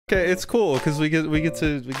Okay, it's cool because we get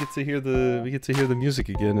to hear the music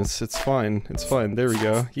again. It's fine. It's fine. There we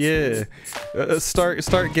go. Yeah.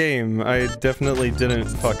 Start game. I definitely didn't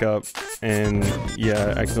fuck up, and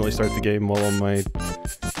yeah, I accidentally start the game while on my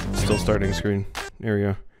still starting screen. There we go.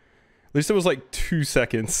 At least it was like 2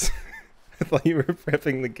 seconds. I thought you were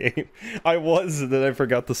prepping the game. I was, and then I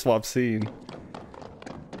forgot to swap scene.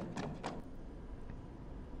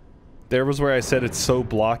 There was where I said it's so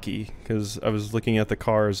blocky, because I was looking at the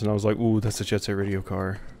cars and I was like, ooh, that's a Jet Set Radio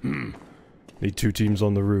car. Need 2 teams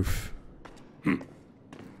on the roof.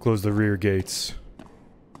 Close the rear gates.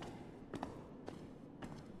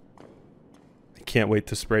 I can't wait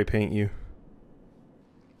to spray paint you.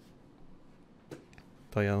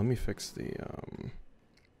 Oh yeah, let me fix the,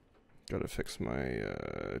 gotta fix my,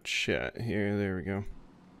 chat here. There we go.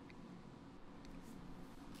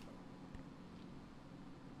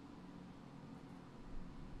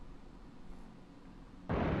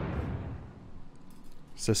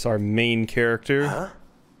 Is this our main character? Huh?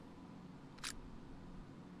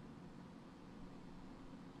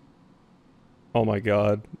 Oh my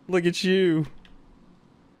god. Look at you.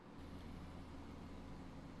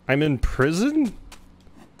 I'm in prison?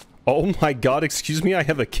 Oh my god, excuse me, I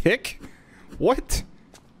have a kick? What?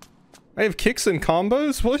 I have kicks and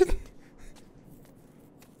combos? What?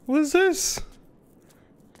 What is this?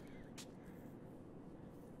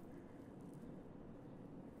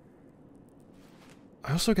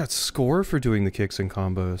 I also got score for doing the kicks and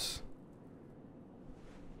combos.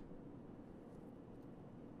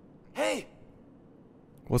 Hey!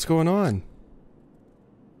 What's going on?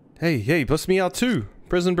 Hey, bust me out too.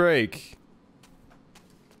 Prison break.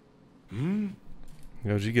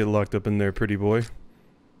 How'd you get locked up in there, pretty boy?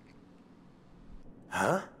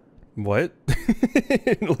 Huh? What?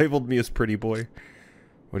 It labeled me as pretty boy.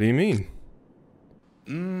 What do you mean?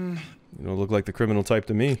 You don't look like the criminal type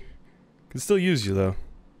to me. Can still use you though.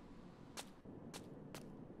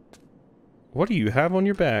 What do you have on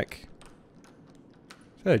your back?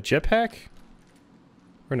 Is that a jetpack?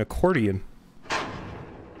 Or an accordion?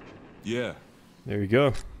 Yeah. There you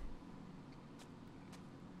go.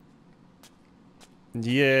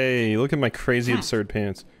 Yay, look at my crazy absurd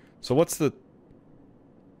pants. So what's the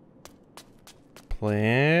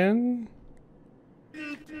plan?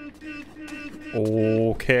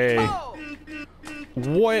 Okay.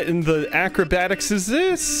 What in the acrobatics is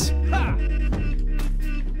this?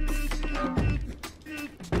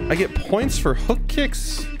 I get points for hook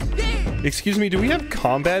kicks. Excuse me, do we have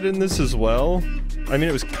combat in this as well? I mean,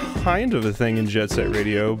 it was kind of a thing in Jet Set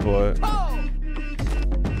Radio, but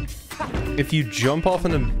if you jump off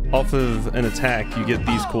of an attack, you get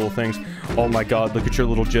these cool things. Oh my god, look at your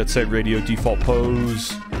little Jet Set Radio default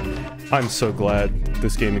pose. I'm so glad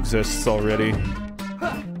this game exists already.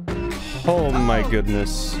 Oh my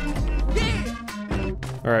goodness.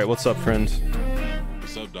 Alright, what's up, friend?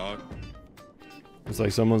 What's up, dog? It's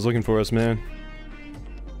like someone's looking for us, man.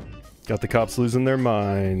 Got the cops losing their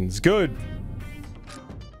minds. Good!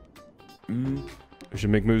 We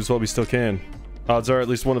should make moves while we still can. Odds are at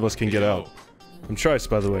least one of us can get out. I'm Trice,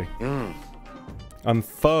 by the way. I'm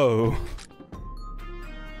Foe.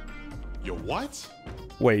 Yo, what?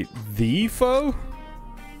 Wait, the Foe?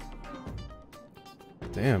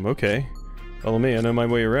 Damn, okay. Follow me, I know my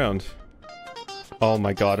way around. Oh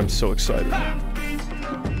my god, I'm so excited.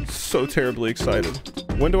 So terribly excited.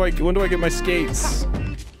 When do I get my skates?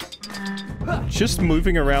 Just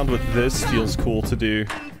moving around with this feels cool to do.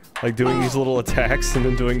 Like doing these little attacks and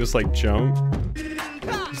then doing this like jump.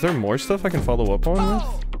 Is there more stuff I can follow up on with?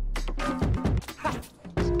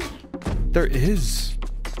 There is.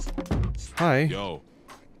 Hi. Yo.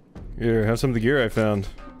 Here, have some of the gear I found.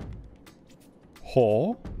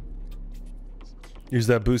 Huh? Use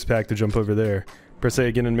that boost pack to jump over there. Press A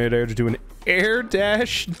again in midair to do an air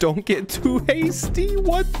dash. Don't get too hasty.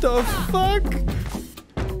 What the fuck?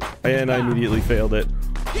 And I immediately failed it.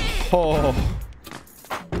 Oh.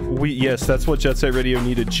 Yes, that's what Jet Set Radio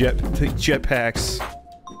needed. Jetpacks.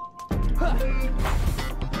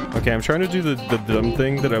 Okay, I'm trying to do the dumb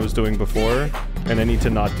thing that I was doing before, and I need to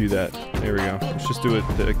not do that. There we go. Let's just do it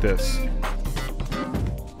like this.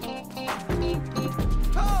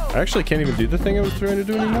 I actually can't even do the thing I was trying to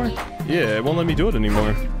do anymore. Yeah, it won't let me do it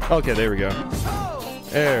anymore. Okay, there we go.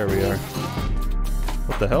 There we are.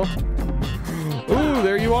 What the hell? Ooh,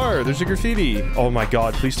 there you are. There's a graffiti. Oh my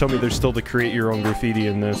god, please tell me there's still the create your own graffiti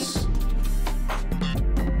in this.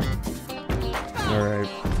 Alright.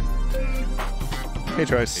 Hey,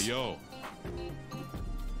 Trice. Hey, yo.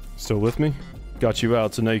 Still with me? Got you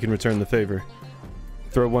out, so now you can return the favor.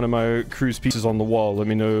 Throw one of my crew's pieces on the wall.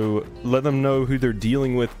 Let them know who they're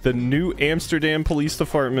dealing with. The New Amsterdam Police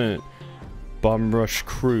Department. Bomb Rush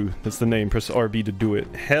Crew. That's the name. Press RB to do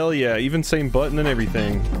it. Hell yeah. Even same button and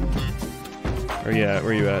everything. Where you at?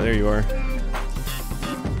 Where you at? There you are.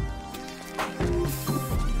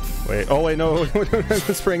 Wait. Oh, wait. No.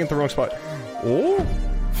 I'm spraying at the wrong spot. Oh.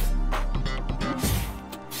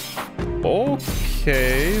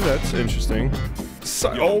 Okay. That's interesting.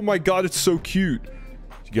 Oh my god. It's so cute.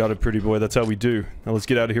 You got it, pretty boy. That's how we do. Now let's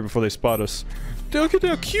get out of here before they spot us. Look at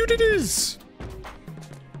how cute it is!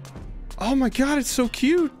 Oh my god, it's so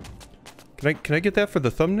cute! Can I get that for the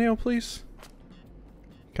thumbnail, please?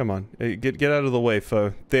 Come on. Hey, get out of the way,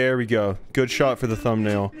 foe. There we go. Good shot for the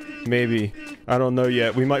thumbnail. Maybe. I don't know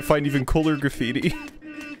yet. We might find even cooler graffiti.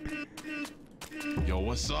 Yo,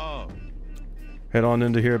 what's up? Head on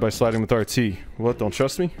into here by sliding with RT. What, don't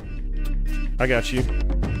trust me? I got you.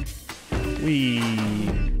 Wee.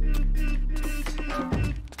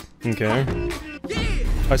 Okay.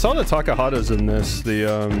 I saw that Takahata's in this, the,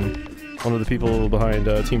 one of the people behind,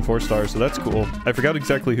 Team 4 Star, so that's cool. I forgot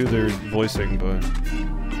exactly who they're voicing, but...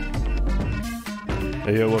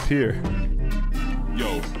 Hey, yo, up here.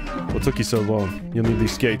 Yo. What took you so long? You'll need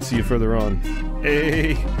these skates, see you further on.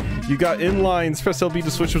 Hey! You got inlines! Press LB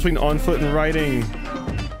to switch between on foot and riding!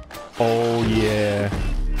 Oh, yeah.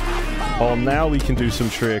 Oh, now we can do some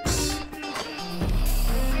tricks.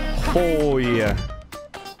 Oh, yeah.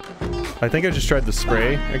 I think I just tried the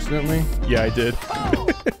spray accidentally. Yeah, I did.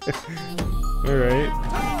 Alright.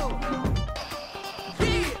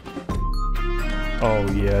 Oh,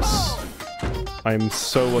 yes. I'm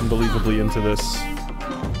so unbelievably into this.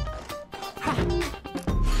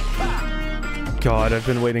 God, I've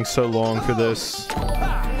been waiting so long for this.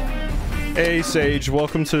 Hey, Sage,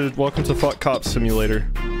 welcome to Fuck Cop Simulator.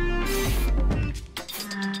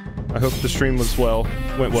 I hope the stream went well.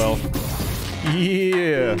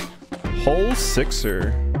 Yeah! Hole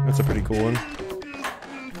Sixer. That's a pretty cool one.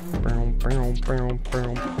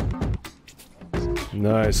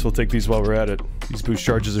 Nice, we'll take these while we're at it. These boost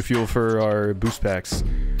charges are fuel for our boost packs.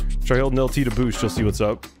 Try holding LT to boost, you'll see what's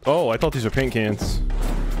up. Oh, I thought these were paint cans.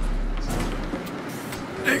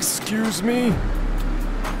 Excuse me?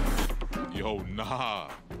 Yo, nah.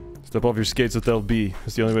 Step off your skates with LB.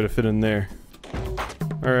 That's the only way to fit in there.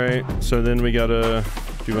 Alright, so then we gotta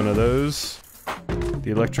do one of those.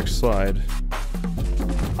 The electric slide.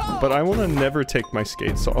 But I wanna never take my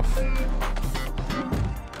skates off.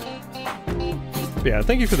 Yeah,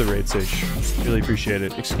 thank you for the raid, Sage. Really appreciate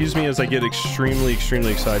it. Excuse me as I get extremely,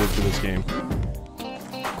 extremely excited for this game.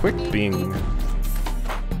 Quick bing.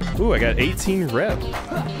 Ooh, I got 18 rep.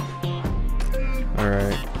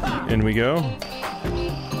 Alright, in we go.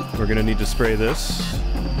 We're gonna need to spray this.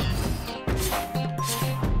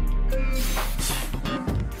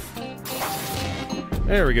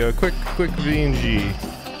 There we go, quick V&G.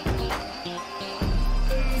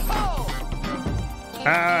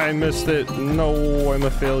 Ah, I missed it. No, I'm a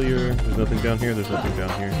failure. There's nothing down here. There's nothing down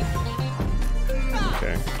here.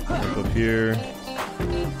 Okay, up here.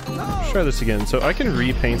 Let's try this again. So I can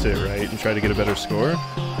repaint it, right, and try to get a better score.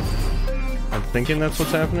 I'm thinking that's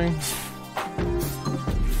what's happening.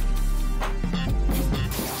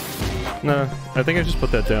 Nah, I think I just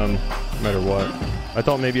put that down no matter what. I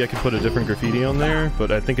thought maybe I could put a different graffiti on there,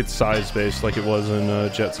 but I think it's size-based like it was in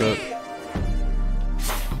Jet Set.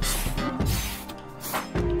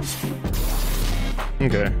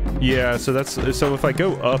 Okay. Yeah, so if I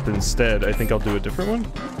go up instead, I think I'll do a different one.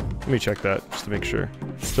 Let me check that just to make sure.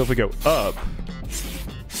 So if we go up.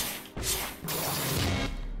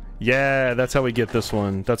 Yeah, that's how we get this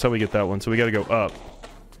one. That's how we get that one. So we gotta go up.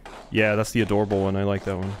 Yeah, that's the adorable one. I like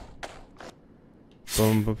that one.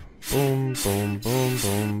 Boom, boom, boom, boom,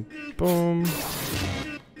 boom, boom.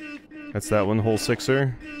 That's that one, hole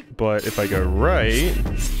sixer. But if I go right,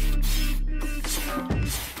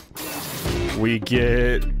 we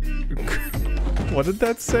get... What did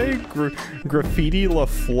that say? Graffiti La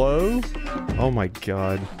Flow? Oh my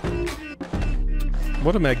god.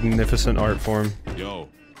 What a magnificent art form. Yo.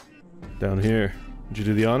 Down here. Did you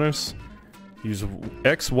do the honors? Use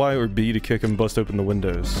X, Y, or B to kick and bust open the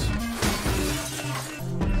windows.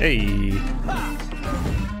 Hey!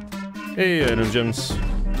 Hey, item gems.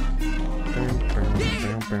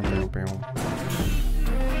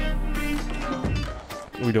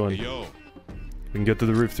 What are we doing? Hey, yo. We can get to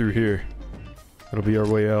the roof through here. That'll be our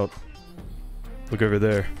way out. Look over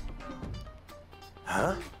there.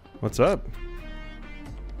 Huh? What's up?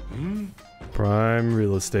 Hmm? Prime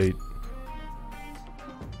real estate.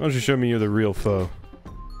 Why don't you show me you're the real foe?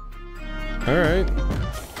 Alright.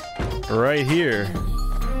 Right here.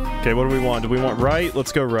 Okay, what do we want? Do we want right?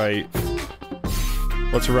 Let's go right.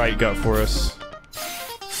 What's right got for us?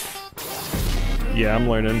 Yeah, I'm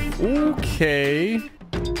learning. Okay.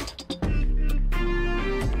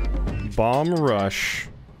 Bomb rush.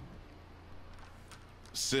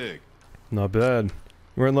 Sick. Not bad.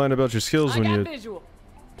 You weren't lying about your skills when you... Visual.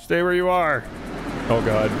 Stay where you are. Oh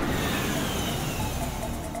god.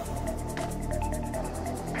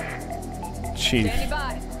 Chief.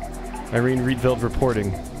 Irene Rietveld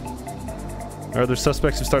reporting. Our other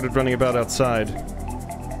suspects have started running about outside.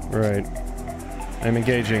 Right. I'm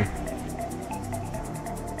engaging.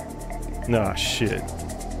 Nah, shit.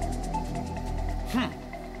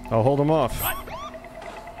 I'll hold him off.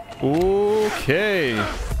 Okay.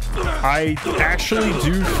 I actually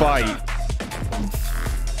do fight.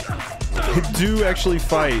 I do actually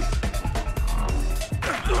fight.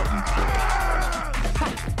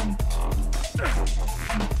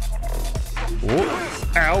 Whoa.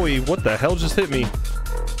 Owie, what the hell just hit me?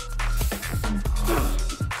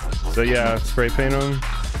 So yeah, spray paint him.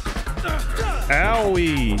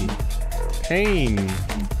 Owie! Pain.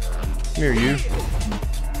 Come here, you.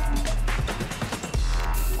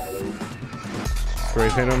 Spray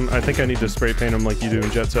paint him. I think I need to spray paint him like you do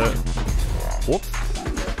in Jet Set. Whoop.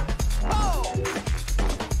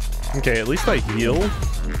 Okay, at least I heal.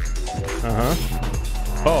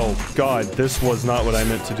 Oh god, this was not what I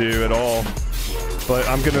meant to do at all. But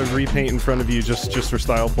I'm gonna repaint in front of you just for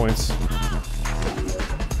style points.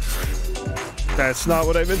 That's not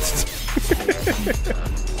what I meant to do.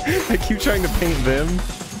 I keep trying to paint them.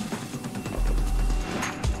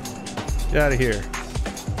 Get out of here.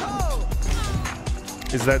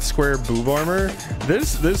 Is that square boob armor?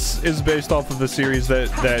 This is based off of the series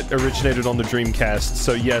that originated on the Dreamcast,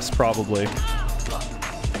 so yes, probably.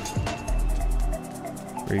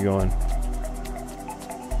 Where are you going?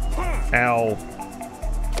 Ow.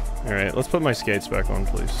 Alright, let's put my skates back on,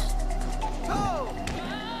 please.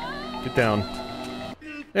 Get down.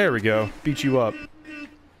 There we go. Beat you up.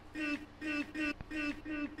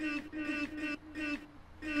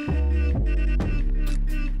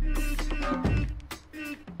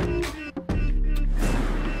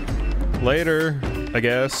 Later, I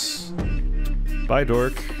guess. Bye,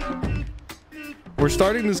 dork. We're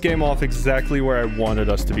starting this game off exactly where I wanted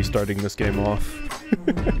us to be starting this game off.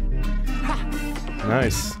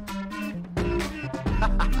 Nice.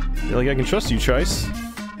 Feel like I can trust you, Trice.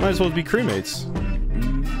 Might as well be crewmates.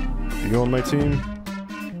 You go on my team?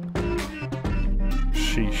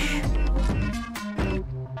 Sheesh.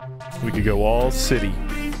 We could go all city.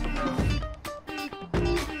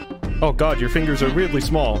 Oh god, your fingers are weirdly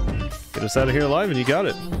small. Get us out of here alive and you got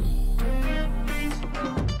it.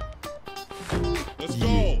 Let's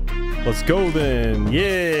go. Let's go then.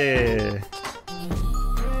 Yeah.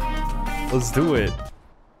 Let's do it.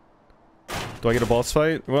 Do I get a boss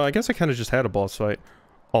fight? Well, I guess I kind of just had a boss fight.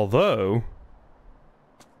 Although...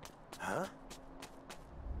 Huh?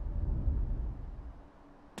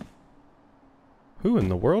 Who in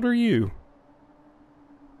the world are you?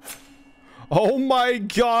 Oh my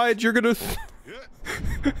god, you're gonna...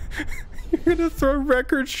 You're gonna throw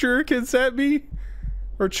record shurikens at me?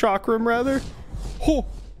 Or chakram, rather? Oh!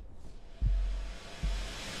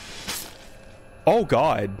 Oh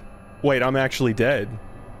god. Wait, I'm actually dead.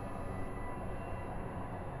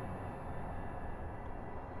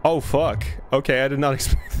 Oh fuck. Okay, I did not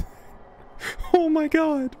expect... Oh my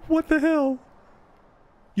god, what the hell?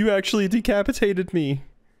 You actually decapitated me.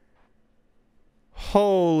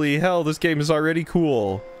 Holy hell, this game is already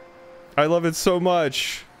cool. I love it so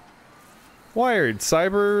much. Wired,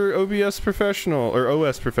 Cyber OBS Professional, or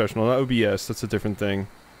OS Professional, not OBS, that's a different thing.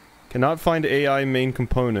 Cannot find AI main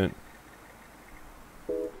component.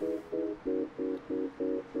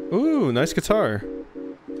 Ooh, nice guitar.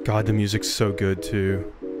 God, the music's so good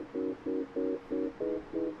too.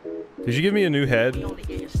 Did you give me a new head?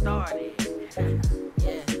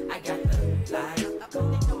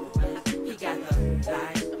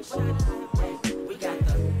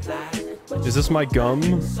 Is this my gum?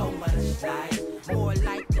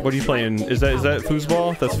 What are you playing? Is that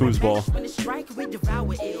foosball? That's foosball.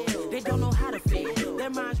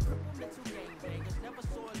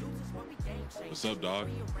 What's up, dog?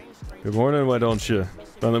 Good morning, why don't you?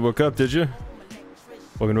 Finally woke up, did you?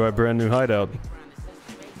 Welcome to our brand new hideout.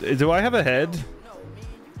 Do I have a head?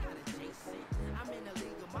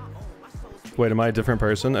 Wait, am I a different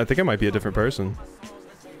person? I think I might be a different person.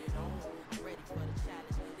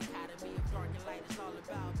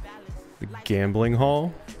 The gambling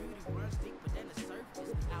hall?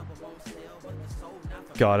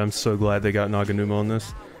 God, I'm so glad they got Naganuma on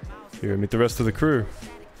this. Here, meet the rest of the crew.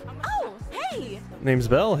 Oh, hey! Name's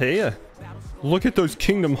Belle. Hey. Look at those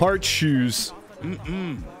Kingdom Hearts shoes.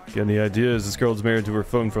 Got any ideas? This girl's married to her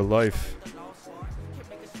phone for life.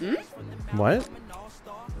 What?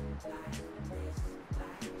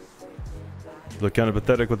 Look kind of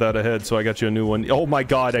pathetic without a head, so I got you a new one. Oh my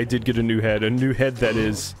god, I did get a new head. A new head that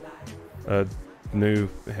is... a new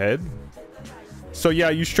head? So yeah,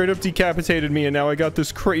 you straight up decapitated me and now I got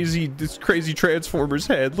this crazy Transformers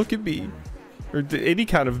head. Look at me. Or any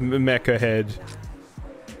kind of mecha head.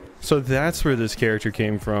 So that's where this character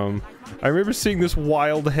came from. I remember seeing this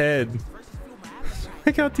wild head.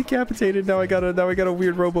 I got decapitated, now I got a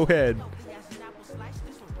weird robo head.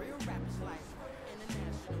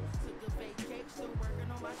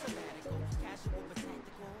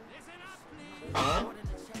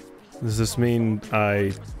 Does this mean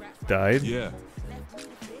I died? Yeah.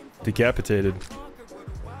 Decapitated.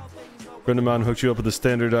 Brendaman hooked you up with a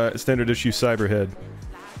standard issue Cyberhead.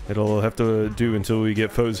 It'll have to do until we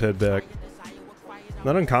get Foe's head back.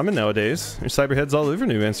 Not uncommon nowadays. There's Cyberheads all over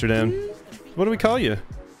New Amsterdam. What do we call you?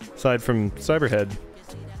 Aside from Cyberhead.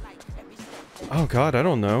 Oh god, I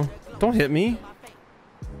don't know. Don't hit me.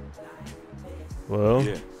 Well,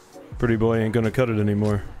 Yeah. pretty boy ain't gonna cut it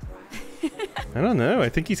anymore. I don't know. I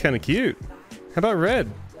think he's kind of cute. How about Red?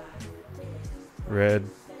 Red.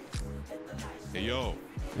 Hey, yo.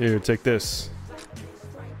 Here, take this.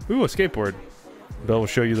 Ooh, a skateboard. Belle will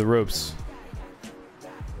show you the ropes.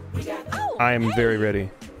 I am very ready.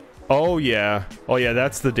 Oh yeah. Oh yeah,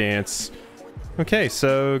 that's the dance. Okay,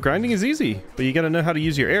 so grinding is easy, but you gotta know how to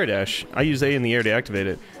use your air dash. I use A in the air to activate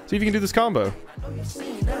it. See if you can do this combo.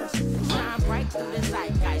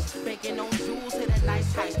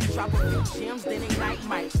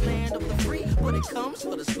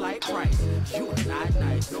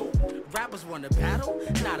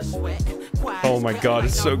 Oh my god,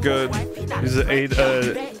 it's so good. Use the A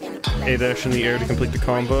dash in the air to complete the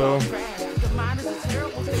combo.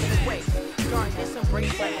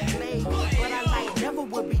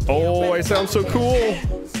 Oh, I sound so cool.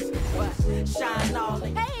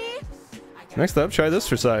 Next up, try this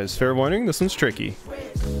for size. Fair warning, this one's tricky.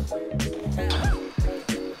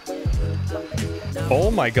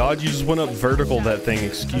 Oh my god, you just went up vertical that thing,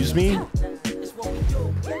 excuse me?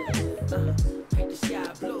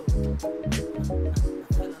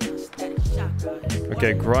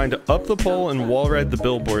 Okay, grind up the pole and wall ride the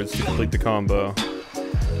billboards to complete the combo.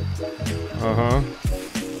 Uh-huh.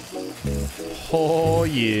 Oh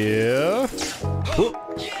yeah. Whoop.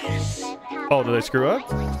 Oh, did I screw up?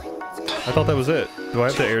 I thought that was it. Do I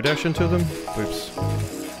have to air dash into them? Oops.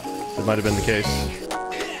 That might have been the case.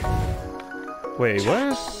 Wait,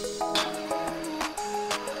 what?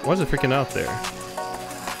 Why is it freaking out there?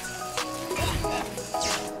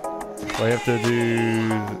 Do I have to do...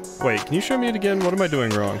 Wait, can you show me it again? What am I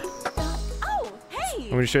doing wrong? Oh, hey!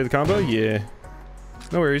 Want me to show you the combo? Yeah.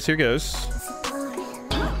 No worries, here goes.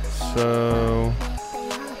 So...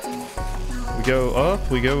 we go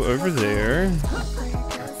up, we go over there.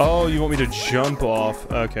 Oh, you want me to jump off.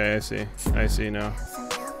 Okay, I see. I see now.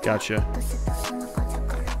 Gotcha.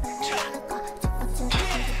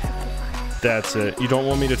 That's it. You don't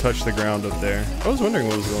want me to touch the ground up there. I was wondering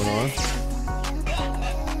what was going on.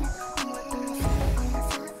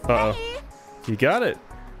 Uh-oh. You got it.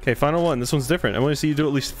 Okay, final one. This one's different. I want to see you do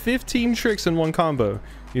at least 15 tricks in one combo.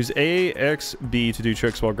 Use A, X, B to do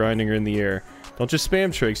tricks while grinding or in the air. Don't just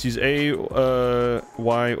spam tricks. Use A,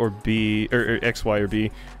 Y, or B, or X, Y, or B.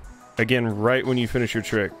 Again, right when you finish your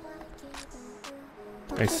trick.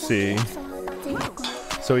 I see.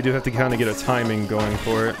 So we do have to kind of get a timing going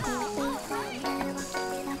for it.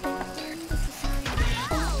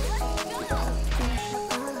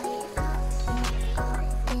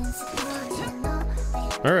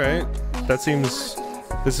 Alright. That seems...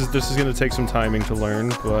 This is gonna take some timing to learn,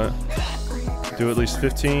 but... do at least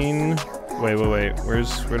 15... Wait.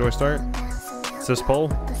 Where do I start? It's this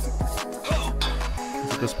pole?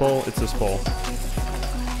 Is it this pole? It's this pole.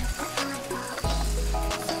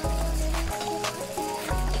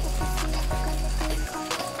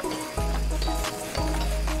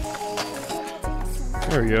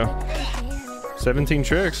 There we go. 17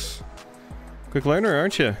 tricks. Quick learner,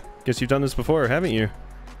 aren't you? Guess you've done this before, haven't you?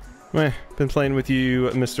 Meh, been playing with you,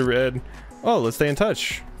 Mr. Red. Oh, let's stay in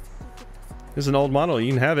touch. This is an old model. You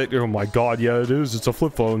can have it. Oh my god, yeah, it is. It's a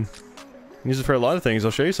flip phone. Use it for a lot of things.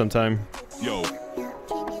 I'll show you sometime. Yo.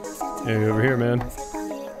 Hey, over here, man.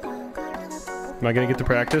 Am I gonna get to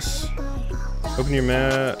practice? Open your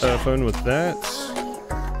phone with that.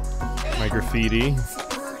 My graffiti.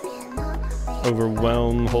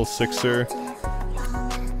 Overwhelm, whole sixer.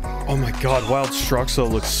 Oh my god, Wild Struxo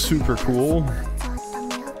looks super cool.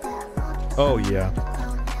 Oh yeah.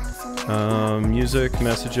 Music,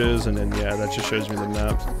 messages, and then yeah, that just shows me the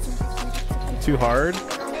map. Too hard?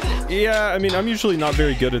 Yeah, I mean, I'm usually not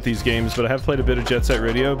very good at these games, but I have played a bit of Jet Set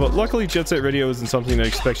Radio, but luckily Jet Set Radio isn't something that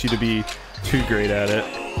expects you to be too great at it.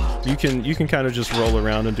 You can kind of just roll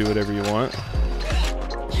around and do whatever you want.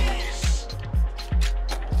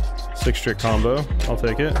 6-trick combo, I'll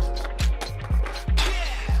take it.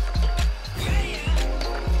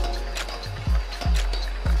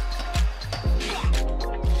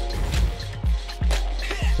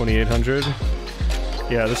 $2,800.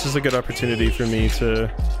 Yeah, this is a good opportunity for me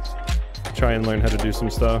to try and learn how to do some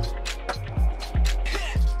stuff.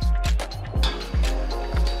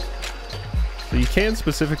 So you can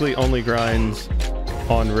specifically only grind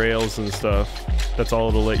on rails and stuff. That's all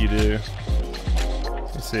it'll let you do.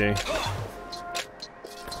 Let's see.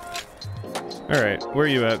 Alright, where are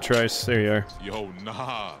you at, Trice? There you are. Yo,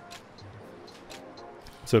 nah.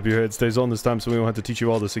 Let's hope your head stays on this time so we won't have to teach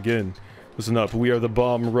you all this again. Listen up, we are the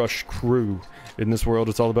Bomb Rush crew. In this world,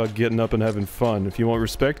 it's all about getting up and having fun. If you want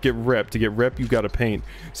respect, get rep. To get rep, you gotta paint.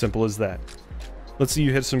 Simple as that. Let's see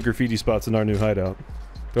you hit some graffiti spots in our new hideout.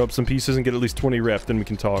 Throw up some pieces and get at least 20 rep, then we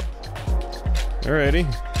can talk. Alrighty.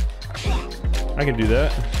 I can do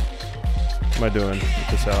that. What am I doing?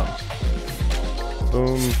 Get this out.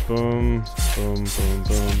 Boom, boom, boom, boom,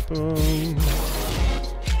 boom, boom.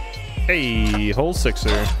 Hey, hole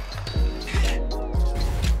sixer.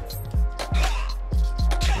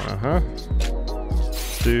 Uh-huh.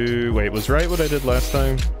 Wait, was right what I did last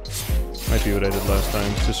time? Might be what I did last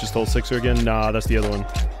time. Is this just hole sixer again? Nah, that's the other one.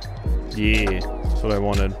 Yeah, that's what I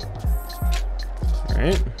wanted.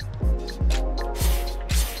 Alright.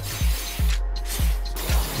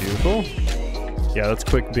 Beautiful. Yeah, that's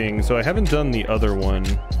quick bing. So I haven't done the other one.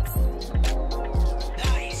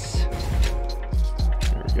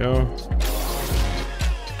 There we go.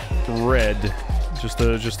 Red. Just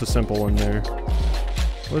a simple one there.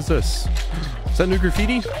 What is this? Is that new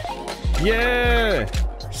graffiti? Yeah!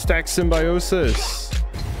 Stack symbiosis.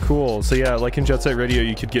 Cool. So yeah, like in Jet Set Radio,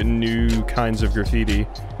 you could get new kinds of graffiti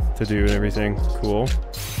to do and everything. Cool.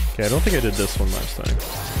 Okay, I don't think I did this one last time.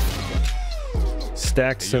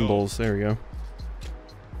 Stack symbols. There we go.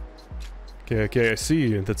 Okay, I see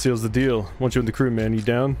you. That seals the deal. Want you in the crew, man. You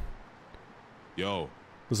down? Yo.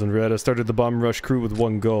 Listen, Red, I started the Bomb Rush crew with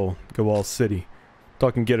one goal. Go all city.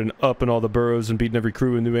 Talking getting up in all the boroughs and beating every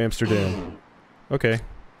crew in New Amsterdam. Okay.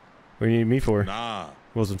 What do you need me for? Nah.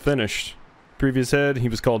 Wasn't finished. Previous head, he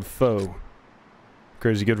was called Foe.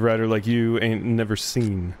 Crazy good rider like you ain't never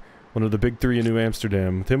seen. One of the big three in New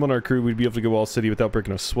Amsterdam. With him on our crew, we'd be able to go all city without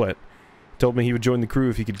breaking a sweat. He told me he would join the crew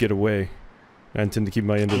if he could get away. I intend to keep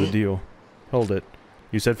my end of the deal. Hold it.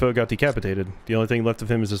 You said Foe got decapitated. The only thing left of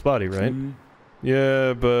him is his body, right?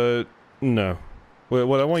 Yeah, but no. Well,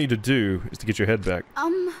 what I want you to do is to get your head back.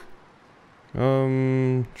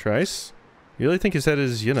 Trice? You really think his head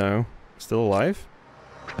is, you know, still alive?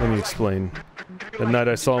 Let me explain. That night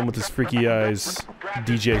I saw him with his freaky eyes,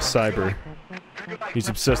 DJ Cyber. He's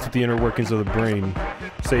obsessed with the inner workings of the brain.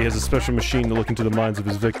 Say he has a special machine to look into the minds of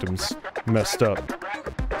his victims. Messed up.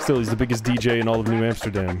 Still, he's the biggest DJ in all of New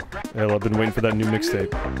Amsterdam. Hell, I've been waiting for that new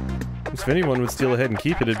mixtape. If anyone would steal ahead and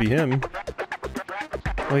keep it, it'd be him.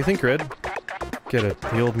 What do you think, Red? Get it.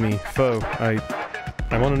 The old me. Foe. I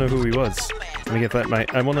want to know who he was.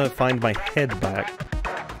 I want to find my head back.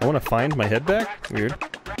 I want to find my head back? Weird.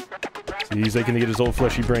 See, he's aching to get his old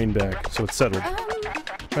fleshy brain back, so it's settled.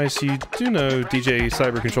 Nice, you do know DJ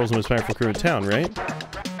Cyber controls the most powerful crew in town, right?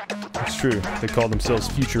 It's true. They call themselves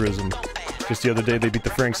Futurism. Just the other day, they beat the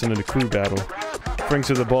Franks in a crew battle.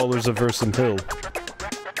 Franks are the ballers of Versum Hill.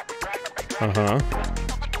 Uh-huh.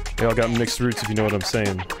 They all got mixed roots, if you know what I'm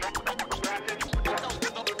saying.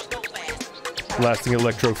 Lasting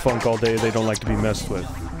electro funk all day, they don't like to be messed with.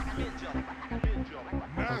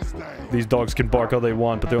 These dogs can bark all they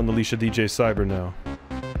want, but they're on the leash of DJ Cyber now.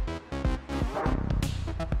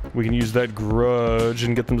 We can use that grudge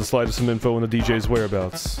and get them to slide us some info on the DJ's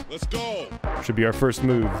whereabouts. Let's go. Should be our first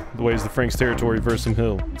move. The way is the Franks' territory, Versum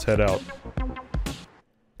Hill. Let's head out.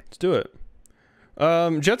 Let's do it.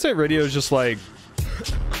 Jet Set Radio is just like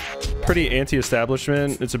pretty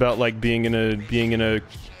anti-establishment. It's about like being in a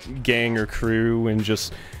gang or crew and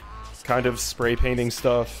just kind of spray painting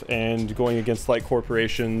stuff and going against like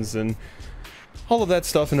corporations and all of that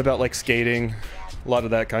stuff, and about like skating, a lot of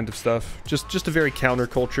that kind of stuff. Just a very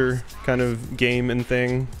counterculture kind of game and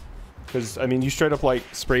thing. Because I mean, you straight up like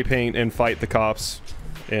spray paint and fight the cops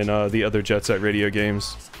in the other Jet Set Radio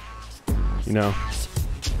games. You know,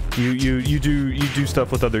 you do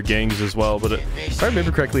stuff with other gangs as well. But if I remember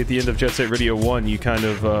correctly, at the end of Jet Set Radio 1, you kind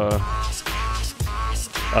of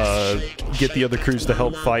get the other crews to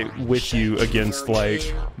help fight with you against,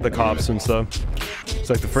 like, the cops and stuff. It's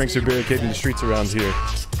like the Franks are barricading the streets around here.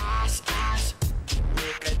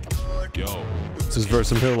 Yo. This is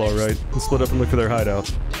Versum Hill, alright. Let's split up and look for their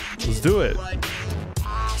hideout. Let's do it!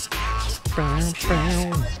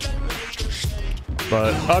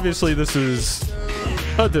 But obviously this is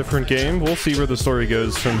a different game. We'll see where the story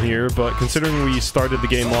goes from here, but considering we started the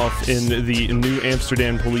game off in the New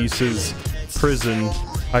Amsterdam Police's prison,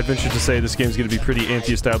 I'd venture to say this game's going to be pretty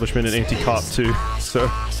anti-establishment and anti-cop too, so...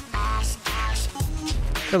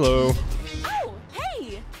 Hello. Oh,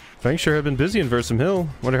 hey! Franks sure have been busy in Versum Hill.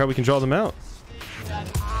 Wonder how we can draw them out.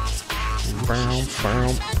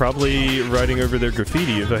 Probably writing over their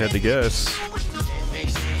graffiti, if I had to guess.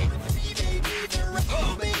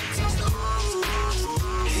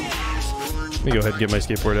 Let me go ahead and get my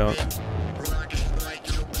skateboard out.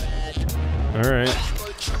 Alright.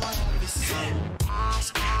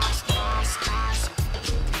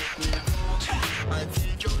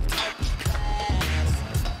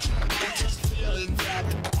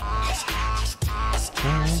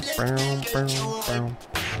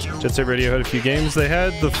 Jet Set Radio had a few games. They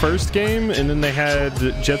had the first game, and then they had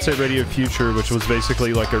Jet Set Radio Future, which was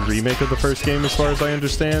basically like a remake of the first game as far as I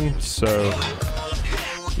understand. So,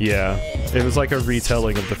 yeah. It was like a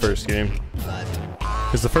retelling of the first game.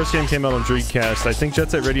 Because the first game came out on Dreamcast. I think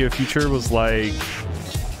Jet Set Radio Future was like...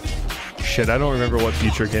 Shit, I don't remember what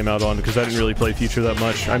Future came out on, because I didn't really play Future that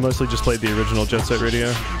much. I mostly just played the original Jet Set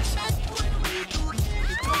Radio.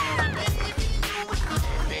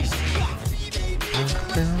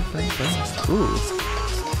 Ooh.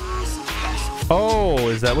 Oh,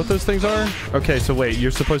 is that what those things are? Okay, so wait,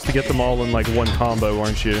 you're supposed to get them all in like one combo,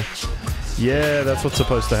 aren't you? Yeah, that's what's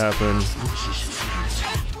supposed to happen.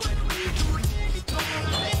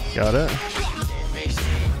 Got it.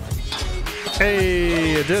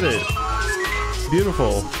 Hey, I did it.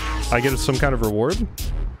 Beautiful. I get some kind of reward?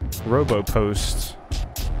 Robo post.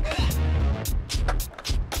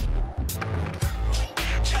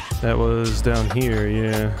 That was down here,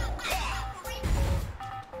 yeah.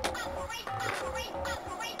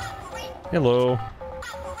 Hello.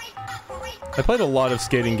 I played a lot of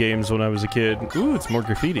skating games when I was a kid. Ooh, it's more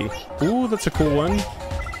graffiti. Ooh, that's a cool one.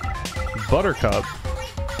 Buttercup.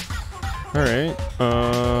 Alright,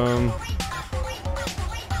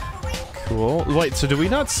 cool. Wait, so do we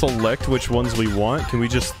not select which ones we want? Can we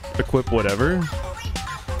just equip whatever?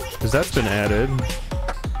 Because that's been added.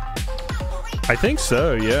 I think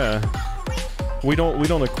so, yeah. We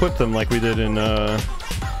don't equip them like we did in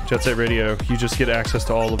Jet Set Radio. You just get access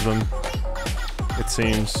to all of them. It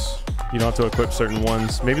seems. You don't have to equip certain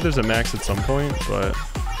ones. Maybe there's a max at some point, but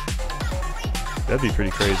that'd be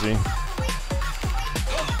pretty crazy.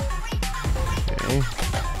 Okay.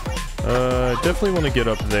 Definitely want to get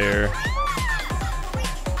up there.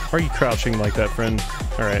 Why are you crouching like that, friend?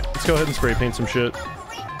 Alright, let's go ahead and spray paint some shit.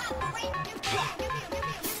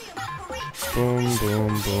 Boom,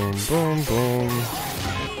 boom, boom, boom, boom.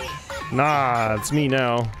 Nah, it's me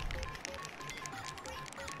now.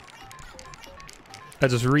 I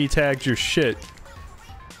just re-tagged your shit.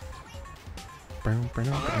 What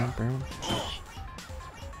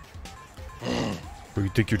do you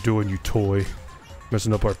think you're doing, you toy?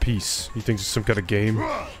 Messing up our peace. You think it's some kind of game?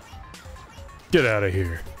 Get out of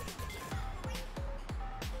here.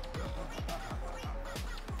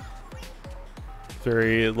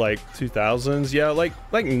 Very, like, 2000s? Yeah, like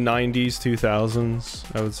 90s,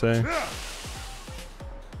 2000s, I would say.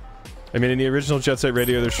 I mean, in the original Jet Set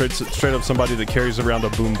Radio, there's straight up somebody that carries around a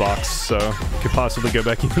boombox, so could possibly go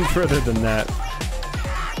back even further than that.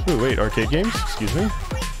 Ooh, wait, arcade games? Excuse me.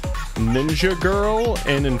 Ninja Girl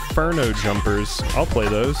and Inferno Jumpers. I'll play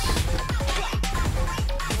those.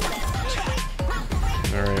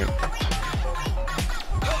 Alright.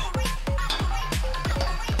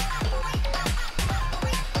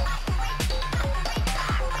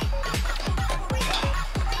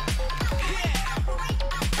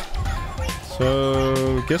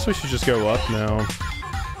 So, guess we should just go up now.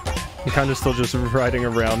 I'm kind of still just riding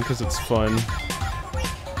around because it's fun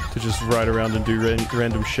to just ride around and do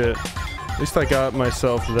random shit. At least I got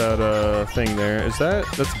myself that thing there. Is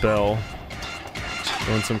that's Belle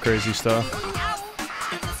doing some crazy stuff.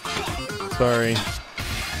 Sorry.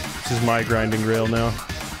 This is my grinding rail now.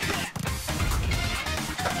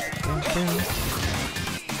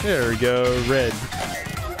 There we go, red.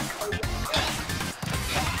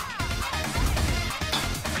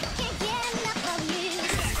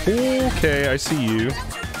 Okay, I see you.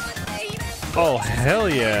 Oh, hell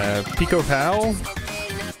yeah. Pico Pow?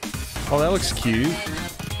 Oh, that looks cute.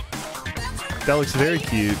 That looks very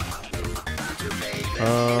cute.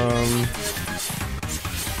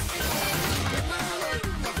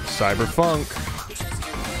 Cyberfunk.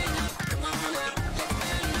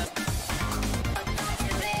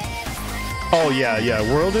 Oh yeah, yeah.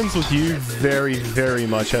 World Ends With You very, very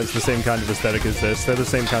much has the same kind of aesthetic as this. They're the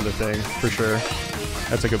same kind of thing, for sure.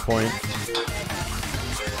 That's a good point.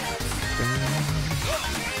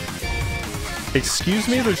 Excuse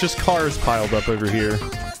me? There's just cars piled up over here.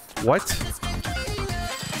 What?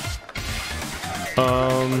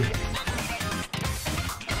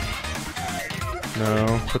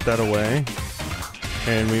 No, put that away.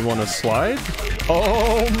 And we want to slide?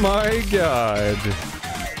 Oh my god.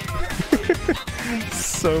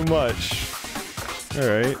 So much.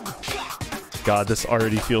 Alright. God, this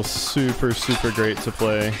already feels super, super great to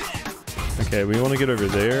play. Okay, we want to get over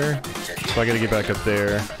there. So I gotta get back up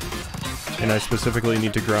there. And I specifically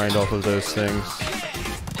need to grind off of those things.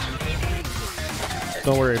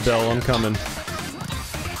 Don't worry, Belle, I'm coming.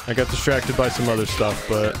 I got distracted by some other stuff,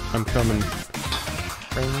 but I'm coming.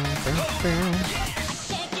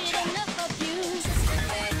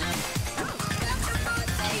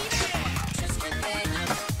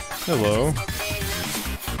 Hello.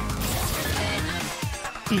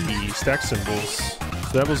 Stack symbols.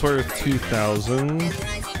 So that was worth 2,000.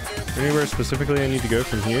 Anywhere specifically I need to go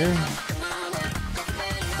from here?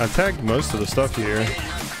 I tagged most of the stuff here.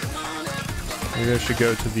 Maybe I should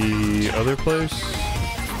go to the other place.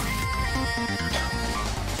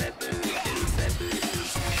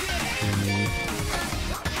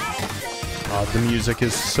 Oh, the music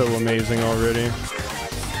is so amazing already.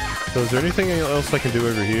 So is there anything else I can do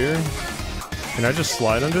over here? Can I just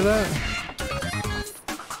slide under that?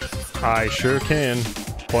 I sure can.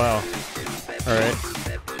 Wow. Alright.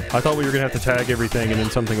 I thought we were gonna have to tag everything and then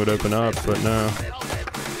something would open up, but no.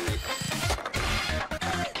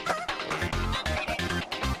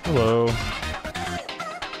 Hello.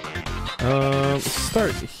 Let's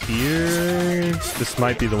start here. This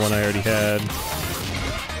might be the one I already had.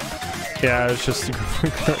 Yeah, it's just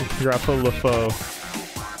Grappa LaFoe.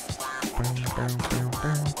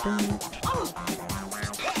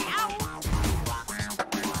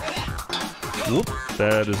 Whoop.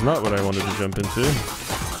 That is not what I wanted to jump into. There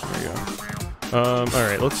we go.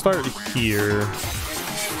 Alright, let's start here.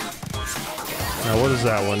 Now, what is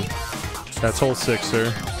that one? That's hole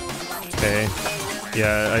 6er. Okay.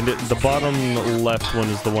 Yeah, I did, the bottom left one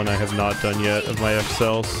is the one I have not done yet of my F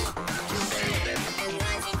cells.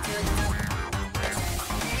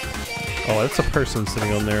 Oh, that's a person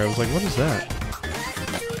sitting on there. I was like, what is that?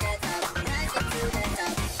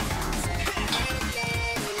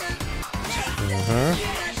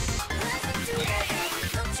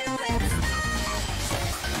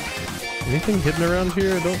 Anything hidden around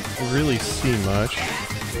here? I don't really see much. I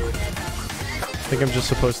think I'm just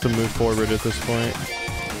supposed to move forward at this point.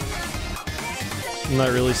 I'm not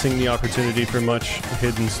really seeing the opportunity for much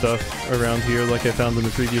hidden stuff around here like I found in the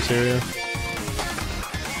previous area.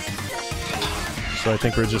 So I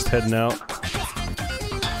think we're just heading out.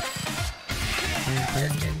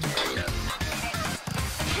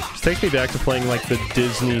 This takes me back to playing like the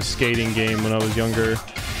Disney skating game when I was younger,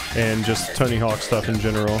 and just Tony Hawk stuff in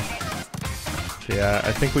general. Yeah,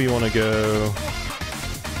 I think we want to go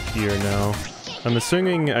here now. I'm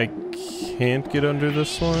assuming I can't get under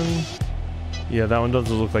this one. Yeah, that one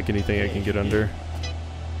doesn't look like anything I can get under.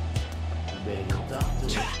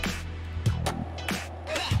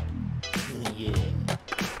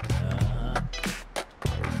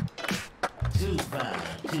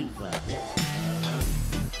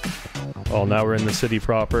 Oh, now we're in the city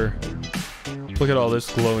proper. Look at all this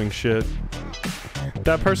glowing shit.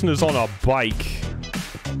 That person is on a bike.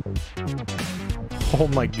 Oh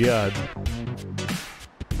my god.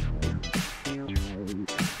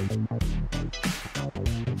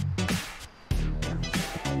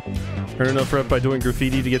 Earn enough rep by doing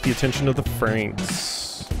graffiti to get the attention of the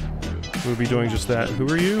Franks. We'll be doing just that. Who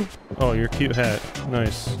are you? Oh, your cute hat.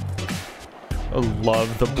 Nice. I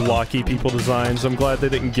love the blocky people designs. I'm glad they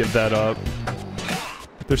didn't give that up.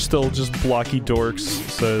 They're still just blocky dorks.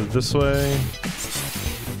 So this way.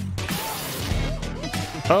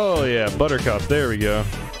 Oh yeah, Buttercup. There we go.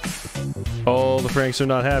 Oh, the Franks are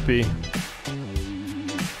not happy.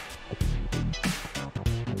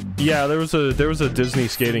 Yeah, there was a Disney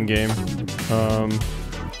skating game.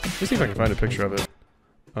 Let's see if I can find a picture of it.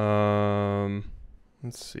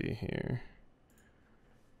 Let's see here.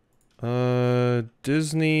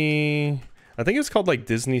 Disney. I think it's called like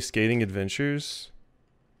Disney Skating Adventures,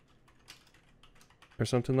 or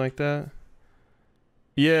something like that.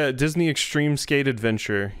 Yeah, Disney Extreme Skate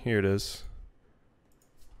Adventure. Here it is.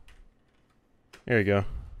 There you go.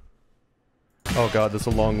 Oh god, that's a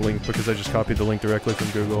long link because I just copied the link directly from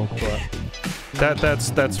Google. But that's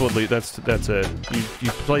it. You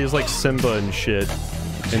play as like Simba and shit,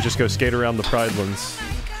 and just go skate around the Pridelands.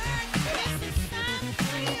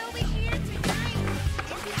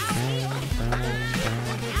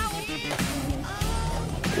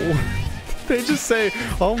 They just say,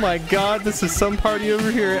 "Oh my god, this is some party over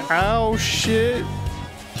here." Ow, shit.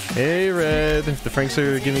 Hey, Red. If the Franks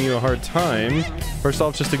are giving you a hard time, first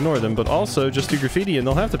off, just ignore them, but also just do graffiti and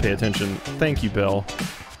they'll have to pay attention. Thank you, Belle.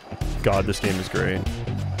 God, this game is great.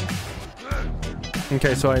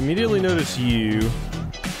 Okay, so I immediately notice you.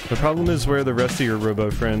 The problem is where are the rest of your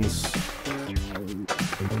robo friends?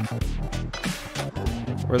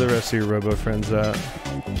 Where are the rest of your robo friends at?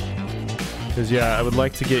 Because, yeah, I would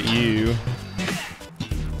like to get you,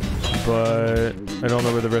 but I don't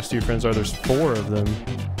know where the rest of your friends are. There's 4 of them.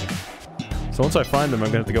 So once I find them, I'm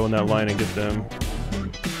gonna have to go in that line and get them.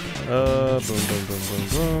 Boom, boom, boom, boom,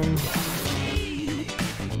 boom.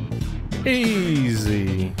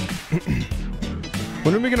 Easy.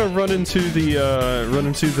 When are we gonna run into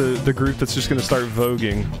the group that's just gonna start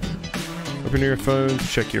voguing? Open your phone,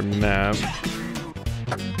 check your map.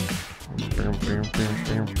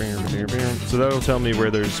 So that'll tell me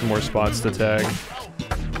where there's more spots to tag.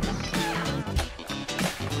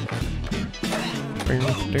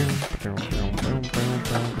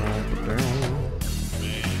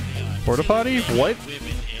 Porta potty? What?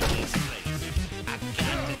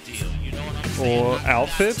 Or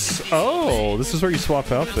outfits? Oh, this is where you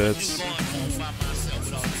swap outfits.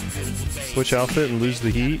 Switch outfit and lose the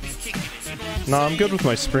heat? Nah, I'm good with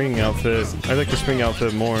my spring outfit. I like the spring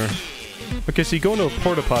outfit more. Okay, so you go into a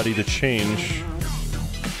porta potty to change.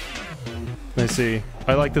 I see.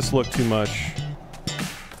 I like this look too much.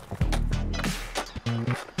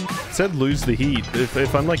 It said lose the heat.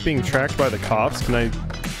 If I'm like being tracked by the cops, will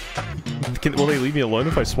they leave me alone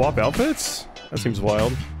if I swap outfits? That seems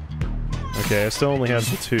wild. Okay, I still only have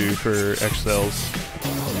the 2 for XLs.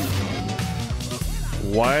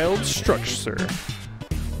 Wild structure.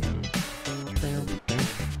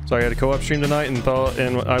 So I had a co-op stream tonight and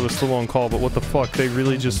I was still on call, but what the fuck? They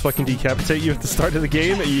really just fucking decapitate you at the start of the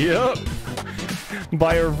game? Yep!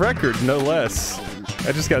 By a record, no less.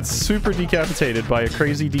 I just got super decapitated by a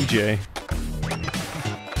crazy DJ.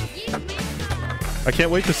 I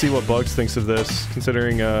can't wait to see what Bugs thinks of this,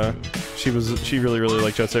 considering she really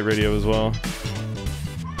liked Jet Set Radio as well.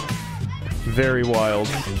 Very wild.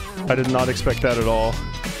 I did not expect that at all.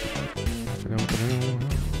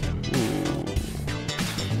 Ooh.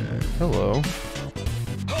 Hello.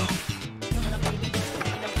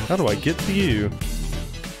 How do I get to you?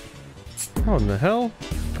 How in the hell?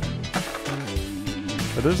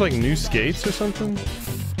 Are those like new skates or something?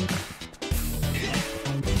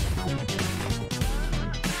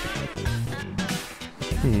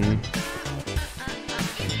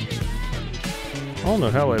 I don't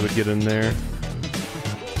know how I would get in there.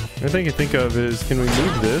 The thing I think of is, can we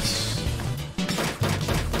move this?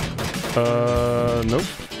 Nope.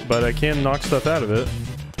 But I can knock stuff out of it.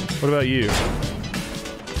 What about you?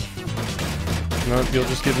 No, you'll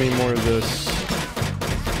just give me more of this.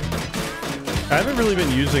 I haven't really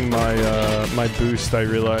been using my my boost, I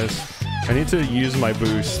realize. I need to use my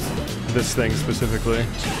boost, this thing specifically.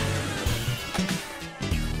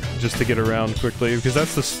 Just to get around quickly, because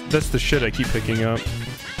that's the shit I keep picking up.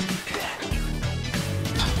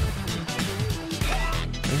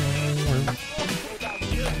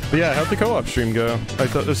 But yeah, how'd the co-op stream go? I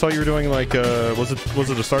saw you were doing like was it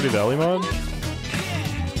a Stardew Valley mod?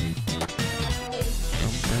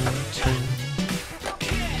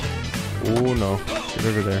 Oh no, get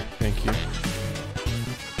over there, thank you.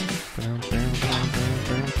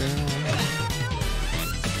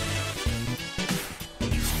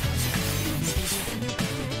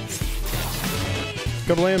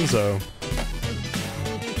 Gablamzo.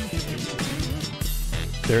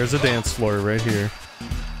 There's a dance floor right here.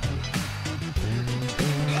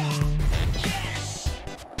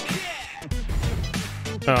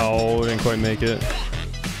 Oh, didn't quite make it.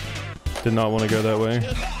 Did not want to go that way.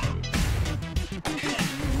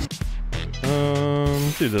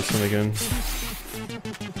 Do this one again.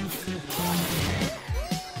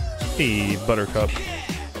 Hey, Buttercup.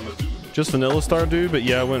 Just vanilla star, dude, but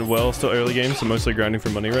yeah, it went well. Still early game, so mostly grinding for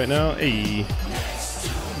money right now. Hey.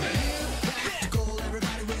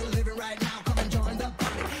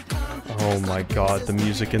 Oh my god, the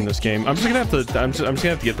music in this game. I'm just gonna have to. I'm just gonna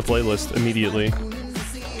have to get the playlist immediately.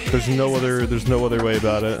 There's no other way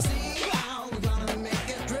about it.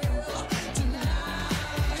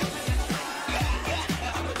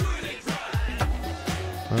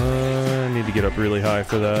 I need to get up really high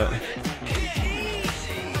for that.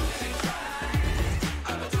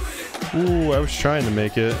 Ooh, I was trying to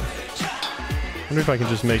make it. Wonder if I can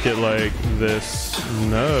just make it like this.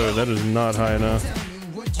 No, that is not high enough.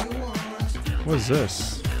 What is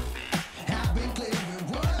this?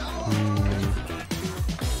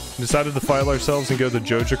 Decided to file ourselves and go the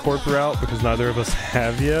Joja Corp route because neither of us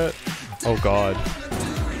have yet. Oh god.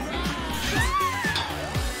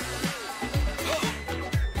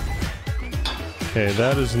 Okay,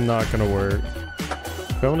 that is not gonna work.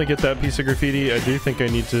 If I want to get that piece of graffiti, I do think I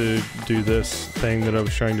need to do this thing that I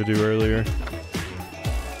was trying to do earlier.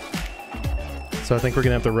 So I think we're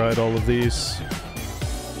gonna have to ride all of these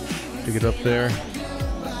to get up there.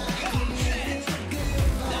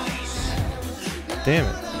 Damn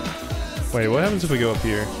it. Wait, what happens if we go up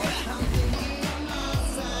here?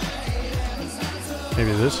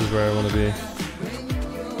 Maybe this is where I want to be.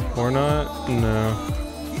 Or not? No.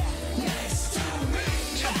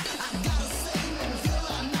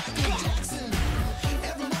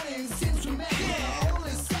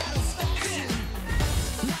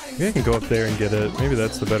 Maybe I can go up there and get it. Maybe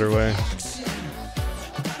that's the better way.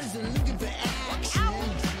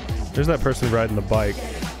 There's that person riding the bike.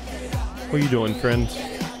 What are you doing, friend?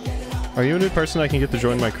 Are you a new person I can get to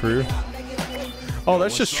join my crew? Oh,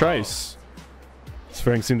 that's just Trice.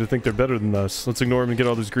 Frank seem to think they're better than us. Let's ignore him and get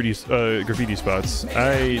all those graffiti spots.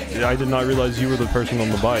 I did not realize you were the person on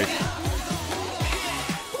the bike.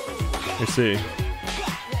 I see.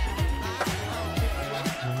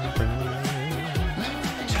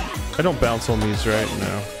 I don't bounce on these right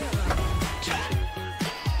now.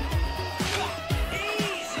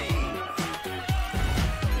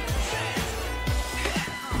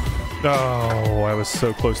 Oh, I was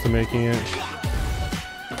so close to making it.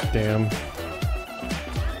 Damn.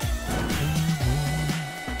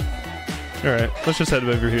 Alright, let's just head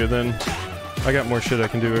over here then. I got more shit I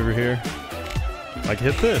can do over here. I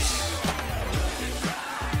can hit this.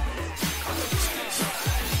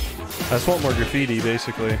 I just want more graffiti,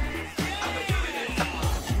 basically.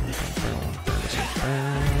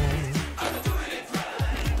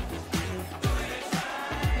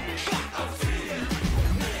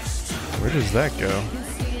 Where does that go?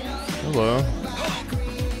 Hello.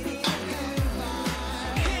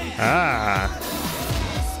 Ah!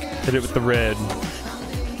 Hit it with the red.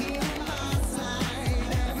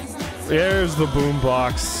 There's the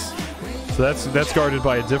boombox. So that's guarded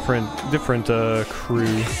by a different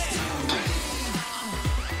crew.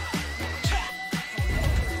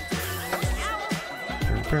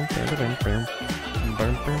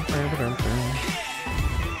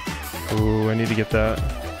 Ooh, I need to get that.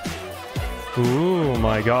 Ooh,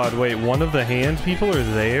 my god. Wait, one of the hand people are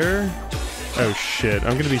there? Oh shit,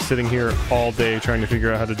 I'm gonna be sitting here all day trying to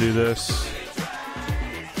figure out how to do this.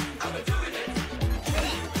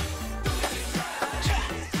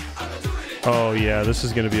 Oh yeah, this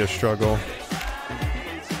is gonna be a struggle.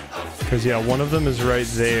 Because yeah, one of them is right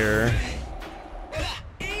there.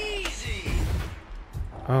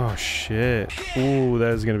 Oh shit. Ooh,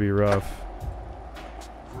 that is gonna be rough.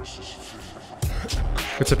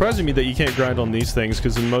 It's surprising me that you can't grind on these things,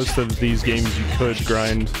 because in most of these games you could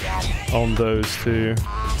grind on those too.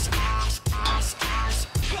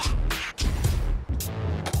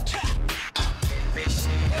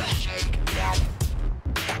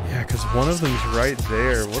 Yeah, because one of them's right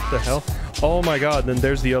there. What the hell? Oh my god, then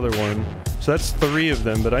there's the other one. So that's 3 of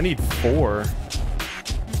them, but I need 4.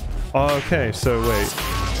 Okay, so wait.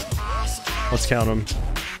 Let's count them.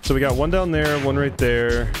 So we got one down there, one right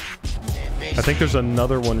there. I think there's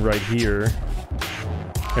another one right here.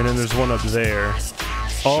 And then there's one up there.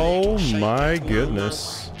 Oh my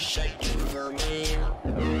goodness.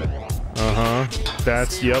 Uh-huh.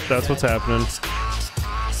 Yep, that's what's happening.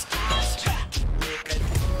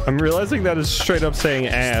 I'm realizing that is straight up saying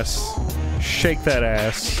ass. Shake that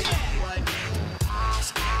ass.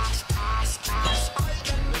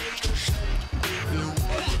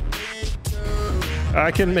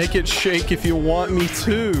 I can make it shake if you want me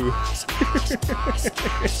to.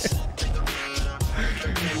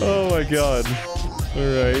 Oh my god.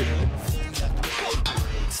 Alright.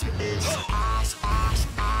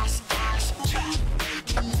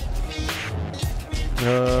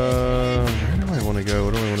 Where do I want to go?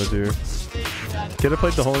 What do I want to do? Kid, I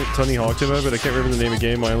played the Tony Hawk demo, but I can't remember the name of the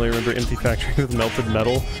game. I only remember Empty Factory with melted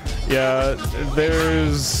metal. Yeah,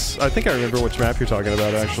 there's... I think I remember which map you're talking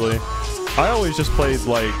about, actually. I always just played,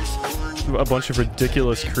 like, a bunch of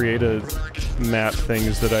ridiculous creative map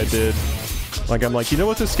things that I did. Like, I'm like, you know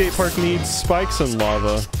what this skate park needs? Spikes and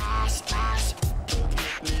lava.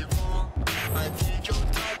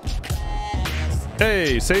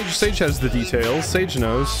 Hey, Sage has the details. Sage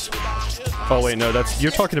knows. Oh wait, no,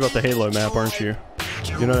 you're talking about the Halo map, aren't you?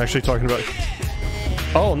 You're not actually talking about...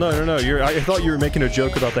 Oh, no, no, no. I thought you were making a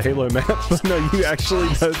joke about the Halo map, but no, you actually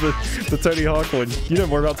know the Tony Hawk one. You know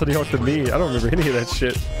more about Tony Hawk than me. I don't remember any of that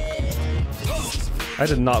shit. I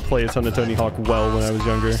did not play a ton of Tony Hawk well when I was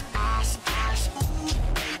younger.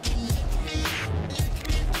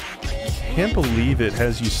 Can't believe it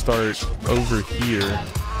has you start over here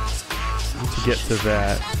to get to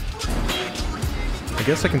that. I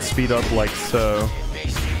guess I can speed up like so.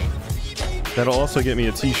 That'll also get me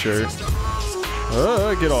a t-shirt.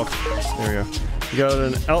 Get off. There we go. You got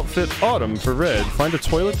an outfit autumn for red. Find a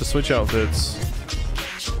toilet to switch outfits.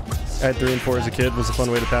 I had 3 and 4 as a kid. Was a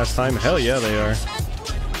fun way to pass time. Hell yeah, they are.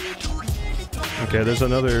 Okay, there's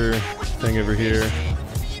another thing over here.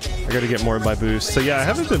 I gotta get more of my boost. So yeah, I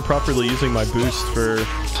haven't been properly using my boost for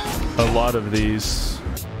a lot of these.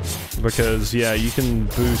 Because, yeah, you can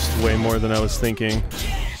boost way more than I was thinking.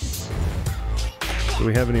 Do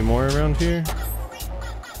we have any more around here?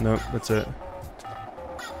 Nope, that's it.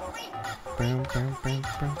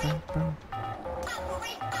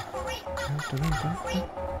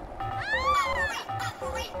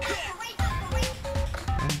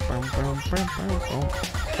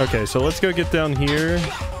 Okay, so let's go get down here,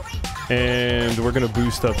 and we're gonna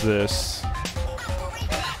boost up this.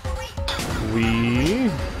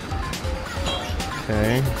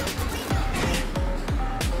 Okay.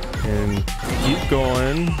 And keep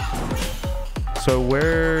going. So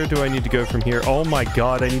where do I need to go from here? Oh my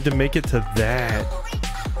god, I need to make it to that.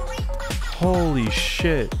 Holy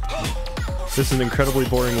shit. This is an incredibly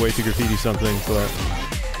boring way to graffiti something, but...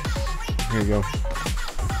 Here you go.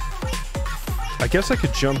 I guess I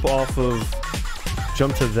could jump off of...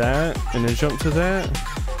 Jump to that, and then jump to that.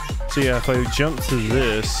 So yeah, if I jump to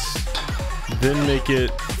this, then make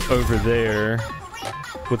it over there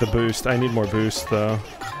with a boost. I need more boost, though.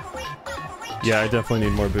 Yeah, I definitely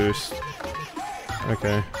need more boost.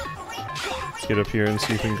 Okay. Let's get up here and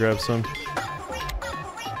see if we can grab some.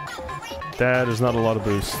 That is not a lot of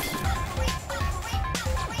boost.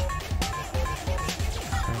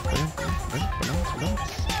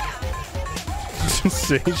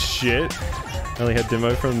 Say shit. I only had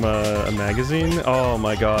demo from a magazine. Oh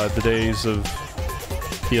my god, the days of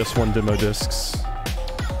PS1 demo discs.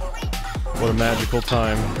 What a magical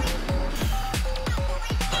time.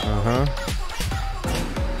 Uh-huh.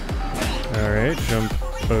 Alright, jump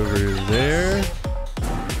over there.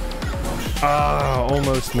 Ah,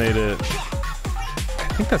 almost made it. I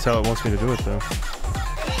think that's how it wants me to do it, though.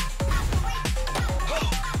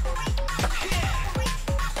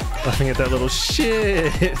 Laughing at that little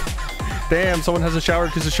shit. Damn, someone has a shower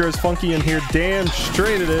because it sure is funky in here. Damn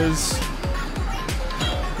straight it is.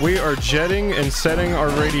 We are jetting and setting our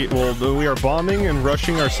well, we are bombing and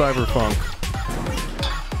rushing our Cyberfunk.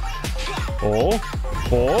 Oh.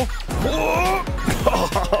 Oh. Oh.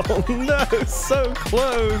 Oh no, so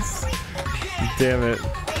close. Damn it.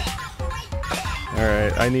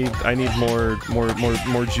 Alright, I need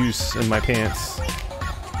more juice in my pants.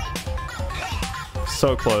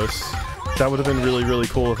 So close. That would have been really, really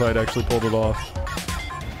cool if I'd actually pulled it off.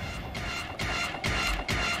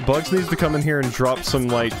 Bugs needs to come in here and drop some,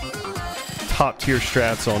 like, top-tier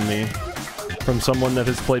strats on me from someone that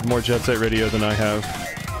has played more Jet Set Radio than I have.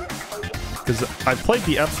 Because I've played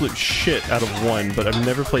the absolute shit out of 1, but I've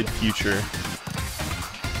never played Future.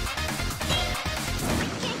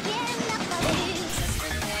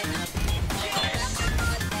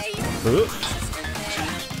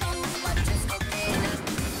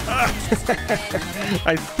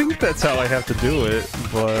 I think that's how I have to do it,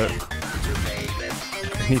 but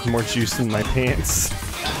I need more juice in my pants.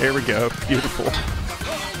 There we go. Beautiful.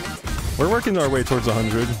 We're working our way towards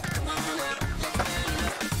 100.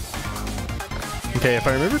 Okay, if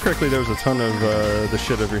I remember correctly, there was a ton of the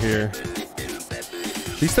shit over here.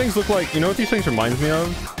 These things look like... You know what these things remind me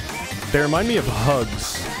of? They remind me of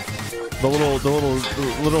hugs. The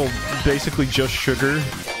little basically just sugar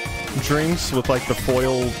drinks with like the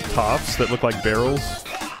foil tops that look like barrels.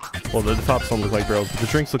 Well, the tops don't look like barrels, but the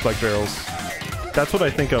drinks look like barrels. That's what I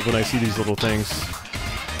think of when I see these little things.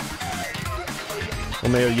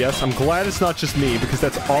 Well, Mayo, yes. I'm glad it's not just me, because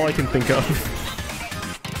that's all I can think of.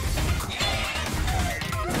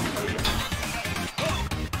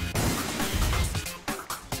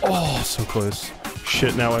 Oh, so close.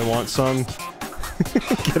 Shit, now I want some.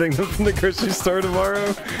 Getting them from the grocery store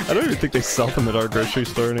tomorrow. I don't even think they sell them at our grocery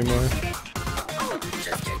store anymore.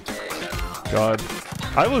 God.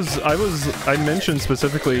 I mentioned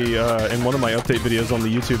specifically in one of my update videos on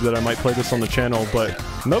the YouTube that I might play this on the channel, but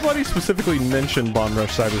nobody specifically mentioned Bomb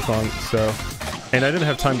Rush Cyberfunk, so... And I didn't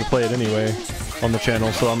have time to play it anyway on the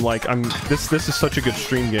channel, so I'm like, this is such a good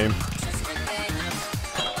stream game.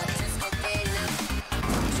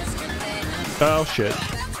 Oh shit.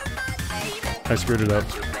 I screwed it up.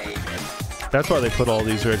 That's why they put all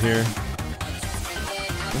these right here.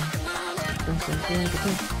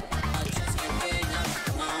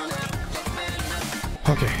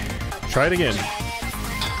 Okay, try it again.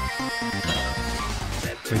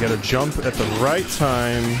 We gotta jump at the right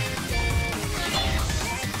time.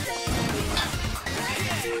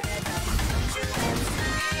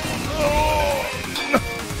 Oh!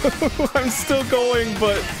 I'm still going,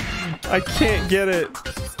 but I can't get it.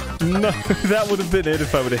 No, that would have been it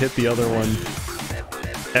if I would have hit the other one.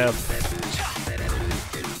 F.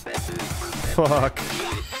 Fuck.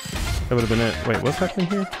 That would have been it. Wait, what's happening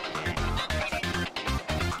here?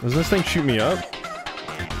 Does this thing shoot me up?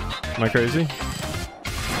 Am I crazy?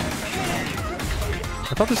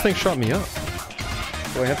 I thought this thing shot me up.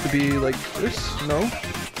 Do I have to be like this? No?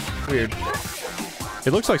 Weird.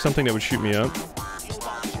 It looks like something that would shoot me up.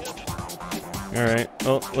 Alright,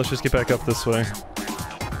 well, let's just get back up this way.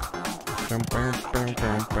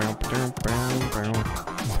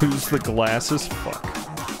 Lose the glasses? Fuck.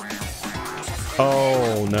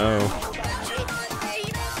 Oh no.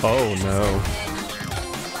 Oh no.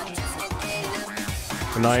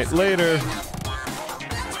 Good night later.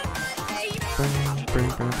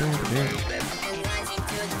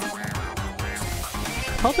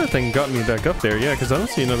 How that thing got me back up there? Yeah, because I don't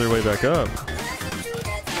see another way back up.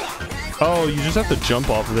 Oh, you just have to jump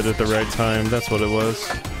off of it at the right time. That's what it was.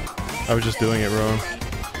 I was just doing it wrong.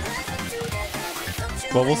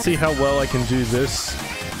 Well, we'll see how well I can do this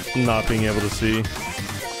not being able to see.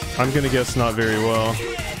 I'm gonna guess not very well.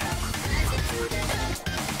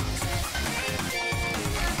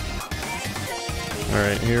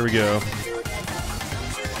 Alright, here we go.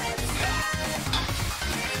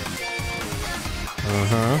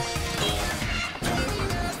 Uh-huh.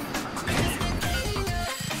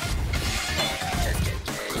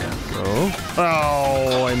 Go.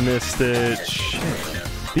 Oh, I missed it. Shit.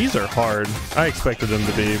 These are hard. I expected them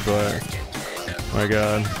to be, but... my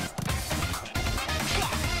god.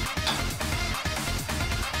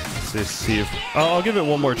 Let's just see if... I'll give it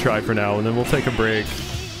one more try for now, and then we'll take a break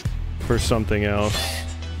for something else.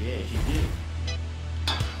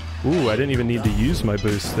 Ooh, I didn't even need to use my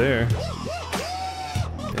boost there.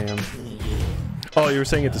 Damn. Oh, you were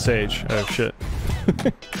saying it to Sage. Oh, shit.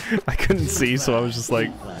 I couldn't see, so I was just like...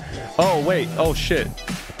 oh, wait. Oh, shit.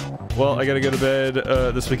 Well, I gotta go to bed.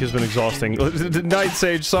 This week has been exhausting. Night,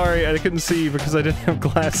 Sage. Sorry, I couldn't see because I didn't have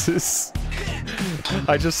glasses.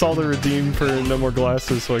 I just saw the redeem for no more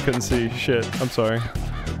glasses, so I couldn't see. Shit. I'm sorry.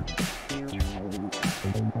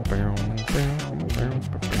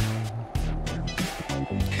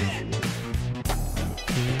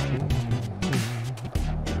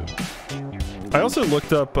 I also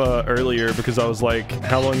looked up earlier because I was like,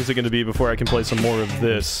 how long is it going to be before I can play some more of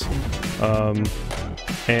this?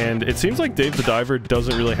 And it seems like Dave the Diver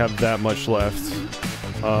doesn't really have that much left.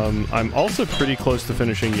 I'm also pretty close to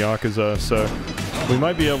finishing Yakuza, so we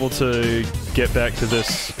might be able to get back to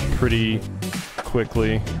this pretty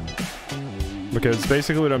quickly. Because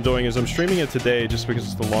basically what I'm doing is I'm streaming it today just because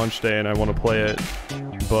it's the launch day and I want to play it.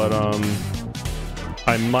 But,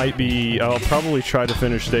 I'll probably try to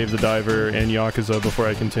finish Dave the Diver and Yakuza before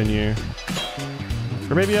I continue.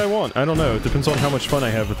 Or maybe I won't, I don't know, it depends on how much fun I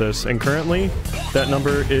have with this. And currently, that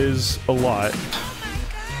number is a lot.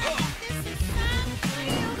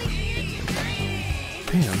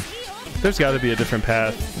 Damn. There's gotta be a different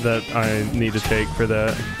path that I need to take for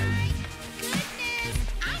that.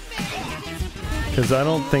 Because I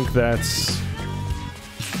don't think that's...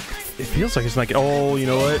 it feels like it's like, oh, you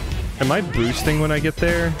know what? Am I boosting when I get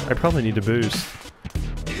there? I probably need to boost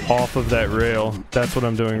off of that rail. That's what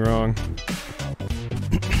I'm doing wrong.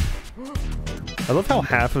 I love how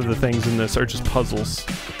half of the things in this are just puzzles.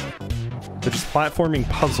 They're just platforming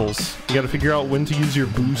puzzles. You gotta figure out when to use your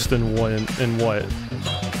boost and when and what.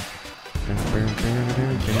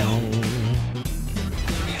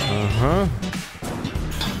 Uh-huh.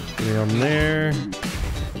 Down there.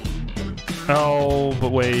 Oh,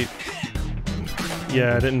 but wait.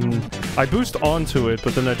 Yeah, I boost onto it,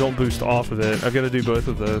 but then I don't boost off of it. I've got to do both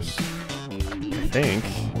of those. I think.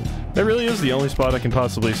 That really is the only spot I can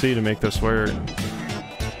possibly see to make this work.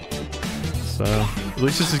 So, at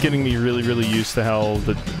least this is getting me really, really used to how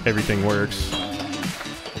everything works.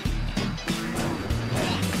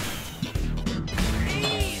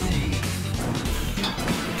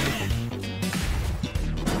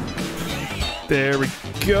 There we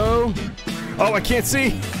go. Oh, I can't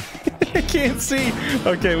see. I can't see.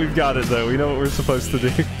 Okay, we've got it though. We know what we're supposed to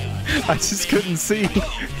do. I just couldn't see,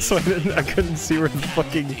 so I couldn't see where the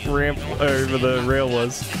fucking ramp or the rail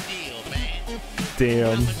was.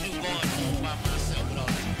 Damn.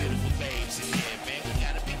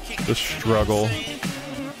 The struggle.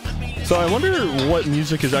 So I wonder what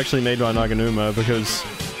music is actually made by Naganuma, because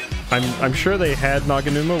I'm sure they had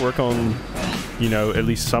Naganuma work on, you know, at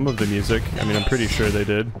least some of the music. I mean, I'm pretty sure they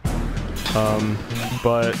did.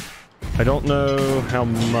 But I don't know how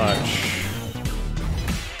much.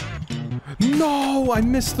 No, I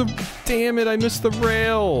missed the... Damn it, I missed the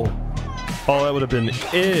rail. Oh, that would have been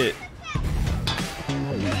it.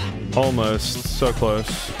 Almost. So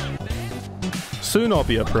close. Soon I'll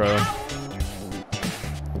be a pro.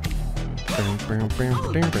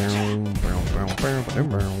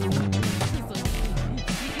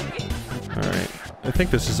 Alright. I think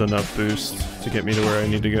this is enough boost to get me to where I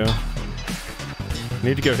need to go. I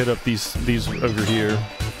need to go hit up these over here.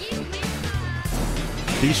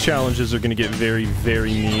 These challenges are going to get very,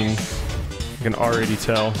 very mean. I can already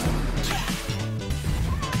tell.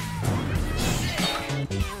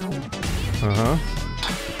 Uh-huh.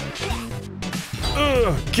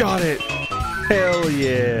 Ugh, got it! Hell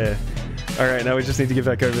yeah! Alright, now we just need to get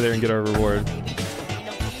back over there and get our reward.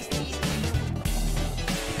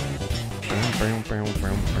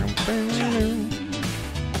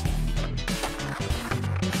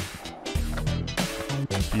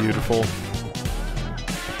 Beautiful.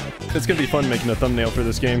 It's gonna be fun making a thumbnail for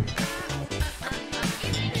this game.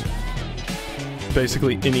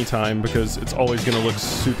 Basically any time, because it's always gonna look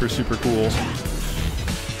super, super cool.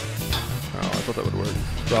 Oh, I thought that would work.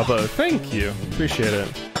 Bravo, thank you. Appreciate it.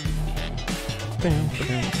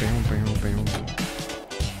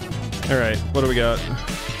 Alright, what do we got?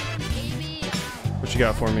 What you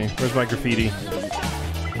got for me? Where's my graffiti?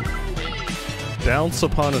 Bounce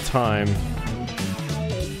Upon a Time.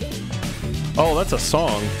 Oh, that's a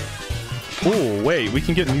song. Oh, wait, we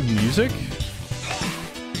can get new music?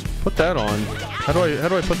 Put that on. How do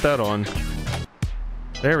I put that on?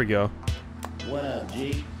 There we go. What up,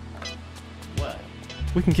 G? What?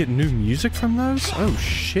 We can get new music from those? Oh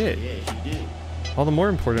shit. Yes, you do. All the more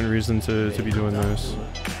important reason to be doing those.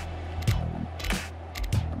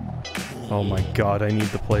 Oh my god, I need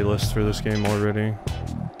the playlist for this game already.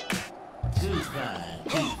 Two's fine.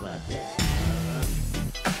 Two's like that.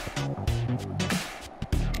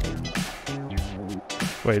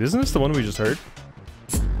 Wait, isn't this the one we just heard?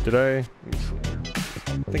 Did I? I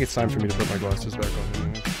think it's time for me to put my glasses back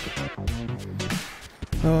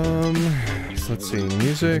on. So let's see,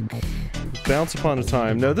 music. Bounce Upon a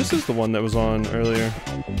Time. No, this is the one that was on earlier.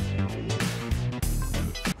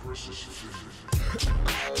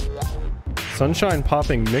 Sunshine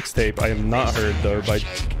Popping Mixtape. I have not heard though by...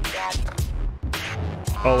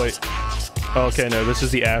 Oh wait. Oh, okay, no, this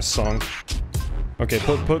is the ass song. Okay,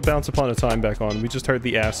 put Bounce Upon a Time back on. We just heard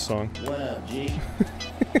the ass song. What up, G?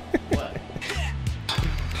 What?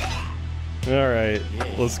 Alright,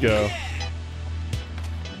 let's go.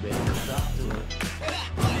 Better stop to it.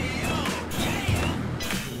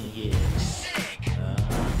 Yeah.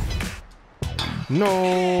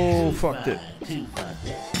 No, fucked it. Two like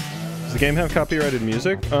that. Does the game have copyrighted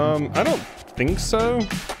music? I don't think so.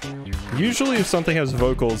 Usually if something has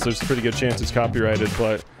vocals, there's a pretty good chance it's copyrighted,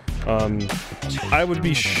 but I would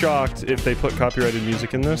be shocked if they put copyrighted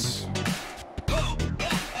music in this.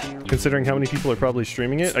 Considering how many people are probably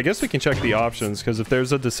streaming it. I guess we can check the options, because if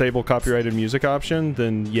there's a disable copyrighted music option,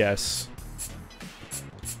 then yes.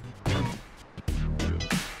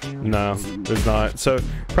 No, there's not. So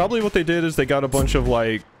probably what they did is they got a bunch of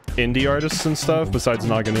like indie artists and stuff, besides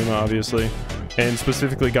Naganuma obviously, and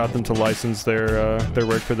specifically got them to license their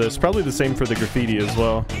work for this. Probably the same for the graffiti as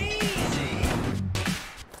well.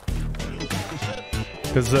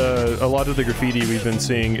 Because a lot of the graffiti we've been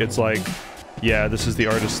seeing, it's like, yeah, this is the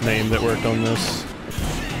artist's name that worked on this.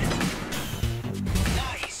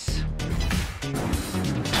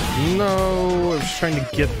 No, I was trying to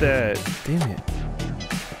get that. Damn it.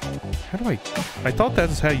 How do I thought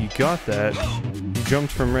that's how you got that. You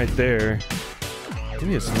jumped from right there.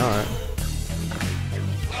 Maybe it's not.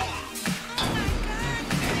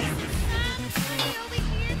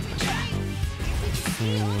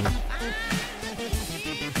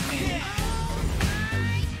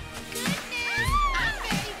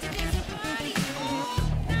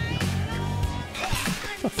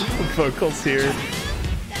 Vocals here.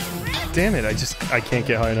 Damn it, I can't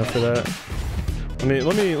get high enough for that.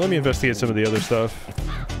 Let me investigate some of the other stuff,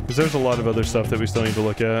 because there's a lot of other stuff that we still need to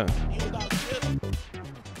look at.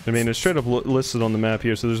 I mean, it's straight up listed on the map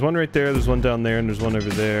here. So there's one right there, there's one down there, and there's one over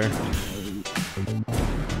there.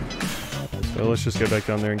 So let's just go back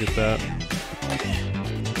down there and get that.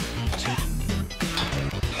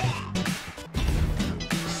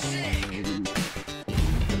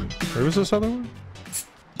 Where was this other one?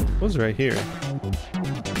 It was right here.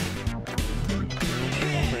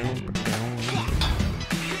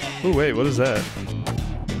 Oh wait, what is that?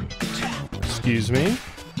 Excuse me?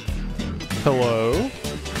 Hello?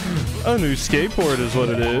 A new skateboard is what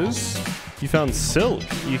it is. You found silk.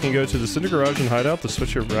 You can go to the Cinder Garage and hide out to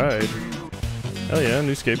switch your ride. Hell yeah,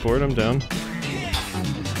 new skateboard, I'm down.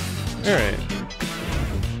 Alright.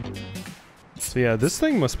 So yeah, this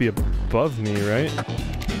thing must be above me, right?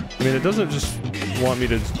 I mean, it doesn't just want me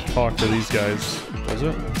to talk to these guys, does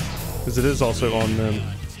it? Because it is also on them.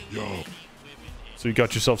 So you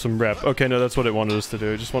got yourself some rep. Okay, no, that's what it wanted us to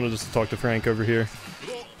do. It just wanted us to talk to Frank over here.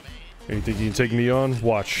 You think you can take me on?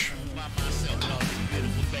 Watch.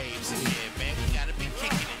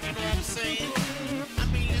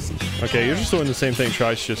 Okay, you're just doing the same thing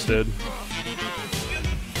Trice just did.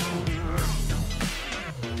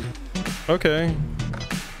 Okay.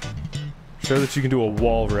 Show that you can do a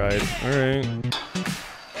wall ride. Alright.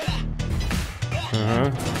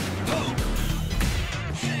 Uh-huh.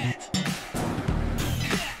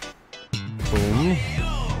 Boom.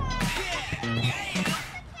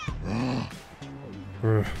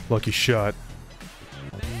 Lucky shot.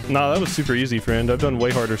 Nah, that was super easy, friend. I've done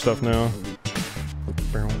way harder stuff now.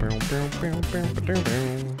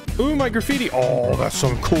 Ooh, my graffiti! Oh, that's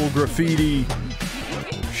some cool graffiti!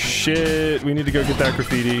 Shit, we need to go get that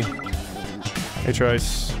graffiti. Hey,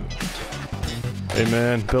 Trice. Hey,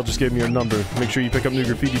 man, Bill just gave me your number. Make sure you pick up new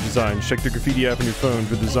graffiti designs. Check the graffiti app on your phone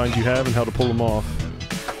for the designs you have and how to pull them off.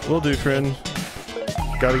 Will do, friend.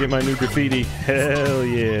 Gotta get my new graffiti. Hell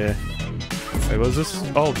yeah. Wait, what is this?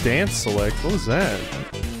 Oh, dance select. What was that?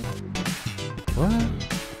 What?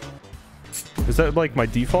 Is that like my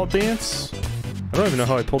default dance? I don't even know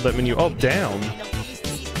how I pulled that menu. Oh, down.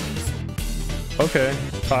 Okay.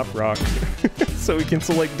 Top rock. So we can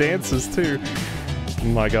select dances too.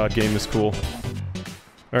 My god, game is cool.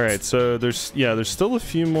 Alright, so there's still a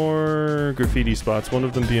few more graffiti spots, one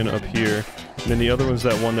of them being up here. And then the other one's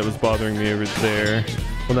that one that was bothering me over there.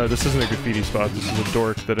 Well, no, this isn't a graffiti spot, this is a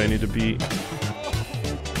dork that I need to beat.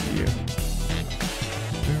 Yeah.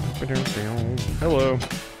 Hello.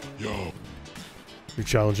 Yo. You're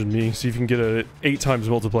challenging me. See if you can get a 8 times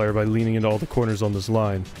multiplier by leaning into all the corners on this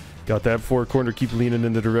line. Got that? 4 corner, keep leaning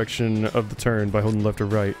in the direction of the turn by holding left or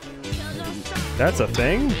right. That's a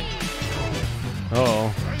thing?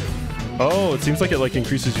 Oh. Oh, it seems like it like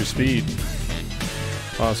increases your speed.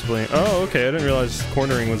 Possibly. Oh, okay, I didn't realize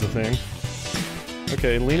cornering was a thing.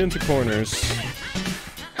 Okay, lean into corners.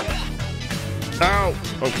 Ow!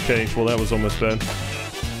 Okay, well that was almost bad.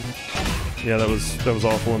 Yeah, that was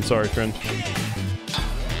awful. I'm sorry, friend.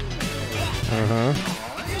 Uh-huh.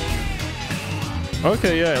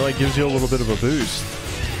 Okay, yeah, it like gives you a little bit of a boost.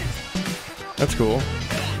 That's cool.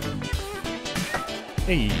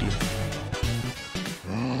 Hey.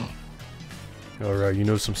 Alright, you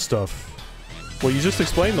know some stuff. Well, you just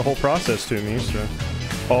explained the whole process to me, so...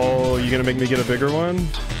 Oh, you gonna make me get a bigger one?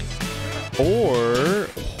 Or...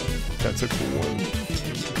 That's a cool one.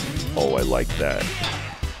 Oh, I like that.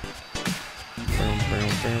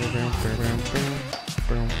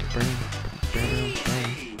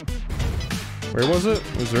 Where was it?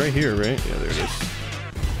 It was right here, right? Yeah, there it is.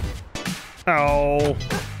 Ow!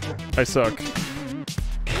 I suck.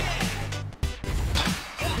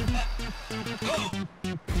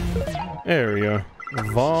 There we go.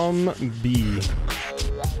 Vom B.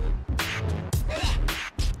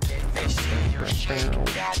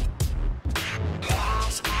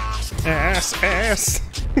 Ass, ass!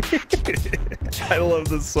 I love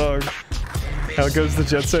this song. How goes the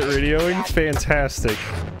Jet Set radioing? Fantastic.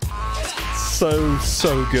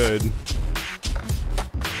 So good.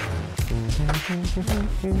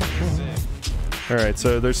 Alright,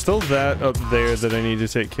 so there's still that up there that I need to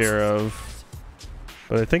take care of.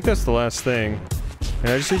 But I think that's the last thing.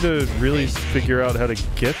 And I just need to really figure out how to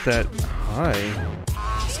get that high.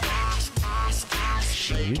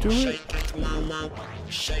 Can you do it?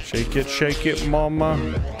 Shake it, mama.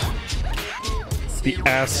 The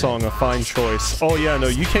ass song, a fine choice. Oh yeah, no,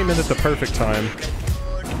 you came in at the perfect time.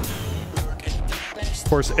 Of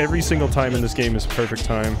course, every single time in this game is perfect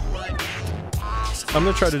time. I'm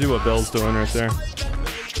gonna try to do what Belle's doing right there.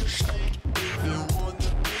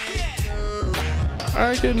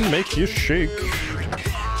 I can make you shake.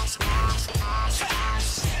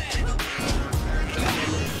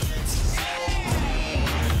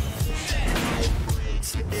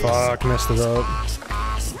 Fuck, messed it up.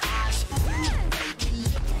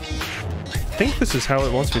 I think this is how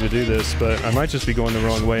it wants me to do this, but I might just be going the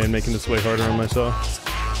wrong way and making this way harder on myself.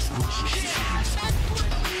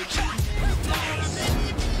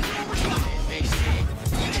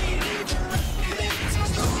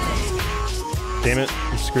 Damn it,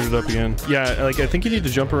 I screwed it up again. Yeah, like, I think you need to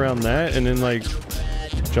jump around that, and then, like,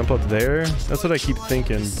 Jump up there? That's what I keep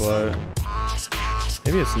thinking, but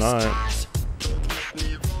maybe it's not.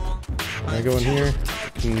 Can I go in here?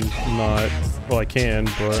 Not. Well, I can,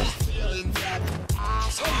 but...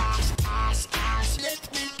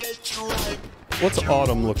 What's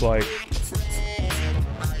autumn look like?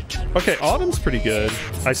 Okay, autumn's pretty good.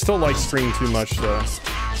 I still like spring too much, though.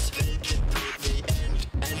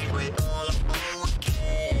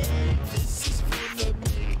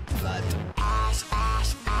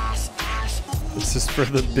 This is for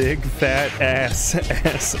the big fat ass.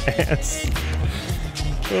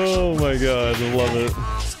 Oh my god, I love it.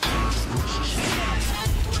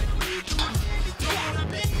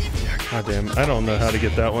 God damn, I don't know how to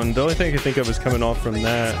get that one. The only thing I can think of is coming off from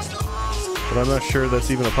that. But I'm not sure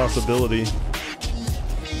that's even a possibility.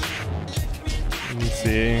 Let me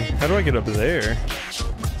see. How do I get up there?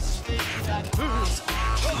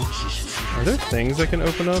 Are there things I can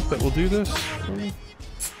open up that will do this for me?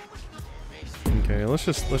 Okay, let's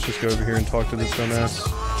just go over here and talk to this dumbass.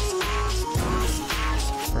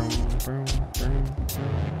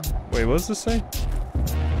 Wait, what does this say?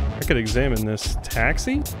 I could examine this.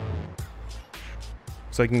 Taxi?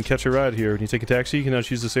 So I can catch a ride here. When you take a taxi, you can now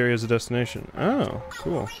choose this area as a destination. Oh,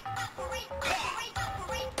 cool.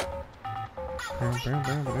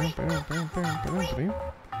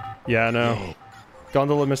 Yeah, I know.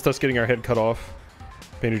 Gondola missed us getting our head cut off.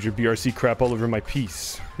 Painted your BRC crap all over my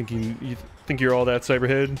piece. You think you're all that,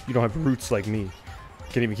 Cyberhead? You don't have roots like me.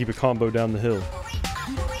 Can't even keep a combo down the hill.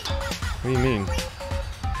 What do you mean?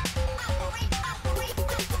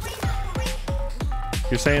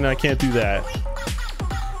 You're saying I can't do that?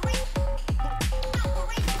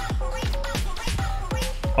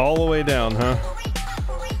 All the way down, huh?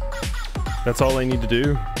 That's all I need to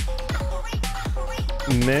do?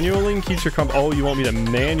 Manualing keeps your combo. Oh, you want me to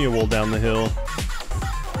manual down the hill?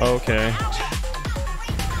 Okay.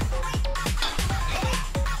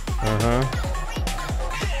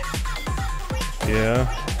 Yeah.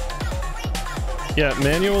 Yeah,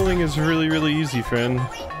 manualing is really, really easy, friend.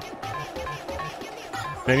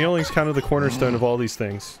 Manualing's kind of the cornerstone of all these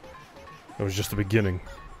things. It was just the beginning.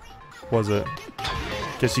 Was it?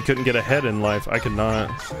 Guess you couldn't get ahead in life. I could not.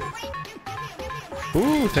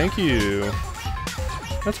 Ooh, thank you.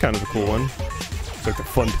 That's kind of a cool one. It's like the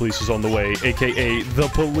fun police is on the way, aka the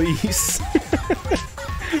police.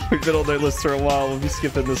 We've been on their list for a while. We'll be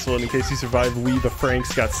skipping this one in case you survive. We the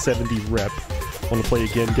Franks got 70 rep. Want to play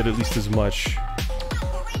again, get at least as much.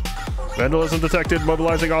 Vandalism detected,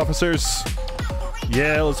 mobilizing officers.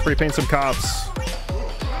 Yeah, let's spray paint some cops.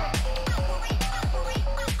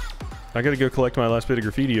 I gotta go collect my last bit of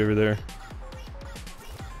graffiti over there.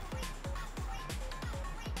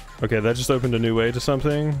 Okay, that just opened a new way to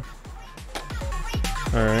something.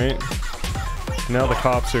 Alright. Now the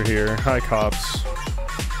cops are here. Hi, cops.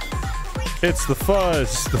 It's the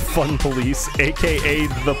fuzz, the fun police, aka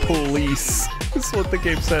the police. That's what the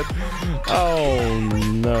game said. Oh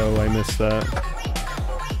no, I missed that.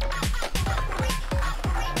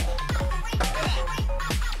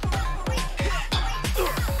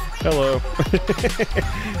 Hello.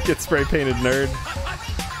 Get spray painted, nerd.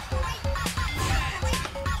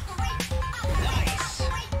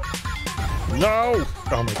 No!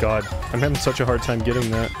 Oh my god. I'm having such a hard time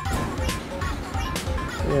getting that.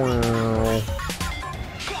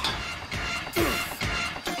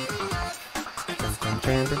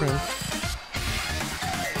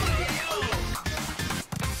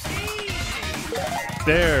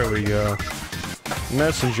 There we go.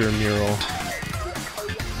 Messenger mural.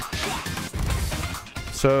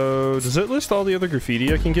 So, does it list all the other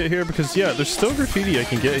graffiti I can get here? Because, yeah, there's still graffiti I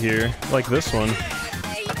can get here. Like this one.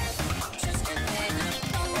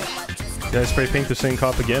 Did I spray paint the same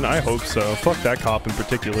cop again? I hope so. Fuck that cop in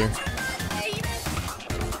particular.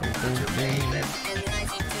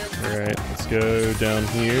 Alright, let's go down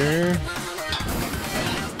here.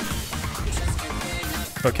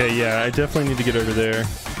 Okay, yeah, I definitely need to get over there.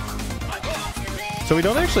 So we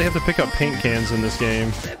don't actually have to pick up paint cans in this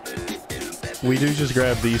game. We do just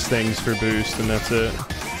grab these things for boost, and that's it.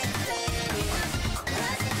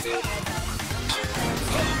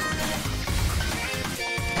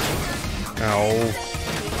 Ow.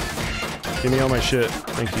 Give me all my shit.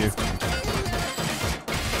 Thank you.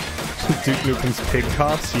 Duke Nukem's pig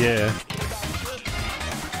cops? Yeah.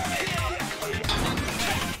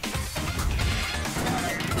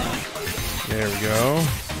 There we go.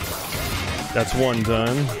 That's one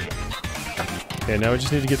done. Okay, now we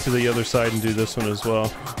just need to get to the other side and do this one as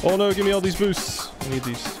well. Oh no, give me all these boosts. I need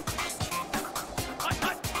these.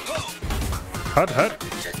 Hut, hut.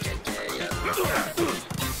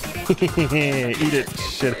 Eat it,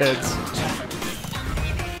 shitheads.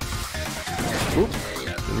 Oop.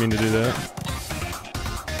 Didn't mean to do that.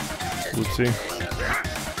 Whoopsie.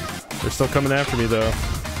 They're still coming after me though.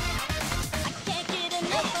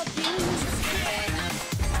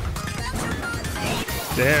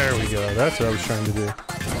 There we go. That's what I was trying to do.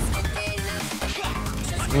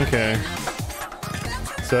 Okay.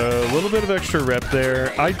 So, a little bit of extra rep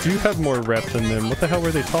there. I do have more rep than them. What the hell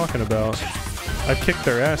were they talking about? I've kicked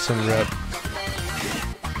their ass in rep.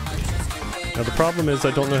 Now, the problem is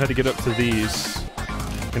I don't know how to get up to these.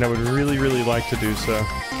 And I would really, really like to do so.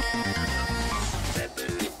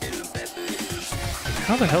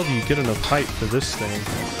 How the hell do you get enough height for this thing?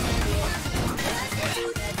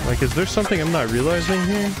 Like, is there something I'm not realizing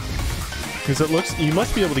here? Because it looks... You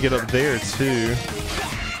must be able to get up there, too.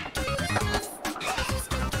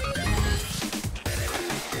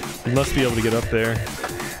 You must be able to get up there.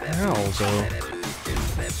 How, though?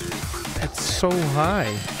 It's so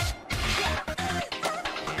high.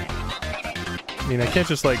 I mean, I can't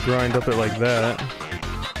just, like, grind up it like that.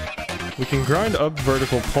 We can grind up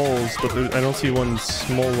vertical poles, but I don't see one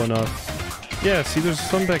small enough. Yeah, see, there's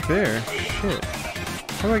some back there. Shit.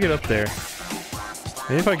 How do I get up there?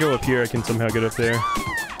 Maybe if I go up here, I can somehow get up there.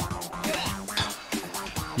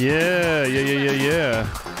 Yeah.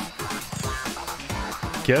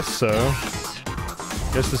 Guess so.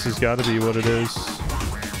 Guess this has got to be what it is.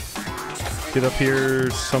 Get up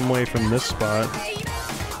here some way from this spot.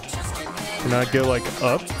 Can I go, like,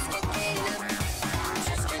 up?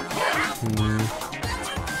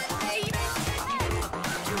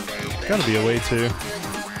 Gotta be a way to.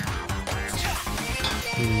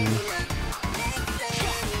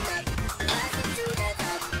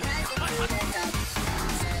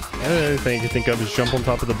 Another thing I can think of is jump on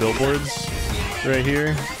top of the billboards right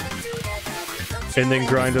here. And then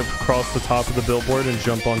grind across the top of the billboard and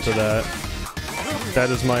jump onto that.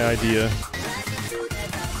 That is my idea.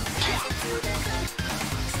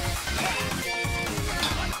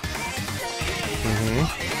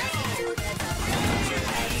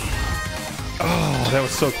 Oh, that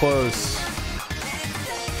was so close.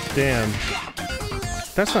 Damn.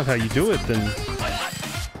 If that's not how you do it, then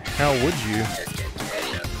how would you?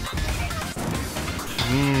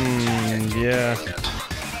 Yeah.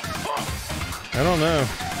 I don't know.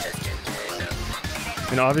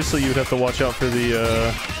 And obviously you would have to watch out for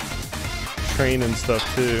the train and stuff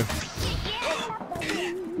too.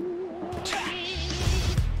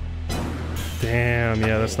 Damn,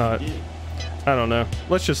 yeah, that's not... I don't know.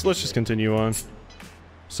 Let's just continue on.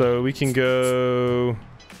 So we can go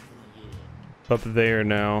up there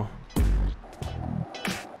now.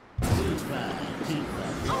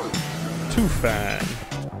 Too fine.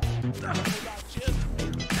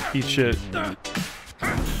 Eat shit.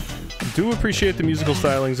 Do appreciate the musical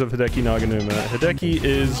stylings of Hideki Naganuma. Hideki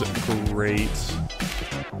is great.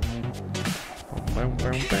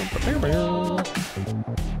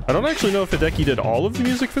 I don't actually know if Hideki did all of the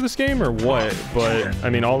music for this game or what, but I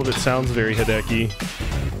mean, all of it sounds very Hideki.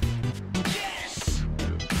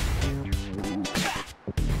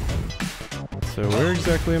 So where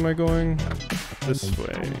exactly am I going? This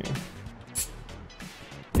way.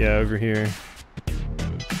 Yeah, over here.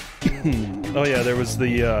 Oh yeah, there was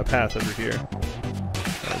the path over here.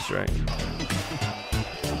 That's right.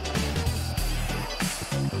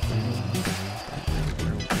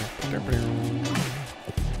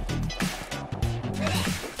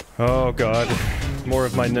 Oh god, more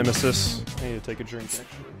of my nemesis. I need to take a drink actually.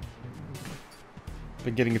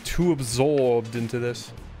 Been getting too absorbed into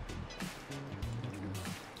this.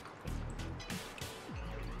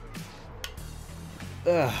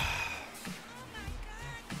 Ugh.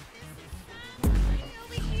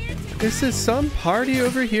 This is some party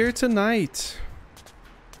over here tonight.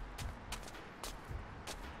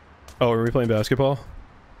 Oh, are we playing basketball?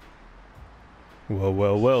 Well,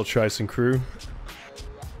 well, well, Trison crew.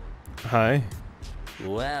 Hi.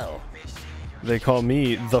 Well. They call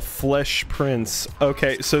me the Flesh Prince.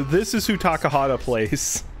 Okay, so this is who Takahata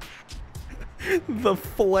plays. The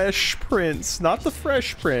Flesh Prince, not the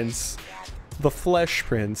Fresh Prince. The Flesh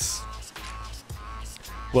Prince.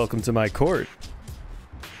 Welcome to my court.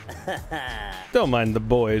 Don't mind the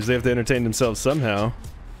boys, they have to entertain themselves somehow.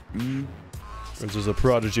 Prince is a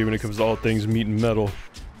prodigy when it comes to all things meat and metal.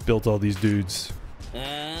 Built all these dudes.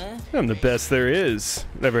 I'm the best there is.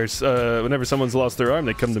 Whenever someone's lost their arm,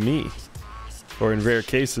 they come to me. Or in rare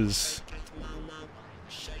cases,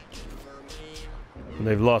 when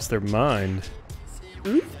they've lost their mind.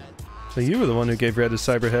 So you were the one who gave Red his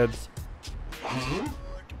cyber head.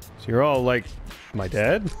 So you're all like, my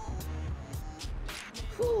dad?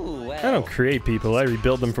 Ooh, well. I don't create people, I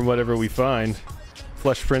rebuild them from whatever we find.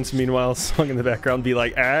 Flesh Prince, meanwhile, sung in the background, be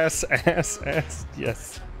like, ass, ass, ass.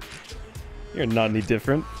 Yes. You're not any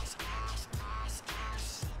different.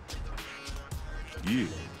 Yeah.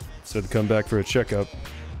 So to come back for a checkup.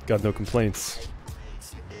 Got no complaints.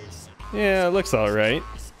 Yeah, it looks alright.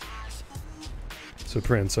 So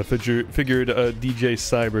Prince, I figured DJ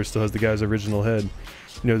Cyber still has the guy's original head.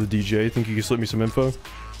 You know the DJ, think you can slip me some info?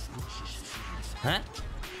 Huh?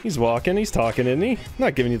 He's walking, he's talking, isn't he?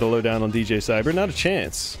 Not giving you the lowdown on DJ Cyber, not a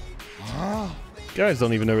chance. Guys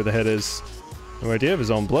don't even know where the head is. No idea of his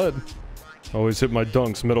own blood. Always hit my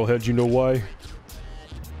dunks, metalhead, you know why?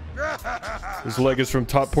 His leg is from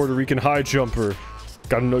top Puerto Rican high jumper.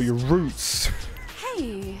 Gotta know your roots.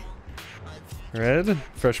 Hey. Red?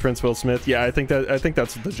 Fresh Prince Will Smith. Yeah, I think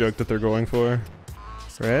that's the joke that they're going for.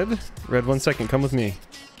 Red? Red, 1 second, come with me.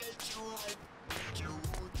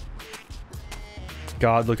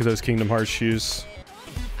 God, look at those Kingdom Hearts shoes.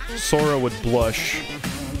 Sora would blush.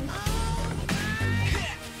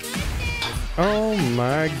 Oh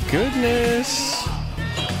my goodness.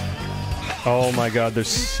 Oh my god, there's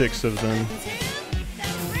 6 of them.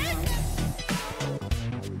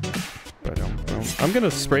 I'm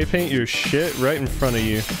gonna spray paint your shit right in front of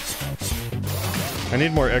you. I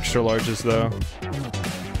need more extra larges though.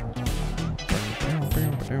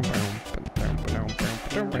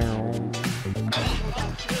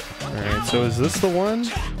 Alright, so is this the one?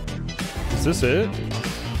 Is this it?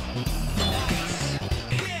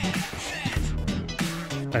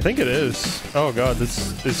 I think it is. Oh god,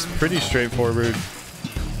 this is pretty straightforward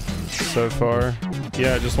so far.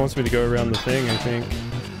 Yeah, it just wants me to go around the thing, I think.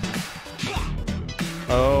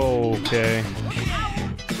 Oh, okay.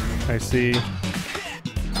 I see.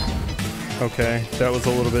 Okay, that was a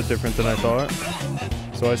little bit different than I thought.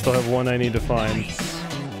 So I still have one I need to find.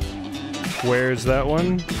 Where's that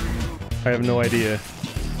one? I have no idea.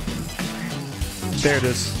 There it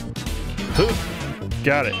is.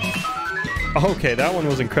 Got it. Okay, that one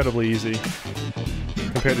was incredibly easy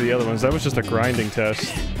compared to the other ones. That was just a grinding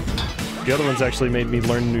test. The other ones actually made me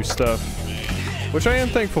learn new stuff, which I am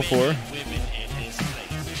thankful for.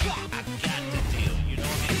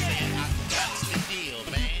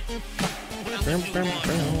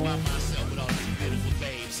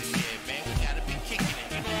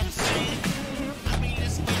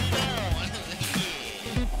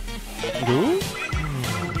 Ooh?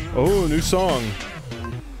 Oh, new song.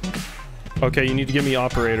 Okay, you need to give me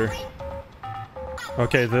operator.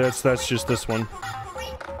 Okay, that's just this one.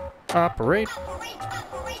 Operate.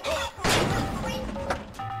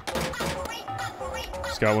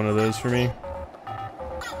 Just got one of those for me.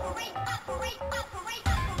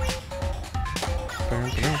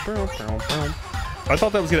 I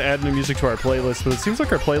thought that was gonna add new music to our playlist, but it seems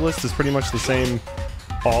like our playlist is pretty much the same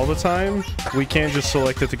all the time. We can't just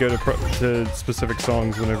select it to go to specific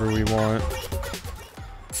songs whenever we want.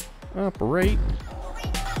 Operate.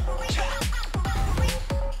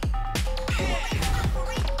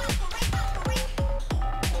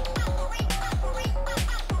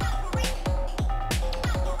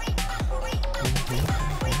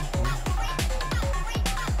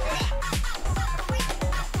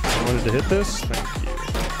 Wanted to hit this? Thank you.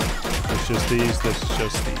 It's just these, this is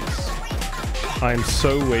just these. I'm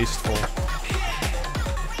so wasteful.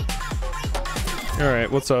 Alright,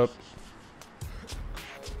 what's up?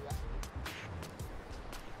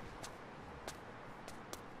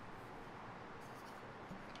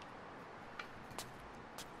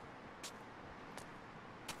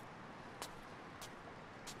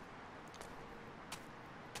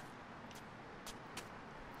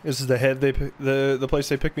 This is the head the place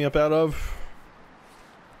they picked me up out of.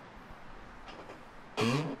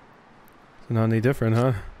 Not any different,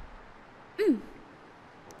 huh?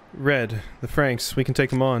 Red, the Franks, we can take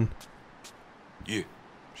them on. Yeah.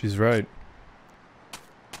 She's right.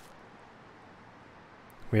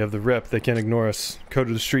 We have the rep, they can't ignore us. Code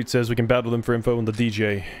of the street says we can battle them for info on the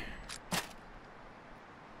DJ.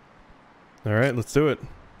 Alright, let's do it.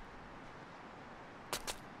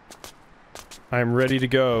 I am ready to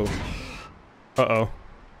go. Uh-oh.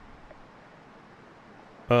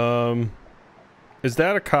 Is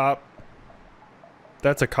that a cop?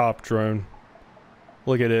 That's a cop drone.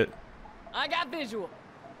 Look at it. I got visual.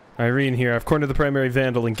 Irene here. I've cornered the primary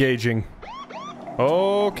vandal. Engaging.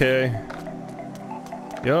 Okay.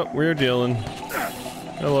 Yup, we're dealing.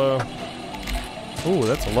 Hello. Ooh,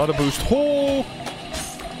 that's a lot of boost. Oh!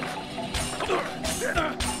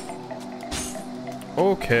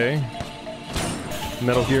 Okay.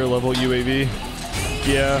 Metal Gear level UAV.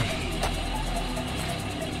 Yeah.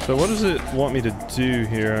 So what does it want me to do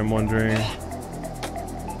here, I'm wondering.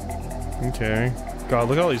 Okay. God,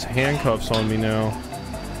 look at all these handcuffs on me now.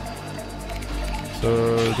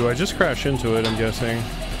 So, do I just crash into it, I'm guessing?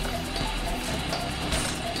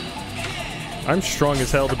 I'm strong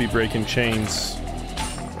as hell to be breaking chains.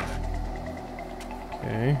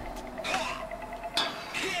 Okay.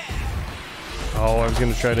 Oh, I was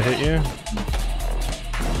gonna try to hit you.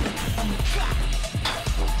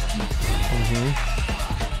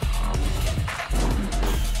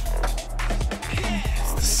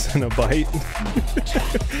 It's the Cenobite.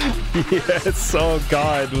 Yes, oh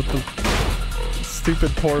god, with the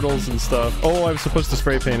stupid portals and stuff. Oh, I'm supposed to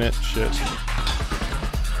spray paint it. Shit.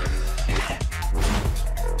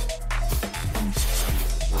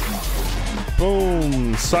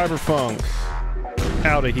 Boom! Cyberfunk!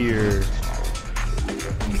 Out of here.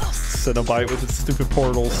 Cenobite with its stupid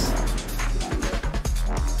portals.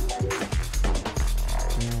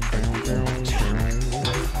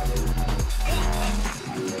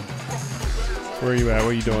 Where are you at? What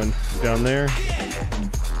are you doing? Down there?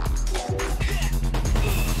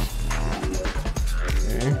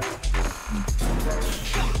 Okay.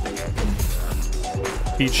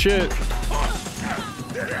 Eat shit.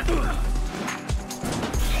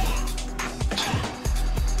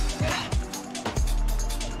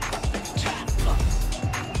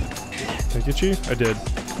 Did I get you? I did.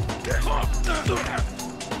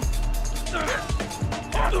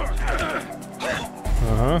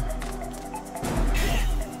 Uh-huh.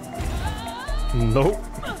 Nope.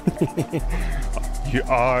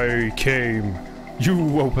 I came.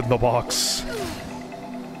 You opened the box.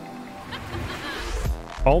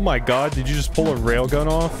 Oh my god, did you just pull a railgun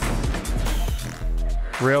off?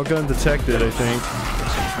 Railgun detected, I think.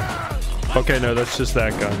 Okay, no, that's just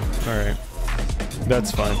that gun. Alright.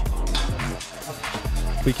 That's fine.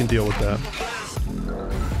 We can deal with that.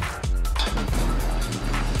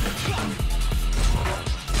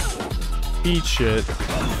 Eat shit.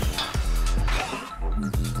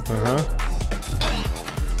 Uh-huh.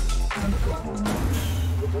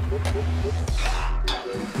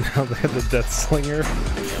 Now they have the Death Slinger.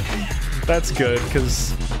 That's good,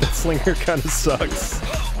 because Death Slinger kind of sucks.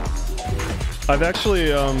 I've actually,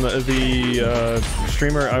 the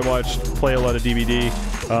streamer I watched play a lot of DBD,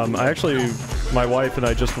 I actually, my wife and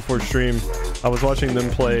I, just before stream, I was watching them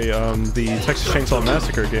play the Texas Chainsaw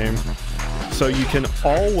Massacre game. So you can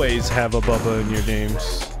always have a Bubba in your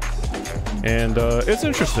games. And it's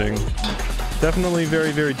interesting. Definitely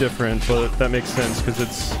very, very different, but that makes sense because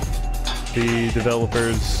it's the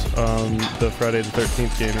developers, the Friday the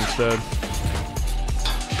 13th game instead.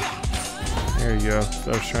 There you go. That's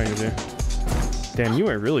what I was trying to do. Damn, you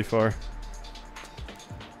went really far.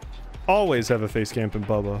 Always have a face camp in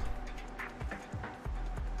Bubba.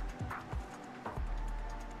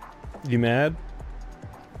 You mad?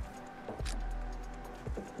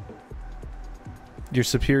 Your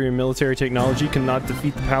superior military technology cannot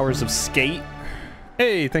defeat the powers of skate.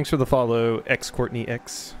 Hey, thanks for the follow, X Courtney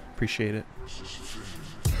X. Appreciate it.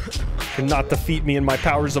 Cannot defeat me in my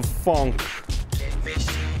powers of funk.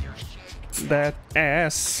 That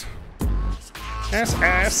ass. Ass,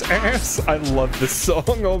 ass, ass. I love this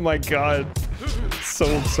song. Oh my god.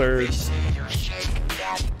 So absurd.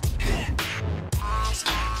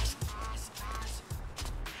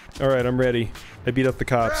 Alright, I'm ready. I beat up the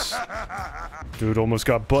cops. Dude, almost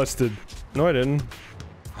got busted. No, I didn't.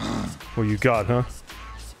 What you got, huh?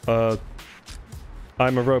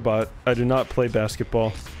 I'm a robot. I do not play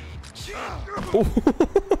basketball. Oh.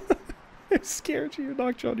 I scared you.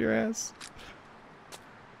 Knocked you on your ass.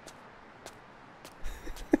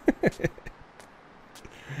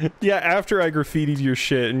 Yeah, after I graffitied your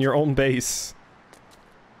shit in your own base.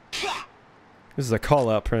 This is a call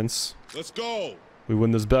out, Prince. Let's go. We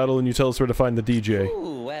win this battle and you tell us where to find the DJ.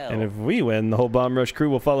 Ooh, well. And if we win, the whole Bomb Rush crew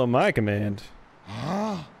will follow my command.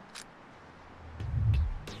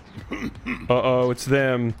 Uh-oh, it's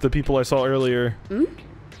them. The people I saw earlier. Hmm?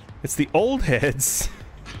 It's the old heads.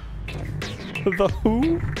 The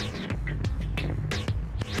who?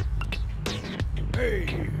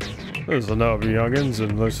 Hey. Listen up, youngins,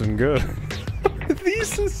 and listen good.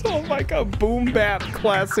 These is, oh my god, boom bap,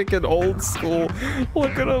 classic and old school.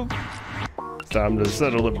 Look at them. It's time to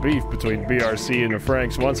settle the beef between BRC and the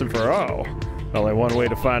Franks once and for all. Only one way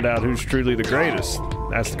to find out who's truly the greatest.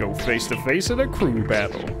 That's to go face to face in a crew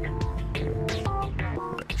battle.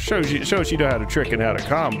 Shows you know how to trick and how to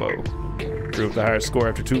combo. Crew with the highest score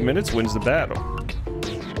after 2 minutes wins the battle.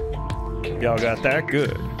 Y'all got that?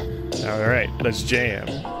 Good. Alright, let's jam.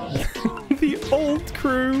 The old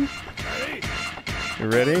crew. You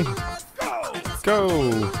ready? Go!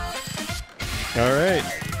 Alright,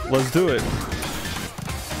 let's do it.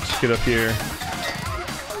 Let's get up here.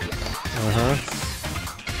 Uh-huh.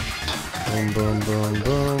 Boom, boom, boom,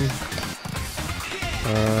 boom.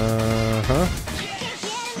 Uh-huh.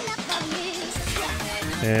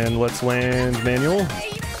 And let's land manual.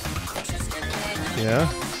 Yeah.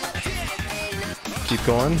 Keep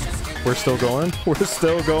going. We're still going. We're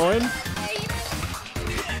still going.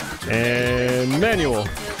 And manual.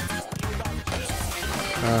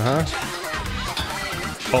 Uh-huh.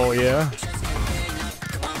 Oh, yeah.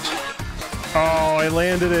 Oh, I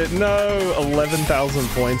landed it. No. 11,000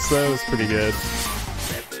 points, though. It's pretty good.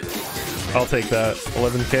 I'll take that.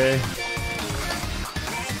 11K.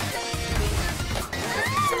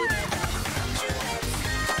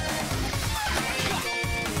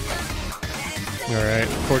 Alright.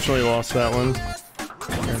 Fortunately lost that one.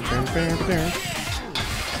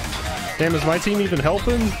 Damn, is my team even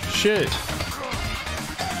helping? Shit.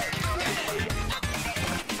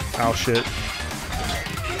 Oh, shit.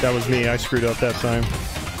 That was me. I screwed up that time.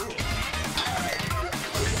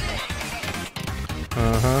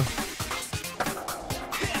 Uh-huh.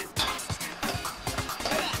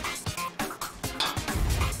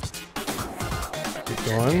 Keep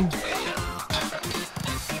going.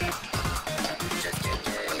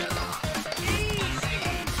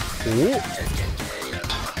 Ooh.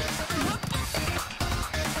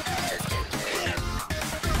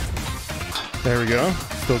 There we go.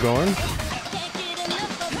 Still going.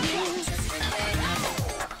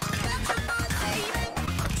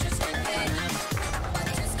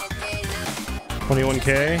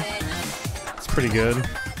 $21K. It's pretty good.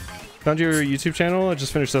 Found your YouTube channel. I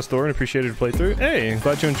just finished Death's Door and appreciated your playthrough. Hey,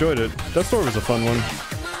 glad you enjoyed it. Death's Door was a fun one.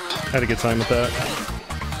 Had a good time with that.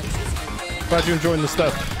 Glad you enjoyed the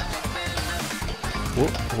stuff.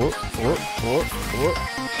 Whoop, whoop, whoop, whoop, whoop.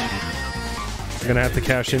 I'm gonna have to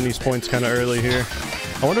cash in these points kind of early here.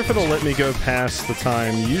 I wonder if it'll let me go past the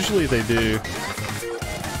time. Usually they do.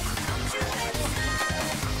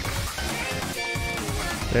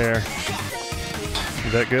 There.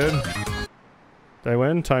 Is that good? Did I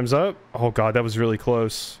win? Time's up? Oh god, that was really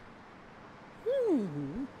close.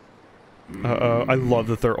 Uh-oh. I love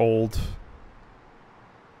that they're old.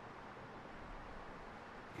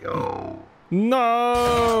 Yo.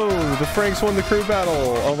 No! The Franks won the crew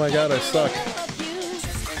battle! Oh my god, I suck.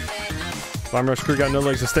 Bomb Rush crew got no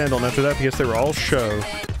legs to stand on after that because they were all show.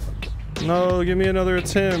 No, give me another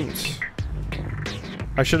attempt.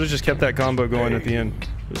 I should have just kept that combo going at the end.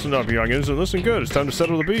 Listen up, youngins, and listen good. It's time to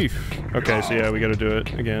settle the beef. Okay, so yeah, we gotta do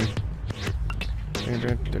it again.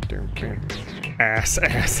 Ass,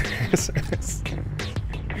 ass, ass, ass.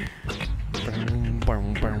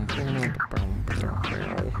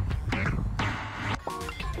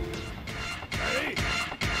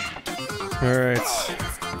 Alright.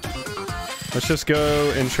 Let's just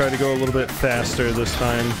go and try to go a little bit faster this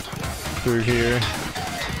time through here.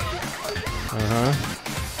 Uh-huh.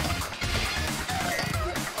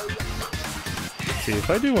 See, if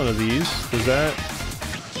I do one of these, does that...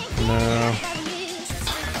 No.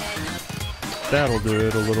 That'll do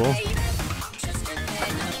it a little.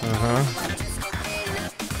 Uh-huh.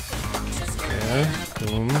 Yeah.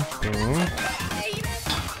 Boom, boom.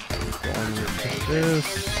 Going with this.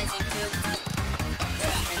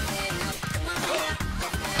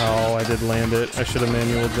 Oh, I did land it. I should have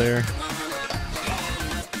manualed there.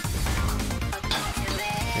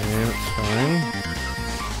 Okay, that's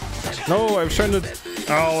fine. No, I was trying to...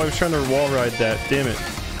 Oh, I was trying to wall ride that. Damn it.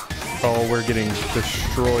 Oh, we're getting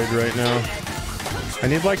destroyed right now. I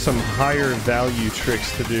need like some higher value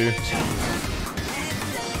tricks to do.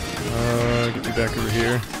 Get me back over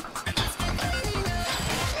here.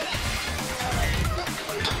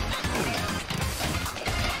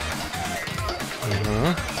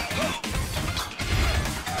 Uh-huh.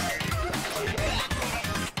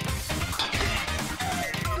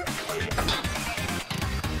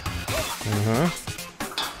 Uh-huh.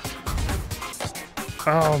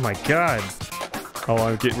 Oh my god.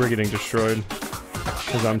 Oh, we're getting destroyed.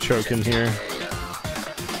 Because I'm choking here.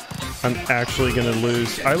 I'm actually gonna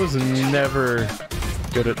lose. I was never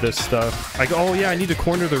good at this stuff. Oh yeah, I need to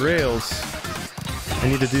corner the rails. I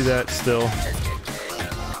need to do that still.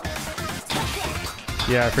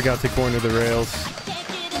 Yeah, I forgot to corner the rails.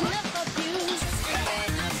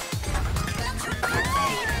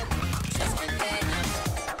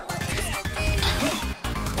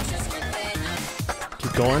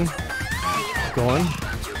 Keep going. Keep going.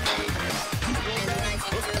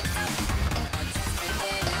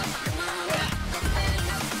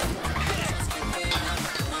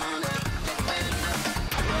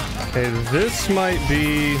 Okay, this might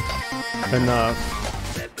be enough.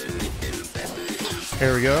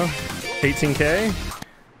 There we go. 18K.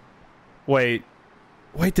 Wait.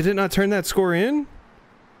 Wait, did it not turn that score in?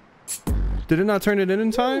 Did it not turn it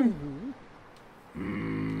in time?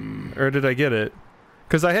 or did I get it?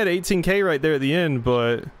 Because I had 18K right there at the end,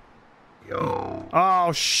 but...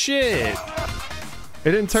 Oh, shit!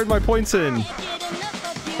 It didn't turn my points in.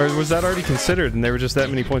 Or was that already considered and they were just that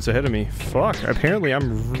many points ahead of me? Fuck, apparently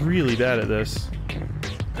I'm really bad at this.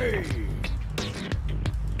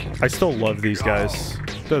 I still love these guys.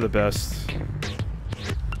 They're the best.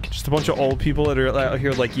 Just a bunch of old people that are out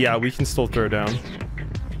here like, yeah, we can still throw down.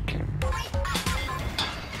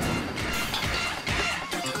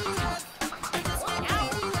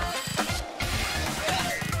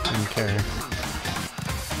 Okay.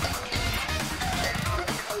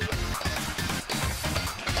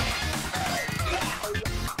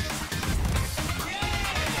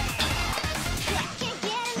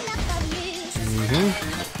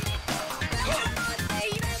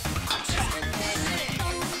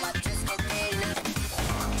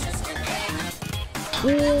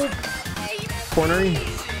 Cornering.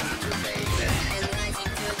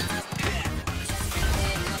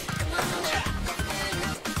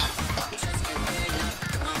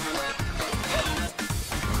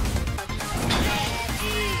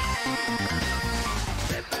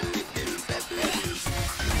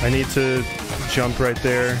 I need to jump right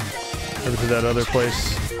there over to that other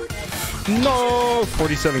place. No!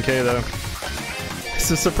 47K though. This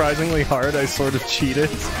is surprisingly hard. I sort of cheated.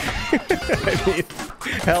 I mean,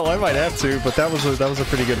 hell, I might have to, but that was a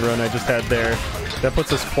pretty good run I just had there. That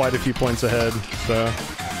puts us quite a few points ahead, so...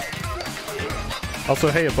 Also,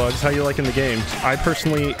 hey, Bugs, how you liking the game? I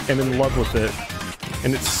personally am in love with it,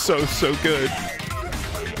 and it's so good.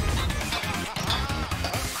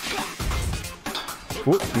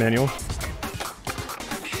 Whoop, manual.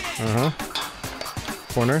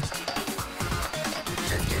 Corner.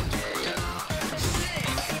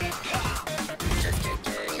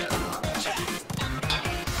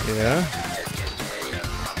 Yeah.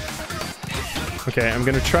 Okay, I'm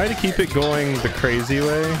gonna try to keep it going the crazy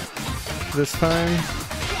way this time.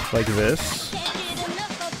 Like this.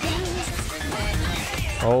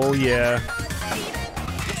 Oh yeah.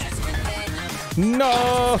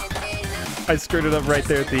 No! I screwed it up right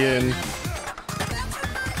there at the end.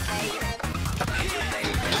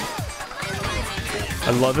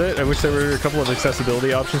 I love it. I wish there were a couple of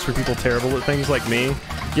accessibility options for people terrible at things like me.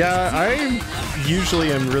 Yeah, I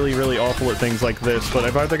usually am really awful at things like this, but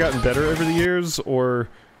I've either gotten better over the years, or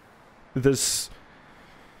this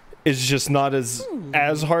is just not as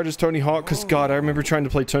hard as Tony Hawk, because God, I remember trying to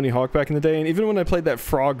play Tony Hawk back in the day, and even when I played that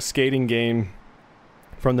frog skating game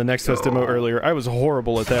from the Next Fest demo earlier, I was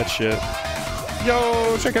horrible at that shit.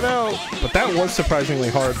 Yo, check it out! But that was surprisingly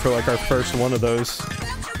hard for like our first one of those.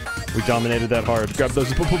 We dominated that hard. Grab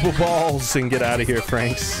those balls and get out of here,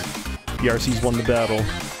 Franks. The RC's won the battle.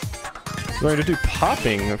 We're going to do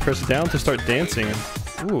popping. Press down to start dancing.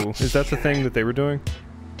 Ooh, is that the thing that they were doing?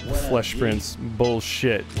 Flesh sprints.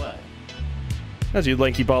 Bullshit. As you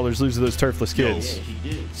lanky ballers lose to those turfless kids.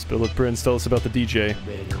 Spill it, Bryn. Tell us about the DJ.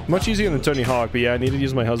 Much easier than Tony Hawk, but yeah, I need to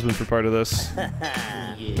use my husband for part of this.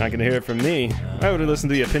 Not gonna hear it from me. I would have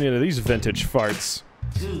listened to the opinion of these vintage farts.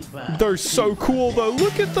 They're so cool, though.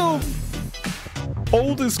 Look at them.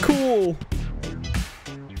 Old is cool.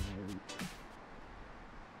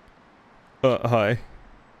 Hi.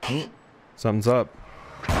 Something's up.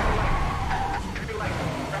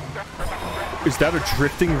 Is that a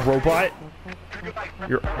drifting robot?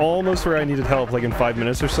 You're almost where I needed help, like in 5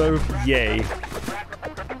 minutes or so. Yay.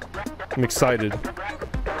 I'm excited.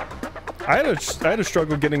 I had a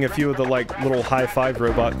struggle getting a few of the, like, little high-five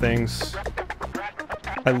robot things.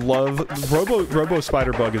 I love... Robo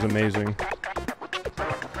Spiderbug is amazing.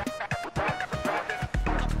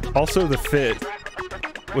 Also the fit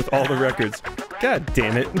with all the records. God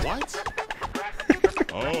damn it. What?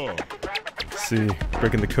 Oh. See,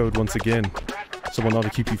 breaking the code once again. Someone ought to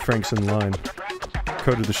keep you Franks in line.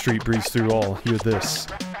 Code of the street breathes through all. Hear this.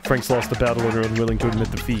 Franks lost the battle and are unwilling to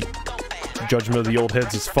admit defeat. Judgment of the old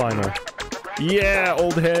heads is final. Yeah,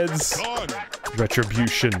 old heads!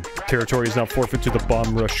 Retribution. Territory is now forfeit to the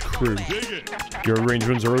bomb rush crew. Your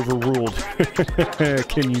arrangements are overruled.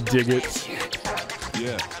 Can you dig it?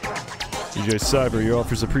 Yeah. DJ Cyber, your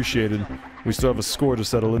offer's appreciated. We still have a score to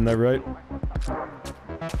settle, isn't that right?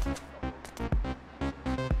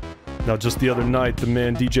 Now, just the other night, the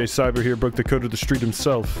man DJ Cyber here broke the code of the street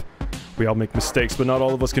himself. We all make mistakes, but not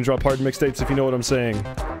all of us can drop hard mixtapes, if you know what I'm saying.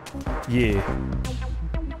 Yeah.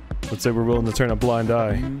 Let's say we're willing to turn a blind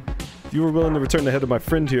eye. If you were willing to return the head of my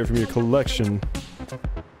friend here from your collection...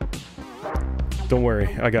 Don't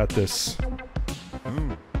worry, I got this.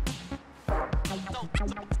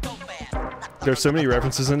 There's so many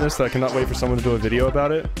references in this that I cannot wait for someone to do a video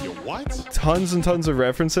about it. What? Tons and tons of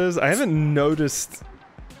references. I haven't noticed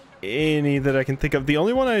any that I can think of. The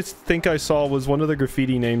only one I think I saw was one of the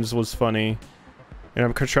graffiti names was funny. And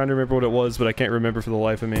I'm trying to remember what it was, but I can't remember for the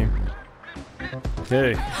life of me.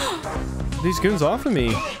 Hey. These goons off of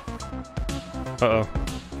me. Uh-oh.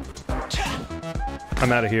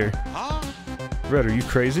 I'm out of here. Red, are you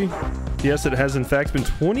crazy? Yes, it has in fact been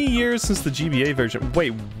 20 years since the GBA version.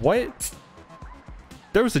 Wait, what?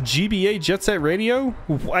 There was a GBA Jet Set Radio?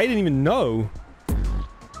 I didn't even know.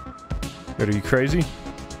 Red, are you crazy?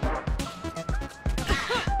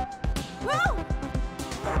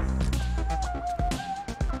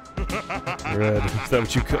 Red, is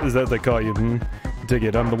that what they call you? Hmm? Dig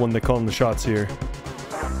it, I'm the one that calling the shots here.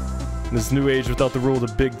 In this new age without the rule of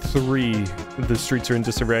the big three, the streets are in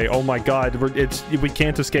disarray. Oh my god, we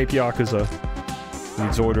can't escape Yakuza.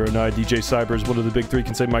 Needs order, and I, DJ Cyber, is one of the big three,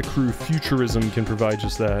 can say my crew, Futurism, can provide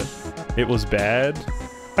just that. It was bad?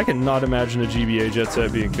 I cannot imagine a GBA Jet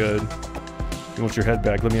Set being good. You want your head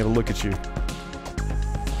back, let me have a look at you.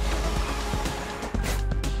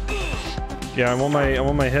 Yeah, I want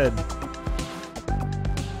my head.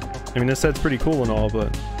 I mean, this set's pretty cool and all,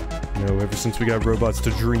 but... You know, ever since we got robots to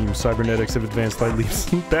dream, cybernetics have advanced by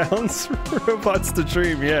leaps and bounds. Robots to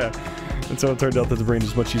dream, yeah. And so it turned out that the brain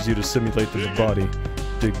is much easier to simulate than the body.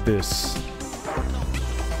 Dig this.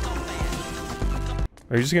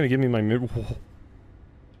 Are you just gonna give me my mid?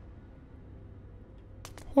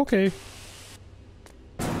 Okay.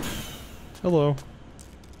 Hello.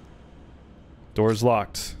 Door's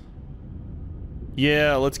locked.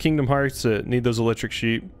 Yeah, let's Kingdom Hearts it. Need those electric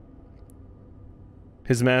sheep.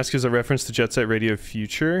 His mask is a reference to Jet Set Radio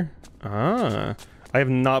Future. Ah. I have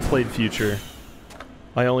not played Future.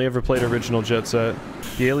 I only ever played original Jet Set.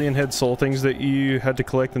 The alien head soul things that you had to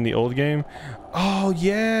collect in the old game. Oh,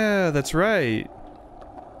 yeah, that's right.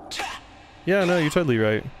 Yeah, no, you're totally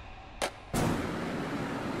right.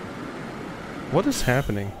 What is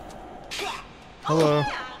happening? Hello.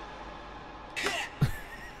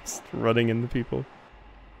 Just running into people.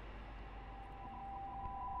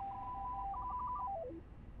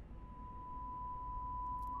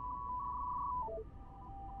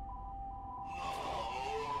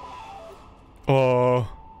 Oh.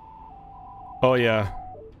 Oh, yeah.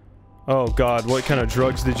 Oh, God. What kind of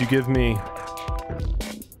drugs did you give me?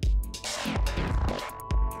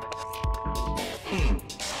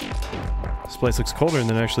 This place looks colder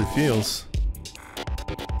than it actually feels.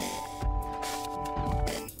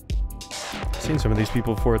 I've seen some of these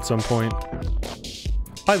people before at some point.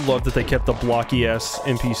 I love that they kept the blocky-ass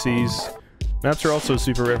NPCs. Maps are also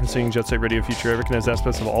super referencing Jet Set Radio Future. I recognize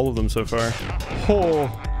aspects of all of them so far. Oh.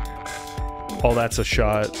 Oh, that's a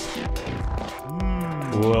shot.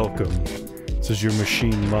 Welcome. This is your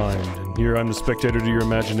machine mind, and here I'm the spectator to your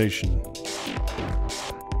imagination.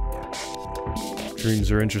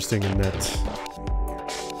 Dreams are interesting in that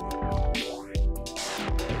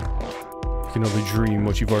you can only dream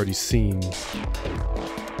what you've already seen.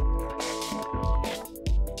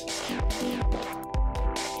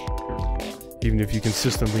 Even if you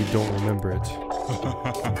consistently don't remember it.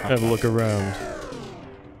 Have a look around.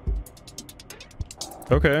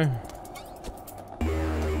 Okay.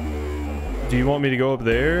 Do you want me to go up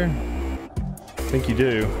there? I think you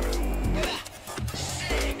do.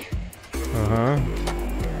 Uh-huh.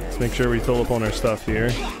 Let's make sure we fill up on our stuff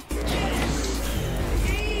here.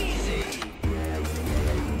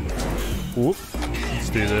 Whoop. Let's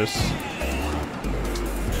do this.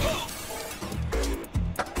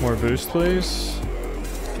 More boost, please.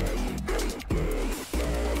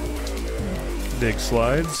 Big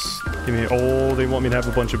slides. Give me. Oh, they want me to have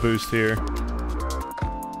a bunch of boost here.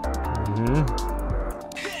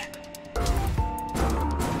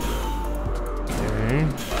 Okay.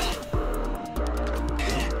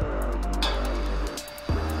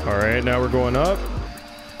 Alright, now we're going up.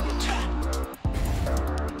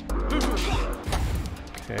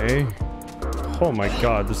 Okay. Oh my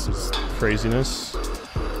god, this is craziness.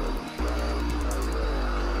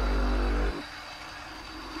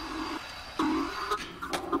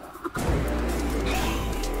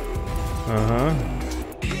 Uh-huh.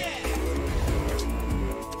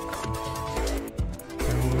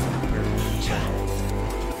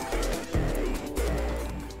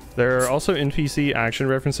 There are also NPC action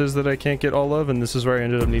references that I can't get all of, and this is where I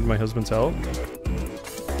ended up needing my husband's help.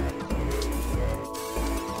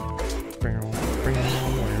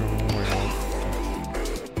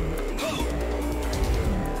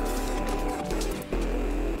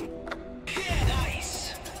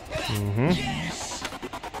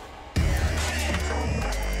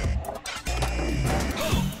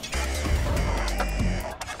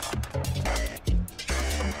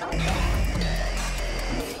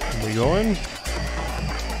 Going?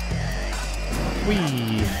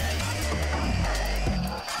 Whee!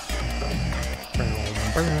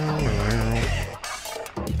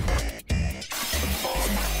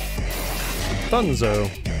 Dunzo.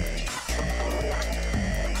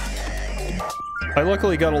 I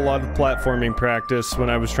luckily got a lot of platforming practice when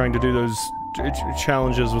I was trying to do those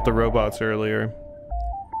challenges with the robots earlier.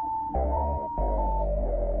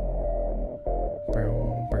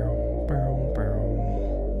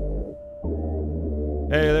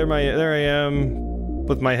 Hey, there I am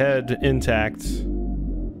with my head intact.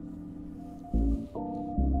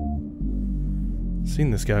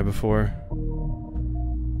 Seen this guy before.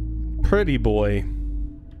 Pretty boy.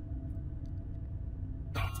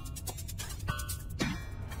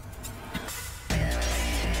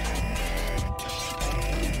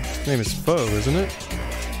 His name is Foe, isn't it?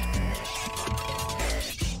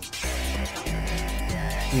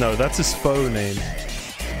 No, that's his Foe name.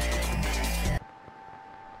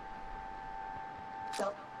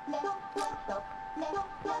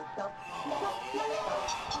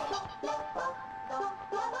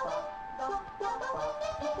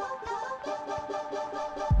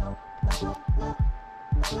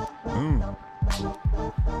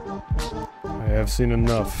 I've seen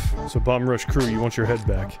enough. So Bomb Rush crew, you want your head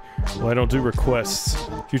back. Well, I don't do requests.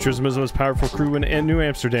 Futurism is the most powerful crew in New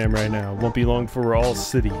Amsterdam right now. Won't be long before we're all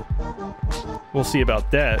city. We'll see about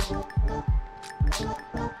that.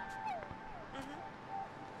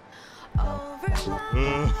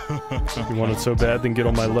 You want it so bad, then get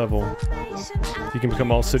on my level. If you can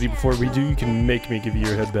become all city before we do, you can make me give you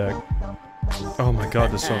your head back. Oh my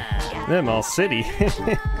god, this song. I'm all city.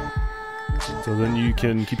 So then you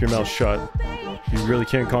can keep your mouth shut. If you really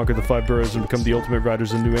can't conquer the 5 boroughs and become the ultimate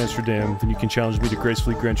riders in New Amsterdam, then you can challenge me to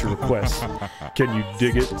gracefully grant your request. Can you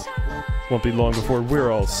dig it? Won't be long before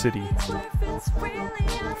we're all city.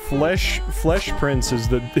 Flesh Prince is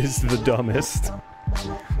the dumbest.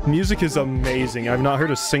 Music is amazing. I've not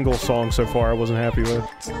heard a single song so far I wasn't happy with.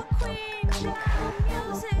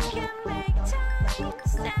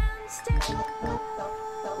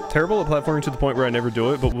 Terrible at platforming to the point where I never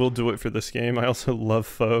do it, but we'll do it for this game. I also love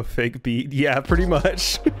Foe. Fake beat. Yeah, pretty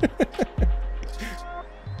much.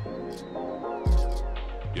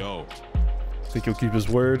 Yo. Think he'll keep his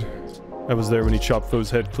word? I was there when he chopped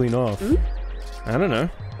Foe's head clean off. I don't know.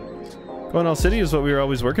 Going all city is what we were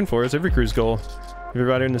always working for. It's every crew's goal.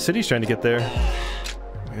 Everybody in the city's trying to get there.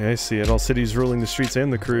 Yeah, I see it. All cities ruling the streets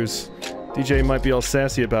and the crews. DJ might be all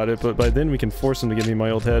sassy about it, but by then we can force him to give me my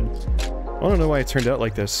old head. I don't know why it turned out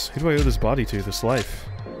like this. Who do I owe this body to, this life?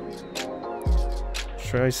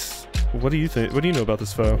 What do you think? What do you know about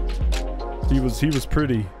this Foe? He was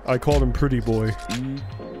pretty. I called him Pretty Boy.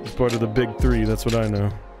 He's part of the Big Three, that's what I know.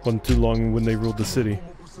 Wasn't too long when they ruled the city.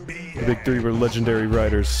 The Big Three were legendary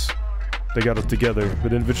riders. They got it together,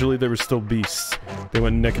 but individually they were still beasts. They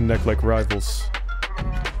went neck and neck like rivals.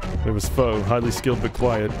 There was Foe, highly skilled but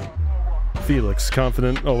quiet. Felix,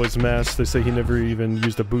 confident, always masked. They say he never even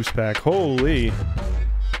used a boost pack. Holy!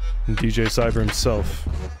 And DJ Cyber himself.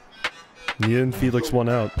 In the end, Felix won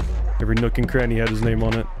out. Every nook and cranny had his name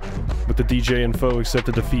on it. But the DJ and Foe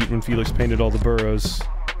accepted defeat when Felix painted all the boroughs.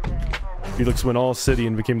 Felix went all city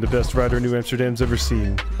and became the best rider New Amsterdam's ever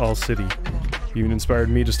seen. All city. He even inspired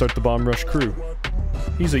me to start the Bomb Rush crew.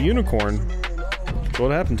 He's a unicorn. So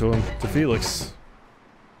what happened to him? To Felix?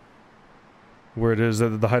 Where it is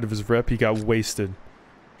at the height of his rep, he got wasted.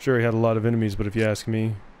 Sure, he had a lot of enemies, but if you ask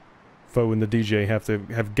me, Foe and the DJ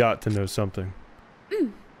have got to know something.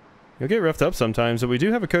 You'll get roughed up sometimes, but we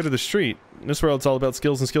do have a code of the street. In this world, it's all about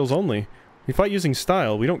skills and skills only. We fight using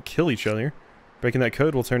style. We don't kill each other. Breaking that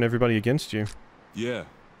code will turn everybody against you. Yeah.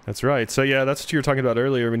 That's right. So yeah, that's what you were talking about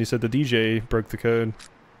earlier when you said the DJ broke the code.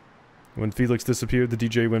 When Felix disappeared, the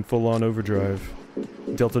DJ went full-on overdrive.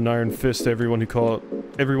 Dealt an iron fist to everyone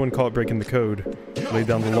caught breaking the code. Laid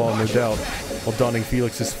down the law, no doubt, while donning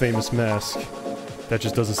Felix's famous mask. That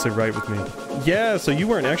just doesn't sit right with me. Yeah, so you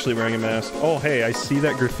weren't actually wearing a mask. Oh, hey, I see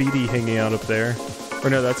that graffiti hanging out up there. Or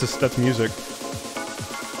no, that's music.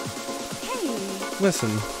 Hey.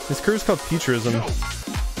 Listen, this crew's called Futurism.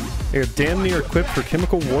 They're damn near equipped for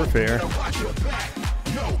chemical warfare.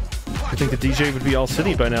 I think the DJ would be all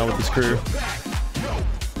city by now with his crew.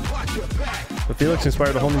 But Felix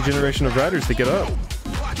inspired a whole new generation of riders to get up.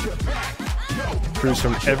 Crews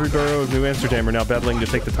from every borough of New Amsterdam are now battling to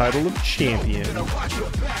take the title of champion.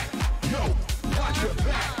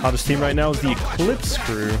 Hottest team right now is the Eclipse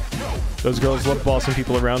crew. Those girls love bossing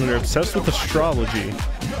people around and are obsessed with astrology.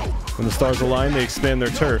 When the stars align, they expand their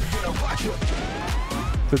turf.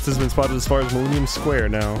 This has been spotted as far as Millennium Square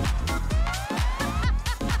now.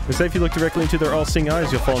 They say if you look directly into their all-seeing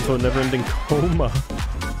eyes, you'll fall into a never-ending coma.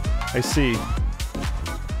 I see.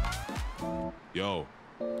 Yo.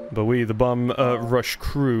 But we, the bomb rush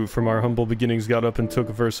crew from our humble beginnings, got up and took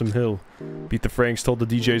Versum Hill. Beat the Franks, told the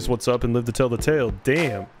DJs what's up, and lived to tell the tale.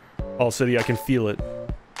 Damn. All City, I can feel it.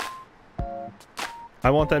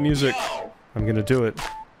 I want that music. I'm gonna do it.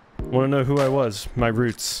 Want to know who I was, my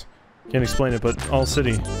roots. Can't explain it, but All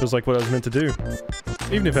City feels like what I was meant to do.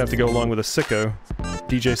 Even if I have to go along with a sicko.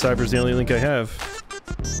 DJ Cyber's the only link I have.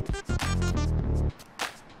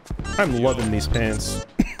 I'm loving these pants.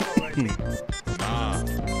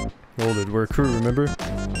 Hold it, we're a crew, remember?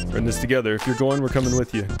 We're in this together. If you're going, we're coming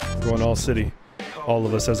with you. We're going All City. All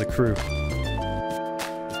of us as a crew.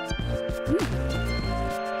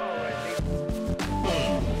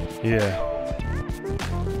 Yeah.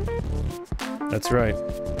 That's right.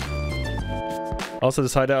 Also,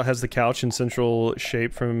 this hideout has the couch in central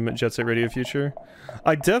shape from Jet Set Radio Future.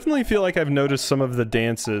 I definitely feel like I've noticed some of the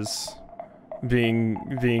dances being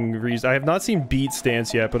I have not seen Beats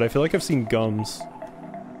dance yet, but I feel like I've seen Gums.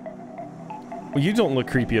 Well, you don't look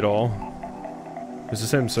creepy at all. This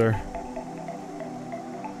is him, sir.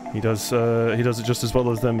 He does it just as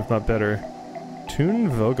well as them, if not better.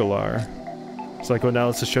 Toon Vogelar.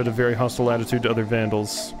 Psychoanalysis showed a very hostile attitude to other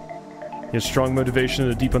vandals. He has strong motivation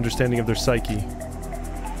and a deep understanding of their psyche.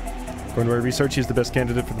 According to our research, he's the best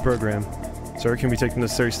candidate for the program. Sir, can we take the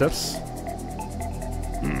necessary steps?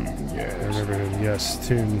 Yes. I remember him, yes.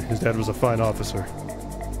 Toon. His dad was a fine officer.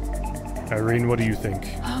 Irene, what do you think?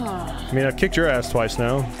 I mean, I've kicked your ass twice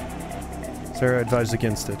now. Sarah advised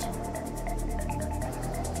against it.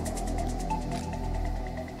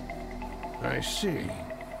 I see.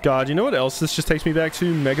 God, you know what else this just takes me back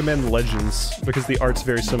to? Mega Man Legends, because the art's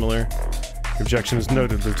very similar. Your objection is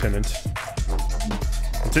noted, Lieutenant.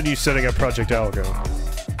 Continue setting up Project Algo.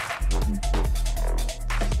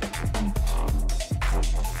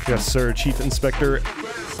 Yes, sir, Chief Inspector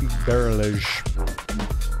Barrelage.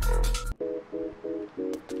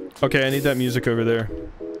 Okay, I need that music over there.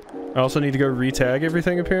 I also need to go re-tag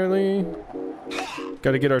everything, apparently.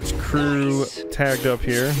 Gotta get our crew tagged up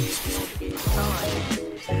here.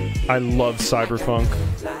 I love Cyberfunk.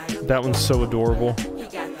 That one's so adorable.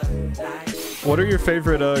 What are your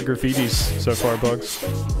favorite graffitis so far, Bugs?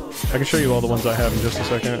 I can show you all the ones I have in just a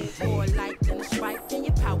second.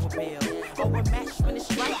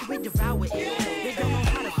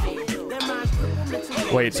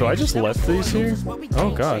 Wait, so I just left these here?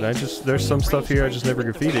 Oh god, there's some stuff here I just never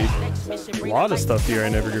graffitied. A lot of stuff here I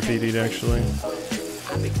never graffitied, actually.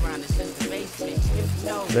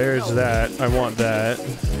 There's that. I want that.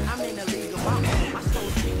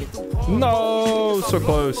 No, so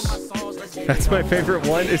close. That's my favorite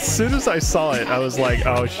one. As soon as I saw it, I was like,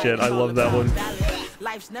 oh shit, I love that one.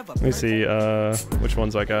 Let me see, which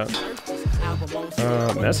ones I got.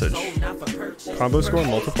 Message. Combo score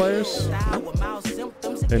multipliers?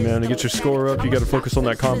 Hey man, to get your score up, you gotta focus on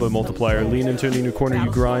that combo multiplier. Lean into any new corner you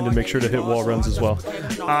grind and make sure to hit wall runs as well.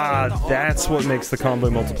 Ah, that's what makes the combo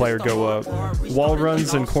multiplier go up. Wall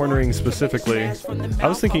runs and cornering specifically. I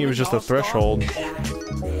was thinking it was just a threshold.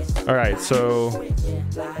 Alright, so...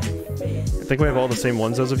 I think we have all the same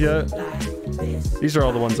ones as of yet. These are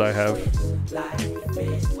all the ones I have.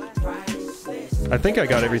 I think I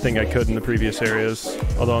got everything I could in the previous areas,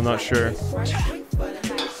 although I'm not sure.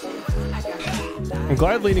 I'm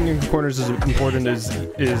glad leaning in corners is important.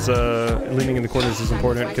 Leaning in the corners is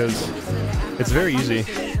important because it's very easy.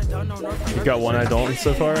 You've got one I don't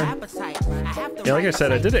so far. Yeah, like I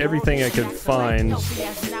said, I did everything I could find.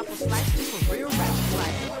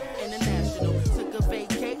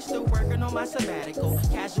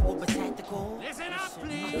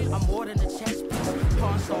 I'm more than a chess piece.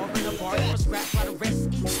 Pawn solving a bar for scratch by the rest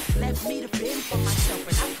east. Left me to fend for myself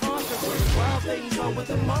and I conquered the world things on with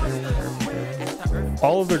the monsters.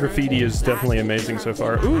 All of the graffiti is definitely amazing so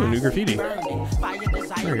far. Ooh, new graffiti. There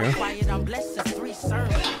you go.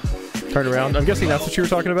 Turn around. I'm guessing that's what you were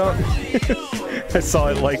talking about. I saw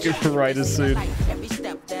it like right as soon.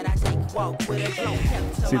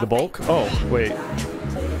 See the bulk? Oh, wait.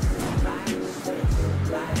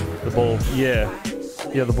 The bowl. Yeah.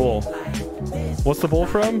 Yeah, the bowl. What's the bowl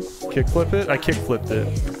from? Kickflip it? I kickflipped it.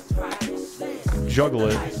 Juggle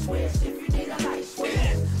it.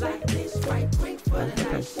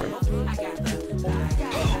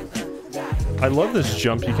 I love this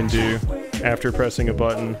jump you can do after pressing a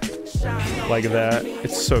button like that.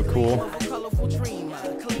 It's so cool.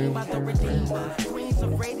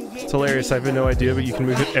 It's hilarious. I have no idea, but you can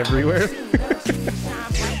move it everywhere.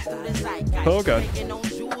 Oh god.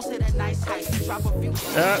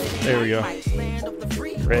 Ah, there we go.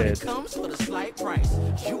 Red.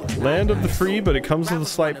 Land of the free, but it comes with a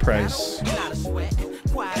slight price.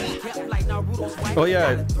 Oh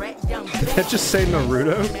yeah, did that just say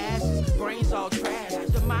Naruto?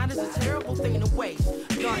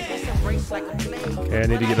 Okay, I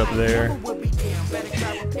need to get up there.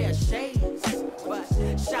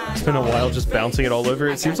 It's been a while just bouncing it all over.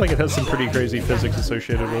 It seems like it has some pretty crazy physics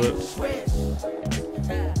associated with it.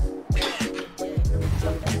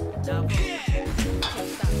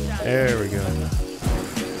 There we go.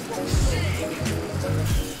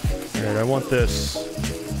 Alright, I want this.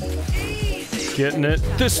 Getting it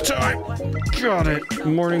this time! Got it!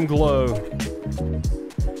 Morning glow.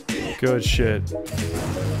 Good shit.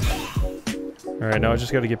 Alright, now I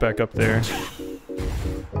just gotta get back up there.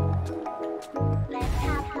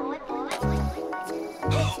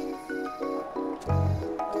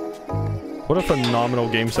 What a phenomenal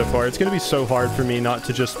game so far. It's gonna be so hard for me not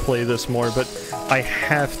to just play this more, but I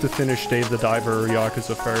have to finish Dave the Diver or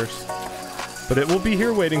Yakuza first. But it will be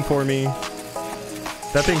here waiting for me.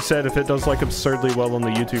 That being said, if it does like absurdly well on the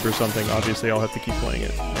YouTube or something, obviously I'll have to keep playing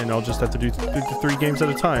it. And I'll just have to do 3 games at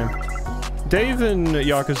a time. Dave and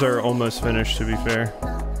Yakuza are almost finished, to be fair.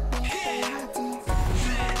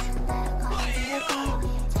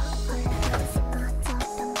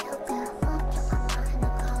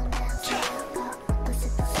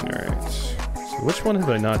 Alright. So which one have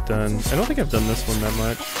I not done? I don't think I've done this one that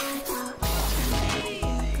much.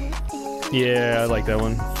 Yeah, I like that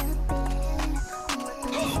one.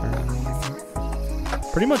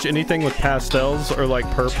 Pretty much anything with pastels or like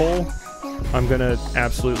purple, I'm gonna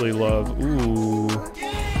absolutely love. Ooh.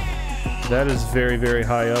 That is very, very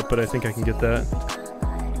high up, but I think I can get that.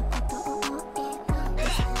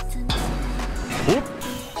 Whoop.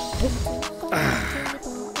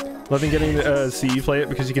 Loving getting to see you play it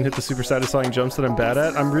because you can hit the super satisfying jumps that I'm bad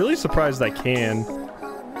at. I'm really surprised I can.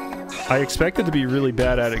 I expected to be really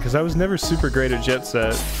bad at it because I was never super great at Jet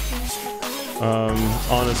Set.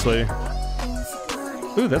 Honestly.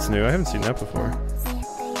 Ooh, that's new. I haven't seen that before.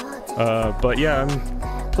 But yeah,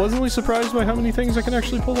 I'm pleasantly surprised by how many things I can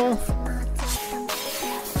actually pull off.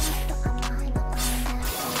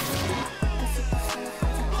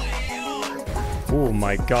 Oh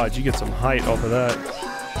my god, you get some height off of that.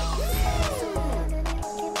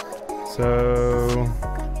 So...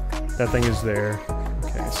 that thing is there.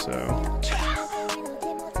 Okay, so...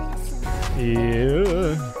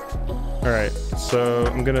 yeah... Alright, so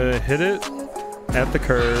I'm gonna hit it at the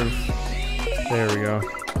curve. There we go.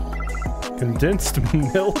 Condensed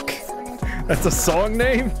milk? That's a song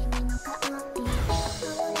name?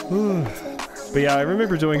 But yeah, I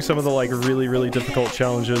remember doing some of the like really, really difficult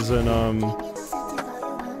challenges in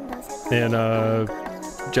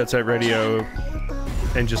Jet Set Radio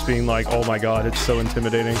and just being like, oh my god, it's so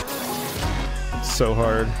intimidating. It's so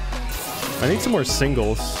hard. I need some more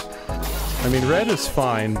singles. I mean, red is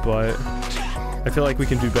fine, but I feel like we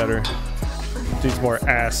can do better. Needs more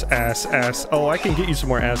ass, ass, ass. Oh, I can get you some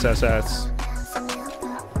more ass, ass, ass.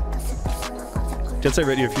 Jet Set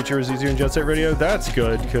Radio Future is easier in Jet Set Radio. That's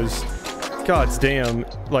good, because gods damn,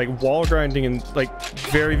 like wall grinding and like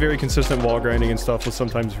very, very consistent wall grinding and stuff was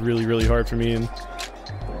sometimes really, really hard for me in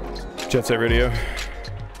Jet Set Radio.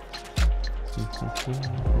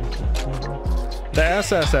 The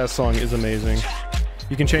ass, ass, ass song is amazing.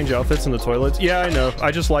 You can change outfits in the toilets. Yeah, I know.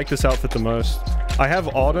 I just like this outfit the most. I have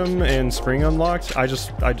autumn and spring unlocked. I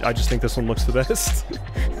just think this one looks the best.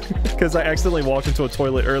 Because I accidentally walked into a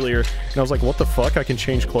toilet earlier and I was like, what the fuck? I can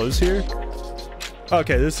change clothes here?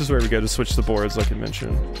 Okay, this is where we go to switch the boards like I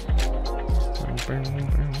mentioned.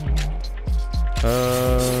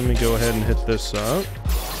 Let me go ahead and hit this up.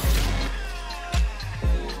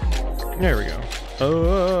 There we go.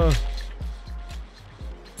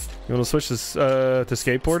 You want to switch this to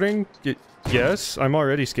skateboarding? Yes, I'm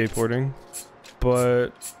already skateboarding. But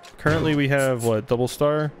currently we have, what, double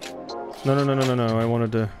star? No, I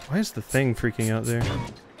wanted to... Why is the thing freaking out there?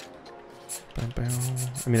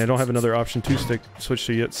 I mean, I don't have another option to switch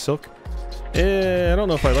to yet. Silk? I don't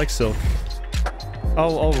know if I like silk.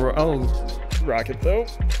 I'll rock it though,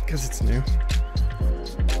 because it's new.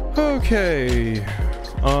 Okay.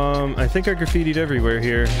 I think I graffitied everywhere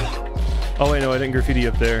here. Oh wait, no, I didn't graffiti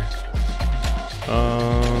up there.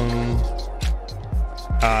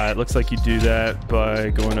 It looks like you do that by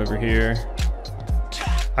going over here.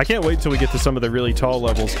 I can't wait till we get to some of the really tall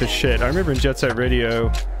levels, because shit, I remember in Jet Set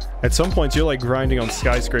Radio, at some points you're like grinding on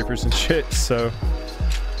skyscrapers and shit, so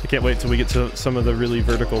I can't wait till we get to some of the really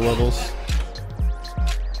vertical levels.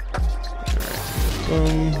 Alright,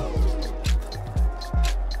 boom.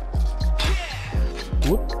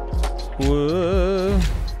 Whoop. Whoa.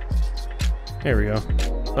 There we go.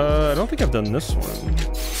 I don't think I've done this one.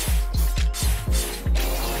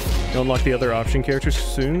 You'll unlock the other option characters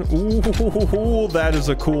soon. Ooh, that is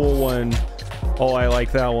a cool one. Oh, I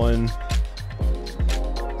like that one.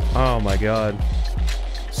 Oh my god.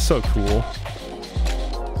 So cool.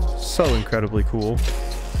 So incredibly cool.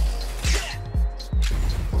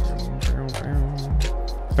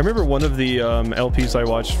 I remember one of the LPs I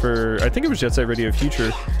watched for, I think it was Jet Set Radio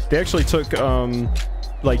Future. They actually took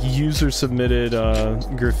like user submitted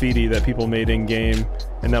graffiti that people made in game,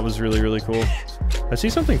 and that was really, really cool. I see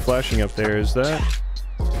something flashing up there. Is that?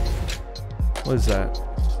 What is that?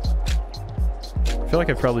 I feel like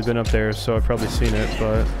I've probably been up there, so I've probably seen it,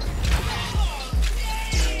 but...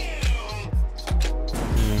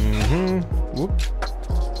 Whoop.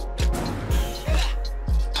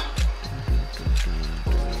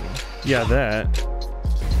 Yeah, that.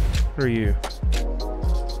 Where are you?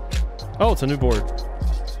 Oh, it's a new board.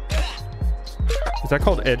 Is that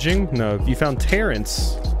called edging? No, you found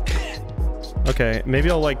Terrence. Okay, maybe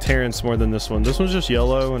I'll like Terrence more than this one. This one's just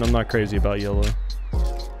yellow, and I'm not crazy about yellow.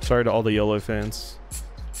 Sorry to all the yellow fans.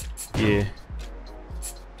 Yeah.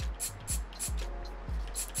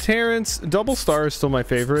 Terrence, Double Star is still my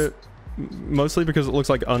favorite. Mostly because it looks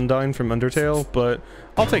like Undyne from Undertale, but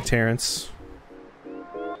I'll take Terrence.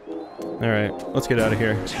 Alright, let's get out of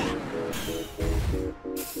here.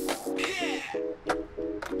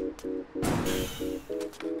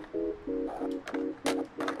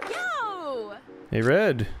 Yo! Hey,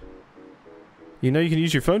 Red. You know you can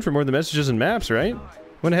use your phone for more than messages and maps, right?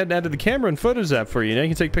 Went ahead and added the camera and photos app for you. Now you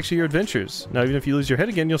can take pictures of your adventures. Now even if you lose your head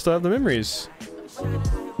again, you'll still have the memories.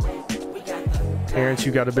 Terrence,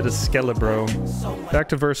 you got a bit of Skelebro. Back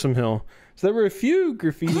to Versum Hill. So there were a few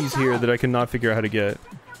graffitis here that I could not figure out how to get.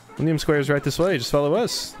 Millennium Square is right this way. Just follow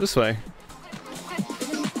us. This way.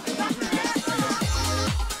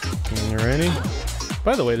 Alrighty.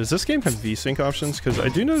 By the way, does this game have VSync options? Because I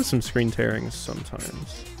do notice some screen tearings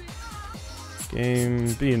sometimes.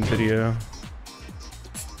 Game, be in video.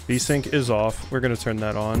 VSync is off. We're going to turn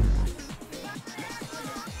that on.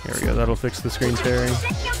 There we go. That'll fix the screen tearing.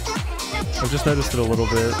 I've just noticed it a little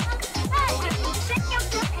bit.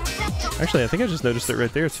 Actually, I think I just noticed it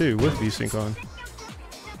right there too, with VSync on.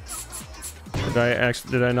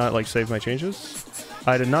 Did I not like save my changes?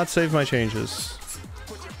 I did not save my changes.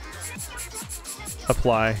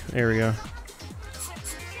 Apply. There we go.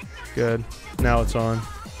 Good. Now it's on.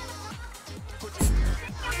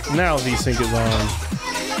 Now VSync is on.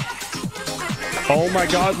 Oh my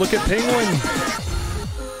god, look at Penguin!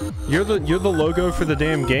 You're the logo for the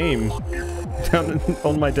damn game. Down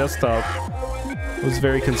on my desktop. I was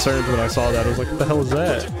very concerned when I saw that. I was like, what the hell is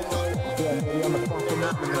that?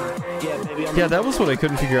 Yeah, that was what I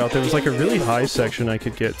couldn't figure out. There was like a really high section I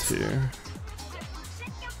could get to.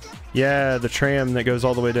 Yeah, the tram that goes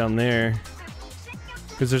all the way down there.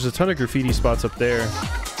 Because there's a ton of graffiti spots up there.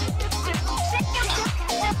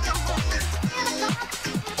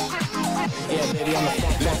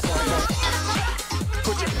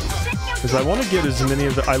 Because I want to get as many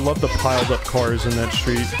of the... I love the piled up cars in that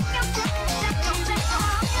street.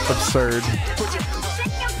 Absurd.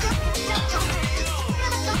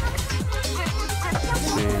 Let's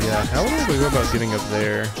see, yeah. How would I go about getting up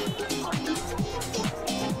there?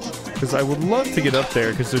 Because I would love to get up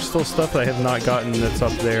there, because there's still stuff I have not gotten that's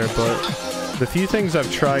up there, but the few things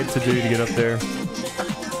I've tried to do to get up there...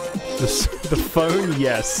 The phone,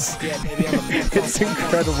 yes. It's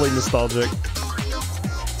incredibly nostalgic.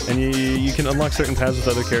 And you can unlock certain paths with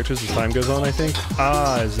other characters as time goes on, I think.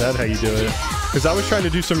 Ah, is that how you do it? Because I was trying to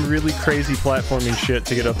do some really crazy platforming shit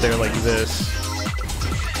to get up there like this.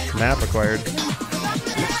 Map acquired.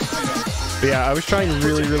 But yeah, I was trying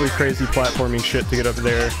really, really crazy platforming shit to get up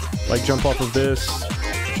there. Like jump off of this,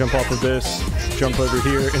 jump off of this, jump over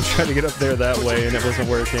here, and try to get up there that way, and it wasn't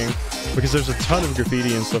working. Because there's a ton of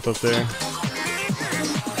graffiti and stuff up there.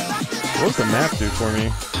 What does the map do for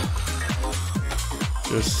me?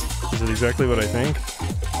 Just, is it exactly what I think?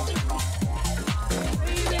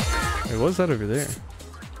 Wait, what is that over there?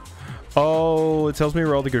 Oh, it tells me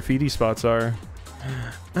where all the graffiti spots are.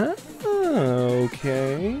 Oh,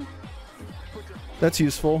 okay. That's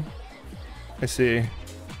useful. I see.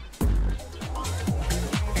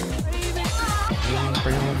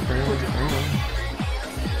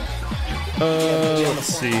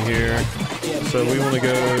 Let's see here. So we want to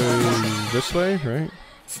go this way, right?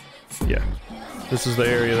 Yeah. This is the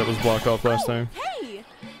area that was blocked off last time. Hey!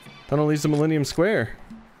 Tunnel leads to Millennium Square.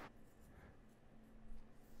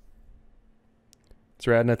 It's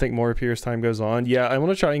rad, and I think more appear as time goes on. Yeah, I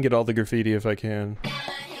want to try and get all the graffiti if I can.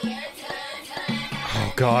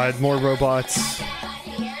 Oh god, more robots.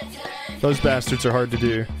 Those bastards are hard to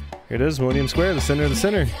do. Here it is, Millennium Square, the center of the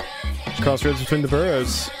center. It's crossroads between the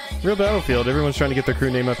boroughs. Real Battlefield. Everyone's trying to get their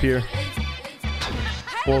crew name up here.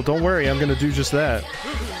 Well, don't worry. I'm gonna do just that.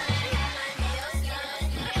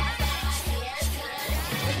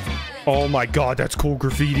 Oh my god, that's cool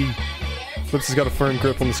graffiti. Flips has got a firm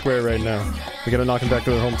grip on the square right now. We gotta knock him back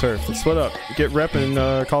to their home turf. Let's split up. Get rep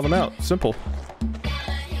and call them out. Simple.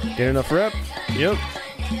 Get enough rep. Yep.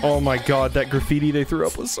 Oh my god, that graffiti they threw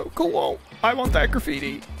up was so cool. I want that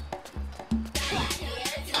graffiti.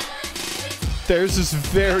 Theirs is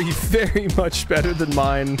very, very much better than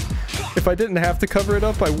mine. If I didn't have to cover it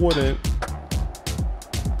up, I wouldn't.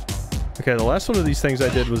 Okay, the last one of these things I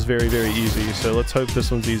did was very, very easy, so let's hope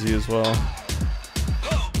this one's easy as well.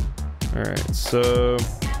 Alright, so...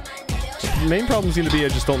 the main problem is going to be I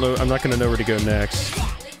just don't know, I'm not going to know where to go next.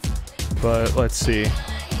 But, let's see.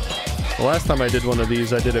 The last time I did one of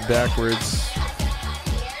these, I did it backwards.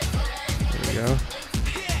 There we go.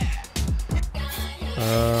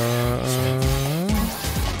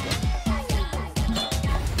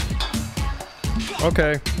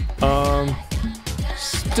 Okay.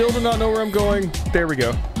 Still do not know where I'm going. There we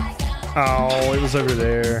go. Oh, it was over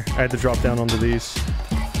there. I had to drop down onto these.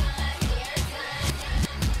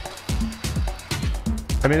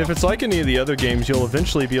 I mean, if it's like any of the other games, you'll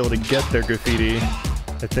eventually be able to get their graffiti.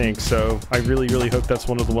 I think, so I really, really hope that's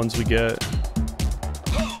one of the ones we get.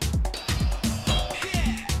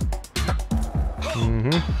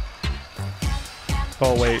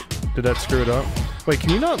 Oh, wait. Did that screw it up? Wait,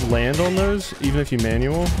 can you not land on those, even if you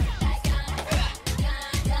manual?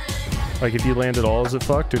 Like, if you land at all, is it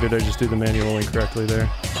fucked, or did I just do the manual incorrectly there?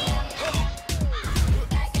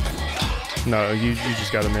 No, you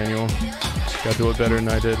just got a manual. Gotta do it better than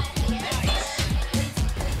I did.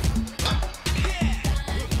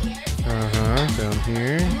 Down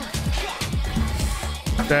here.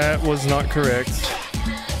 That was not correct.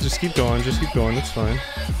 Just keep going, it's fine.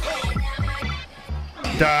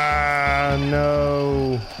 Ah,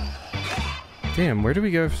 no. Damn, where do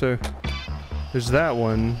we go? So, there's that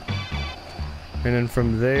one. And then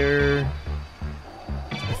from there,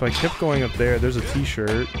 if I kept going up there, there's a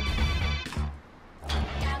t-shirt.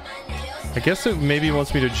 I guess it maybe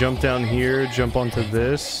wants me to jump down here, jump onto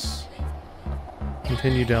this.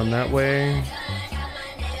 Continue down that way.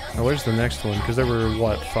 Now, where's the next one? Because there were,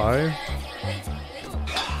 what, 5?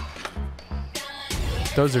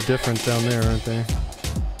 Those are different down there, aren't they?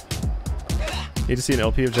 Need to see an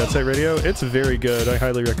LP of Jet Set Radio? It's very good. I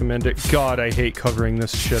highly recommend it. God, I hate covering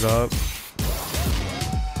this shit up.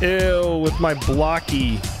 Ew, with my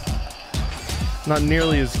blocky. Not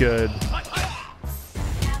nearly as good.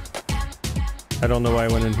 I don't know why I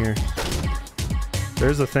went in here.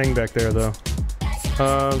 There's a thing back there, though.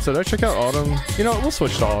 So did I check out Autumn? You know what, we'll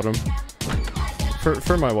switch to Autumn.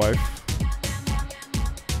 For my wife.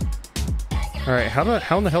 Alright, how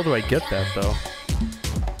in the hell do I get that, though?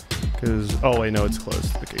 Because... oh, wait, no, it's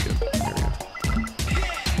closed. Okay, good. There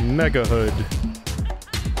we go. Mega Hood.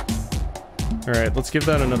 Alright, let's give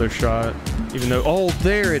that another shot. Even though... oh,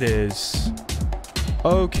 there it is!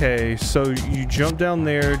 Okay, so you jump down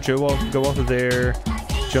there, go off of there,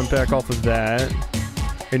 jump back off of that,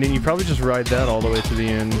 and then you probably just ride that all the way to the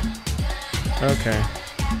end. Okay.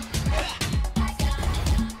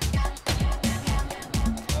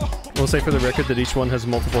 We'll say for the record that each one has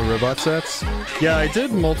multiple robot sets. Yeah, I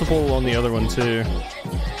did multiple on the other one too.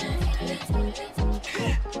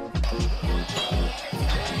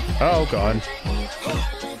 Oh god.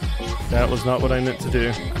 That was not what I meant to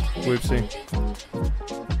do. Whoopsie.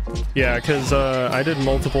 Yeah, because I did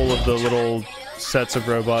multiple of the little sets of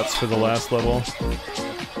robots for the last level.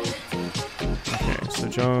 Okay, so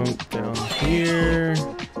jump down here,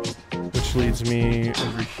 which leads me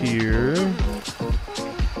over here,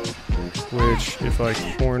 which if I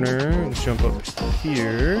corner, jump up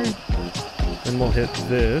here, then we'll hit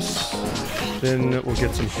this, then we'll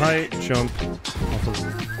get some height, jump off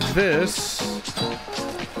of this,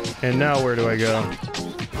 and now where do I go?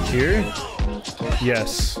 Here?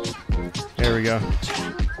 Yes. There we go.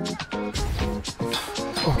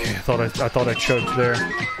 Okay, I thought I choked there.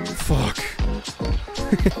 Fuck.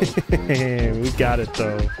 We got it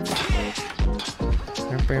though.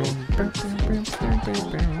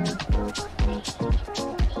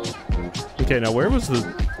 Okay, now where was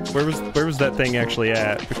that thing actually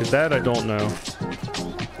at? Because that I don't know.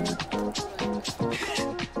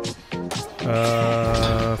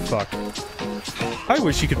 Fuck. I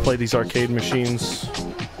wish you could play these arcade machines.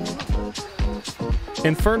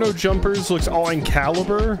 Inferno Jumpers looks... oh, and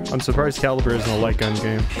Caliber? I'm surprised Caliber isn't a light gun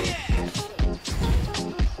game.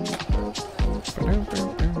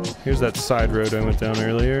 Here's that side road I went down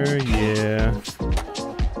earlier. Yeah.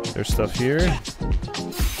 There's stuff here.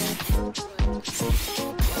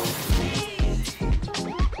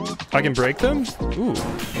 I can break them? Ooh.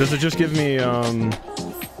 Does it just give me,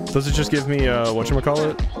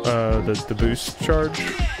 whatchamacallit? The boost charge?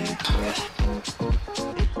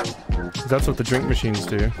 That's what the drink machines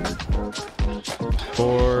do.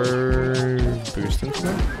 Or boost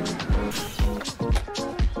instead?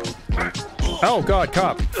 Oh god,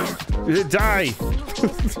 cop! Die!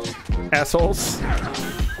 Assholes!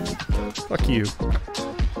 Fuck you.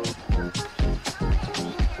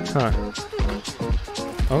 Huh. I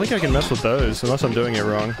don't think I can mess with those, unless I'm doing it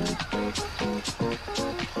wrong.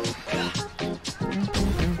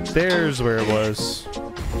 There's where it was.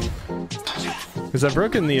 Because I've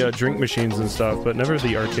broken the drink machines and stuff, but never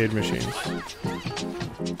the arcade machines.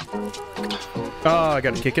 Oh, I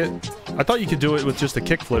gotta kick it. I thought you could do it with just a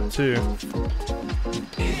kickflip, too.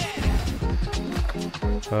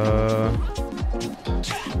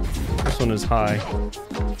 This one is high.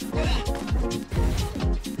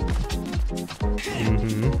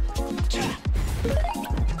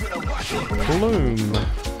 Bloom.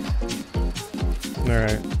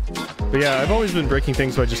 Alright. But yeah, I've always been breaking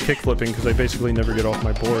things by just kick flipping because I basically never get off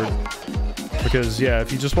my board. Because yeah,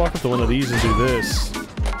 if you just walk up to one of these and do this,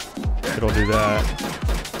 it'll do that.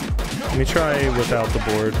 Let me try without the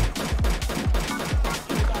board.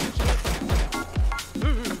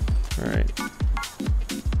 Alright.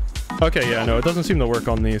 Okay, yeah, no, it doesn't seem to work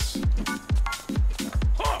on these.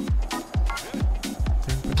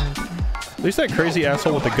 At least that crazy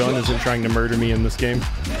asshole with the gun isn't trying to murder me in this game.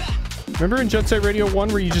 Remember in Jet Set Radio 1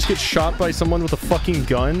 where you just get shot by someone with a fucking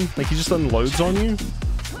gun? Like he just unloads on you?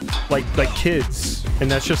 Like kids. And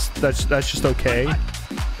that's just okay?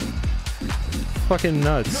 Fucking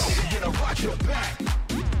nuts.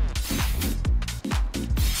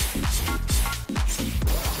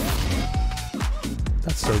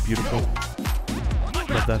 That's so beautiful.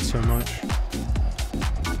 Love that so much.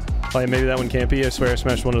 Oh yeah, maybe that one can't be. I swear I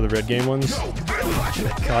smashed one of the red game ones.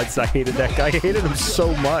 God, I hated that guy. I hated him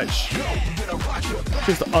so much.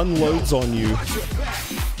 Just unloads on you.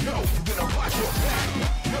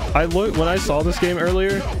 When I saw this game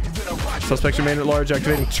earlier, suspects remain at large,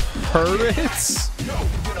 activating turrets?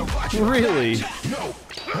 Really?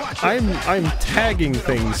 I'm tagging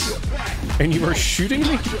things, and you are shooting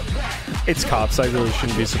me? It's cops. I really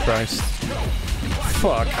shouldn't be surprised.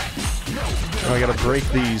 Fuck. Oh, I gotta break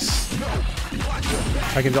these.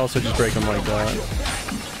 I can also just break them like that.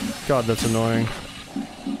 God, that's annoying.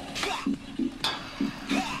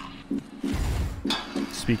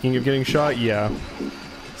 Speaking of getting shot, yeah.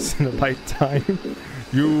 Cinnabite time.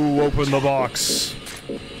 You open the box.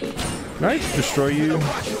 Can I destroy you?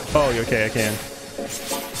 Oh, okay, I can.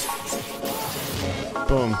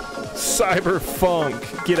 Boom.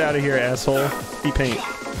 Cyberfunk! Get out of here, asshole. Be paint.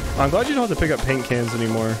 I'm glad you don't have to pick up paint cans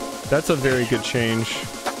anymore. That's a very good change.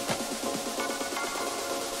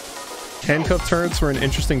 Handcuff turrets were an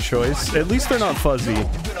interesting choice. At least they're not fuzzy.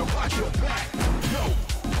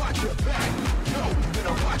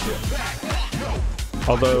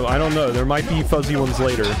 Although, I don't know. There might be fuzzy ones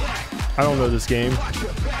later. I don't know this game.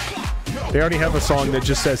 They already have a song that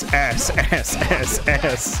just says ass, ass, ass,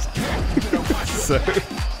 ass. So...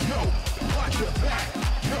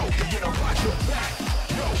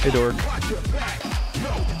 Hey, dork.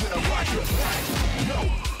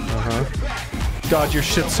 God, your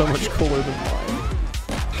shit's so much cooler than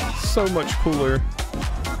mine. So much cooler.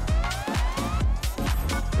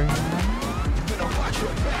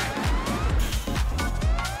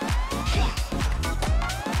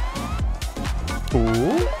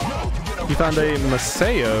 Ooh. You found a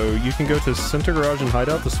Maseo. You can go to Center Garage and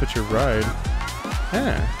Hideout to switch your ride.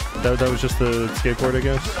 Yeah. That was just the skateboard, I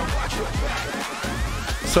guess.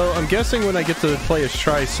 So I'm guessing when I get to play as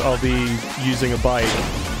Trice, I'll be using a bike.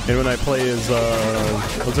 And when I play as,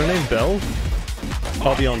 what's her name? Belle?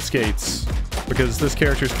 I'll be on skates. Because this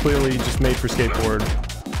character is clearly just made for skateboard.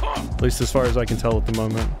 At least as far as I can tell at the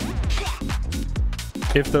moment.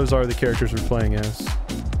 If those are the characters we're playing as.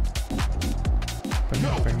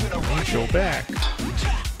 Go back.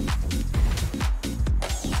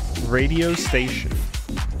 Radio station.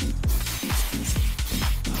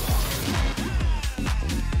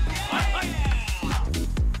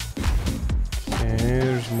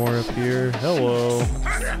 There's more up here. Hello.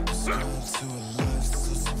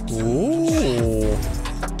 Ooh.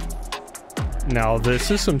 Now this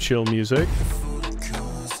is some chill music.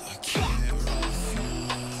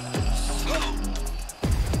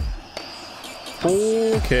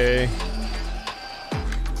 Okay.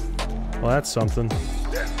 Well, that's something.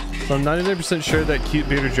 So I'm 99% sure that cute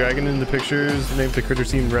bearded dragon in the pictures named the critter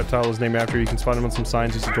seemed reptile was named after. You can spot him on some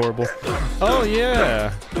signs. He's adorable. Oh,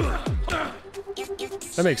 yeah.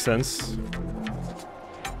 That makes sense.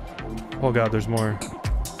 Oh god, there's more.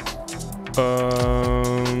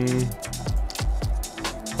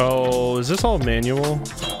 Oh, is this all manual?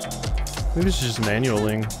 Maybe it's just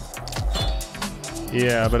manualing.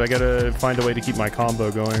 Yeah, but I gotta find a way to keep my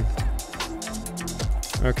combo going.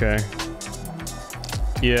 Okay.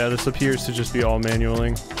 Yeah, this appears to just be all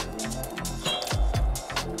manualing.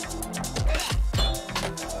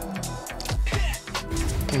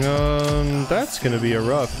 That's gonna be a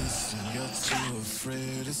rough.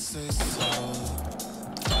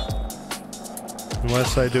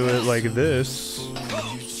 Unless I do it like this.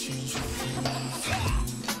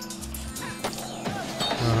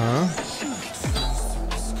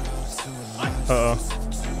 Uh-oh.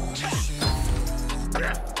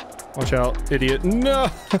 Watch out, idiot. No!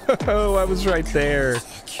 I was right there.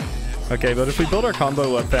 Okay, but if we build our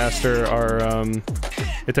combo up faster,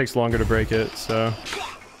 it takes longer to break it, so...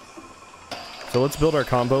 So let's build our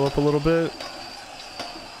combo up a little bit.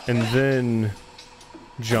 And then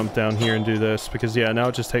jump down here and do this, because yeah, now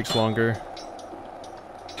it just takes longer.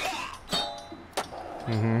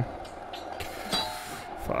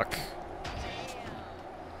 Fuck.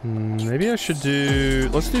 Maybe I should do...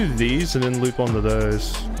 Let's do these and then loop onto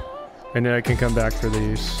those. And then I can come back for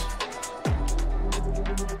these.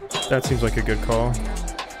 That seems like a good call.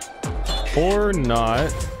 Or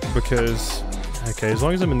not, because... Okay, as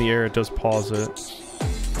long as I'm in the air, it does pause it.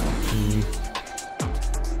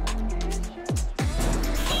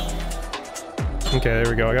 Okay, there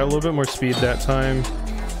we go. I got a little bit more speed that time,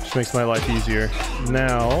 which makes my life easier.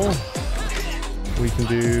 Now, we can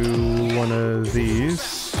do one of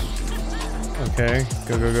these. Okay,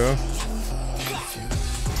 go, go, go.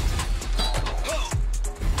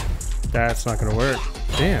 That's not gonna work.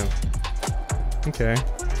 Damn. Okay.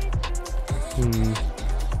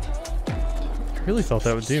 I really thought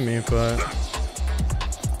that would do me, but...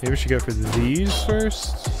 Maybe we should go for these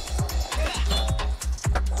first?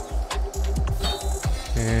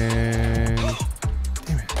 And...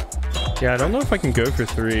 Damn it. Yeah, I don't know if I can go for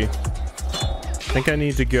 3. I think I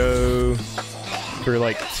need to go for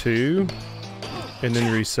like 2 and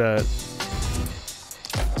then reset.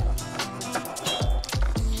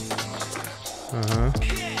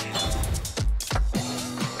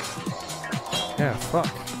 Yeah, fuck.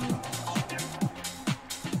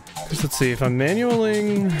 Because let's see, if I'm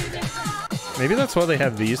manualing... Maybe that's why they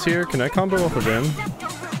have these here. Can I combo off of them?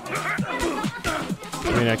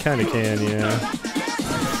 I mean, I kind of can, yeah.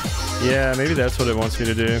 Yeah, maybe that's what it wants me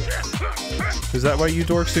to do. Is that why you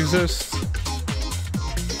dorks exist?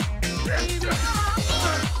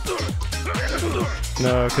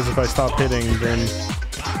 No, because if I stop hitting, then...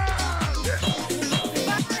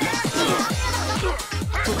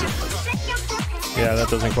 Yeah, that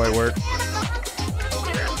doesn't quite work.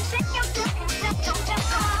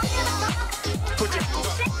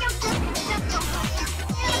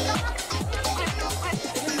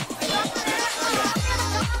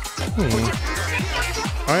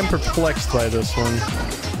 I'm perplexed by this one.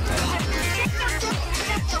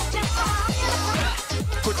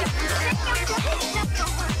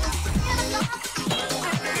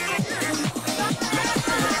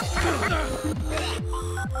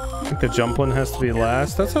 I think the jump one has to be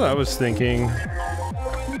last. That's what I was thinking.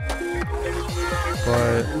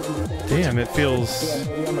 But damn, it feels...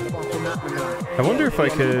 I wonder if I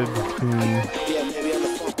could...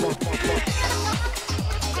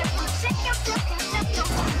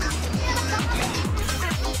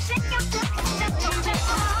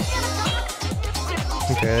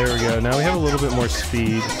 Okay, there we go. Now we have a little bit more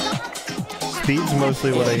speed. Speed's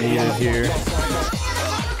mostly what I needed here.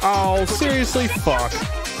 Oh, seriously? Fuck.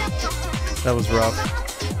 That was rough.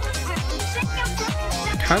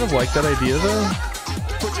 Kind of like that idea, though.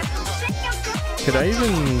 Could I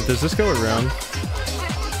even... Does this go around?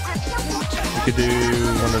 We could do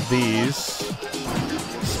one of these.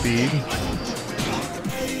 Speed.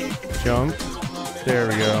 Jump. There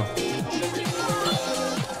we go.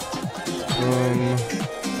 Boom.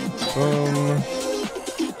 Boom.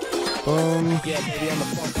 Boom.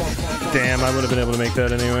 Damn, I would have been able to make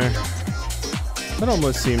that anyway. That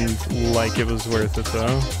almost seemed like it was worth it,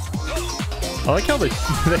 though. I like how the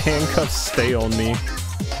handcuffs stay on me.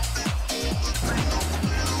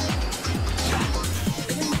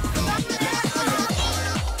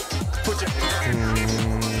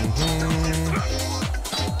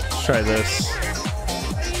 Let's try this.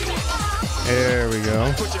 There we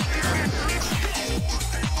go.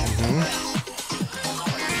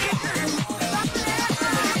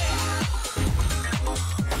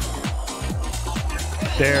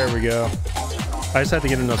 There we go. I just had to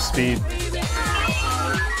get enough speed.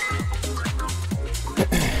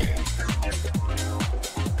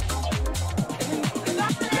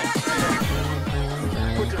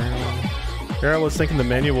 Here I was thinking the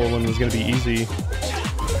manual one was gonna be easy.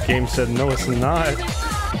 Game said, no, it's not.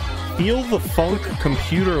 Feel the funk,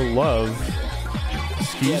 computer love.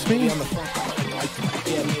 Excuse me?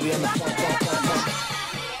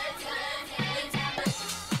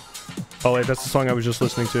 Oh wait, that's the song I was just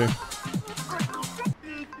listening to.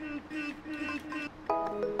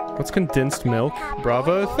 What's condensed milk?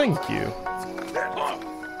 Bravo, thank you.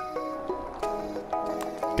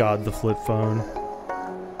 God, the flip phone.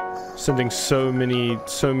 Sending so many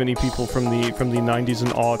people from the 90s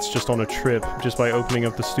and aughts just on a trip just by opening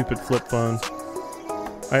up the stupid flip phone.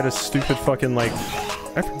 I had a stupid fucking, like,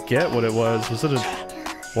 I forget what it was. Was it a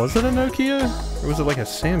Nokia? Or was it like a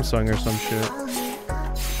Samsung or some shit?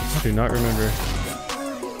 I do not remember.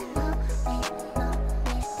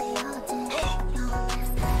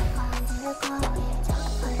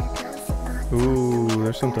 Ooh,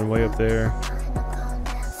 there's something way up there.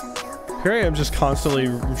 Here I am just constantly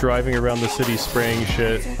driving around the city spraying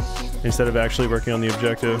shit instead of actually working on the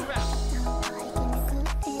objective.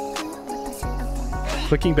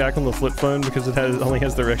 Clicking back on the flip phone because it only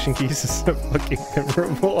has direction keys is so fucking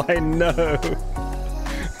memorable. I know.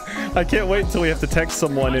 I can't wait until we have to text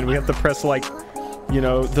someone and we have to press, like, you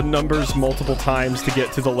know, the numbers multiple times to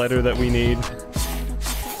get to the letter that we need.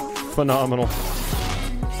 Phenomenal.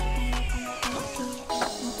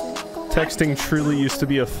 Texting truly used to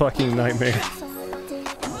be a fucking nightmare.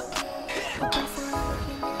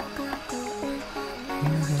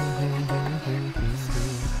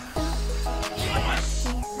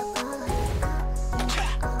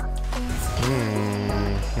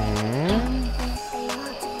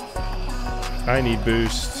 I need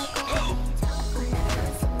boost.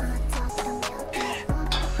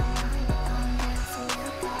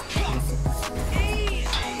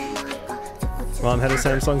 Mom had a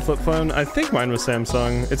Samsung flip phone. I think mine was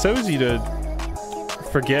Samsung. It's so easy to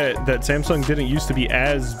forget that Samsung didn't used to be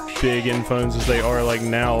as big in phones as they are like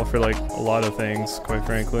now for like a lot of things, quite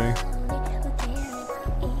frankly.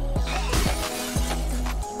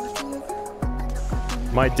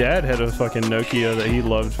 My dad had a fucking Nokia that he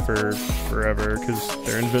loved for forever because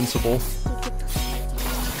they're invincible.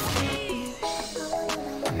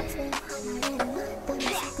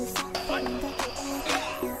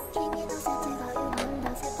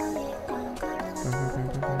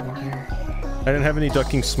 I didn't have any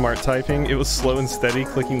ducking smart typing. It was slow and steady,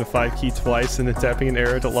 clicking the 5 key twice and then tapping an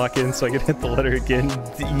arrow to lock in so I could hit the letter again.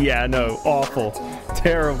 Yeah, no, awful.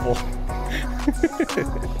 Terrible.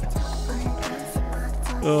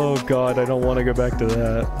 Oh god, I don't want to go back to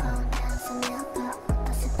that.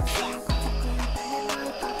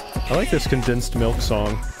 I like this condensed milk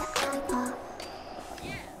song.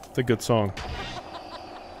 It's a good song.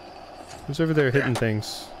 Who's over there hitting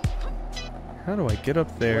things? How do I get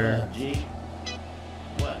up there?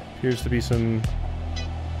 Appears to be some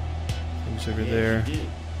things over there.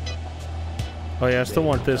 Oh yeah, I still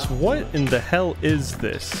want this. What in the hell is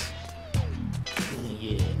this?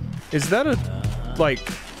 Is that a... like...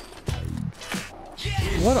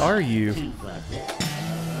 what are you?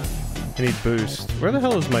 I need boost. Where the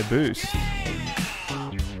hell is my boost?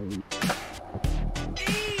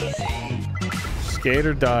 Skate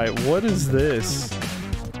or die. What is this?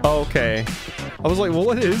 Oh, okay. I was like, well,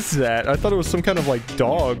 what is that? I thought it was some kind of, like,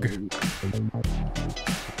 dog.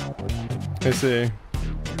 I see.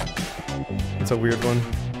 It's a weird one.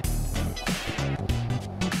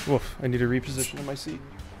 Woof, I need to reposition in my seat.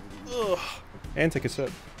 Ugh. And take a sip.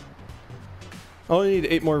 I only need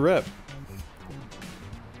 8 more rep.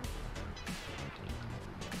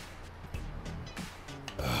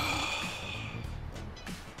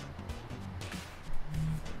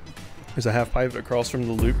 There's a half pipe across from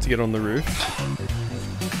the loop to get on the roof.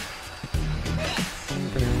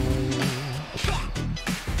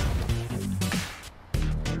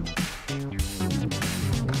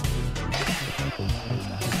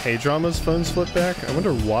 Hey Drama's phones flip back? I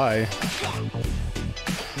wonder why.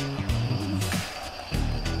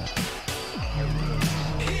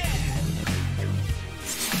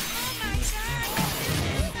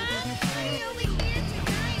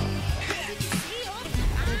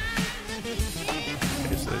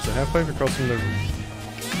 Half pipe across from the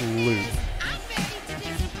loop.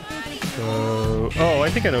 So, oh, I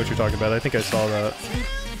think I know what you're talking about. I think I saw that.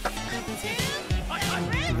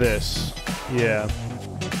 This, yeah,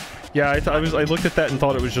 yeah. I looked at that and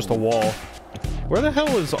thought it was just a wall. Where the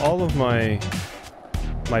hell is all of my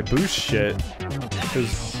boost shit?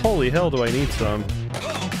 Because holy hell, do I need some?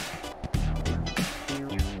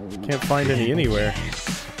 Can't find any anywhere.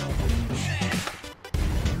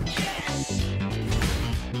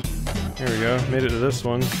 There we go, made it to this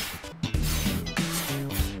one.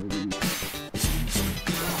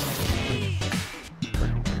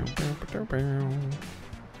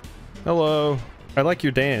 Hello. I like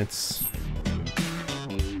your dance.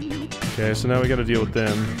 Okay, so now we gotta deal with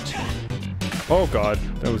them. Oh god,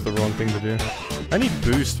 that was the wrong thing to do. I need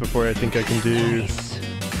boost before I think I can do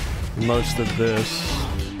most of this.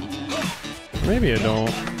 Maybe I don't.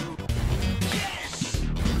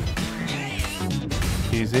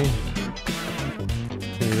 Easy.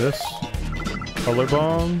 Give me this. Color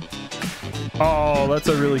bomb. Oh, that's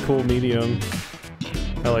a really cool medium.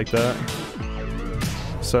 I like that.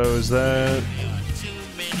 So is that...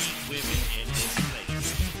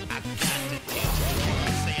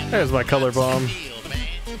 There's my color bomb.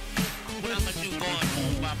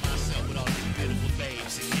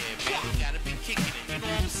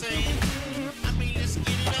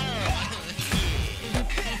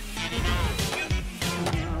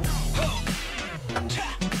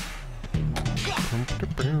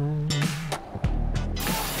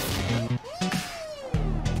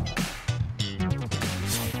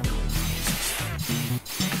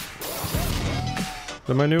 Is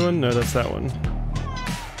that my new one? No, that's that one.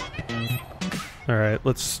 Alright,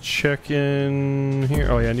 let's check in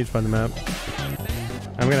here. Oh yeah, I need to find the map.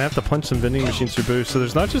 I'm gonna have to punch some vending machines for boost, so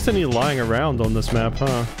there's not just any lying around on this map,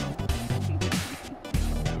 huh?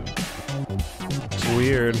 It's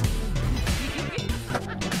weird.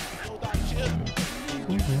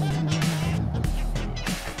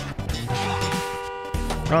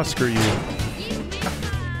 Oh, screw you.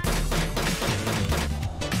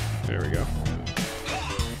 There we go.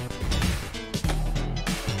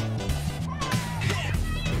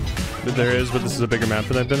 There is, but this is a bigger map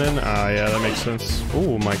than I've been in. Ah, yeah, that makes sense.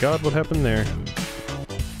 Oh my god, what happened there?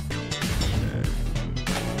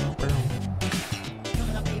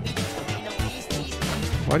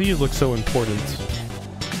 Why do you look so important?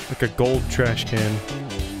 Like a gold trash can.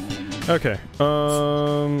 Okay,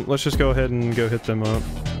 let's just go ahead and go hit them up.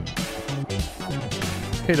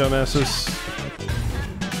 Hey, dumbasses.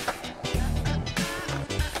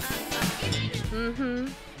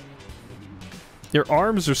 Your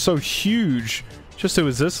arms are so huge. Just who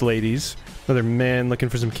is this, ladies? Another man looking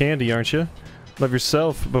for some candy, aren't you? Love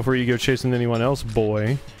yourself before you go chasing anyone else, boy.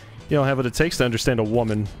 You don't have what it takes to understand a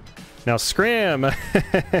woman. Now scram!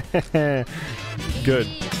 Good.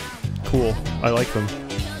 Cool. I like them.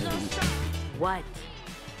 What?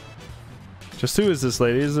 Just who is this,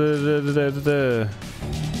 ladies?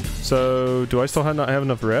 So, do I still not have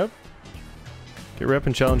enough rep? Get rep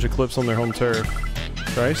and challenge Eclipse on their home turf.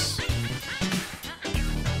 Price?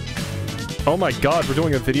 Oh my god, we're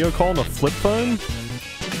doing a video call on a flip phone?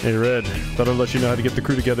 Hey Red, thought I'd let you know how to get the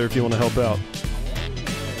crew together if you want to help out.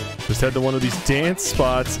 Just head to one of these dance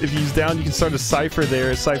spots. If you use down, you can start a cipher there.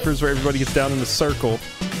 A cipher is where everybody gets down in a circle.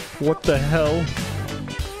 What the hell?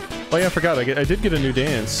 Oh yeah, I forgot. I did get a new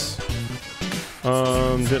dance.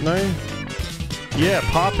 Didn't I? Yeah,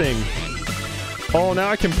 popping. Oh, now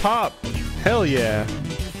I can pop. Hell yeah.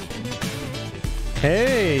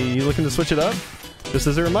 Hey, you looking to switch it up? Just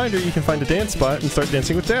as a reminder, you can find a dance spot and start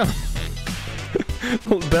dancing with down.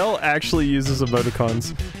 Belle actually uses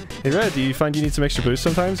emoticons. Hey Red, do you find you need some extra boost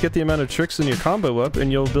sometimes? Get the amount of tricks in your combo up and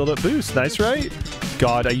you'll build up boost. Nice, right?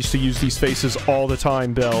 God, I used to use these faces all the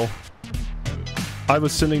time, Belle. I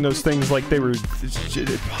was sending those things like they were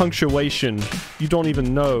punctuation. You don't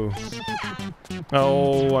even know.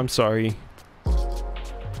 Oh, I'm sorry.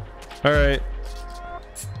 Alright.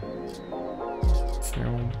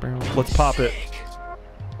 Let's pop it.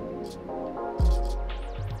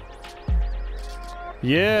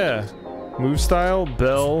 Yeah! Move style,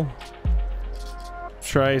 Belle.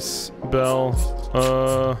 Trice, Belle.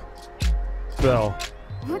 Belle.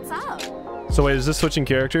 What's up? So wait, is this switching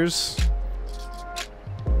characters?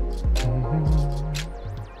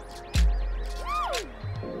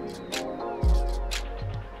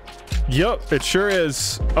 Yup, it sure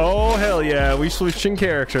is. Oh, hell yeah, we switching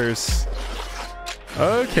characters.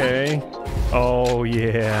 Okay. Oh,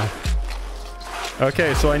 yeah.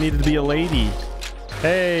 Okay, so I needed to be a lady.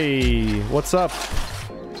 Hey, what's up?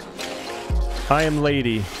 I am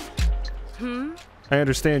lady. I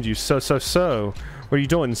understand you. So. What are you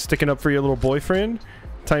doing? Sticking up for your little boyfriend?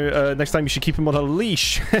 Next time you should keep him on a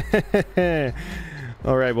leash. Alright,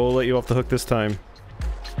 well, we'll let you off the hook this time.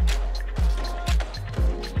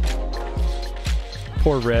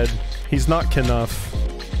 Poor Red. He's not Knuff.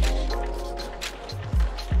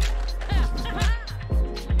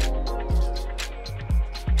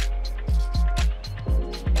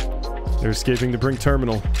 They're escaping the Brink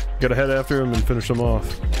Terminal. Gotta head after them and finish them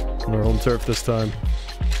off. On their home turf this time.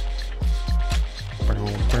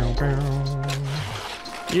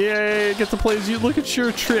 Yay! Get to play as you. Look at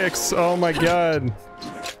your tricks! Oh my god.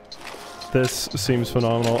 This seems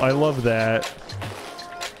phenomenal. I love that.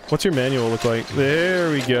 What's your manual look like?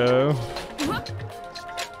 There we go.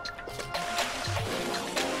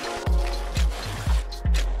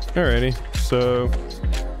 Alrighty, so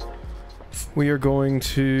we are going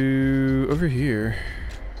to over here.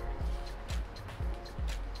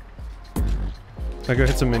 I go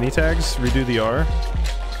hit some mini tags, redo the R.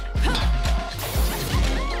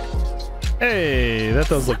 Hey, that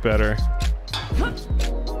does look better.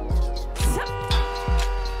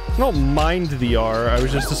 I don't mind the R, I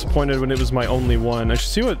was just disappointed when it was my only one. I should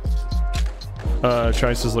see what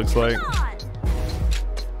Trice's looks like.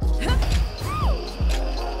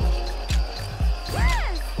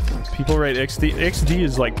 People write XD. XD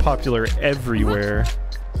is like popular everywhere.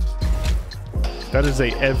 That is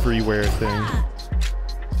a everywhere thing.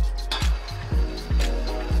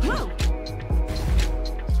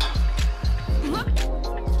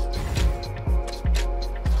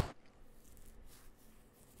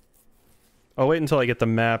 I'll wait until I get the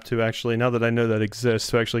map to actually, now that I know that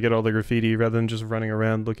exists, to actually get all the graffiti rather than just running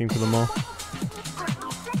around looking for them all. I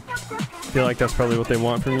feel like that's probably what they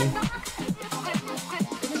want from me.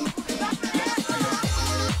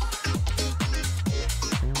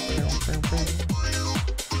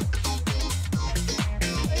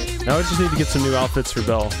 Now I just need to get some new outfits for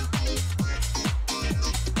Belle.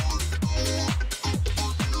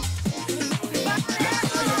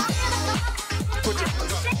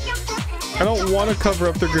 I don't want to cover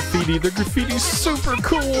up the graffiti. The graffiti's super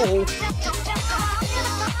cool.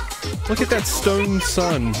 Look at that stone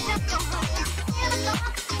sun.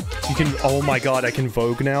 You can, oh my god, I can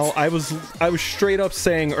Vogue now. I was straight up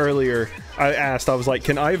saying earlier, I was like,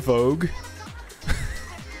 can I Vogue?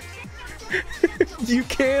 You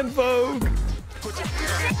can Vogue!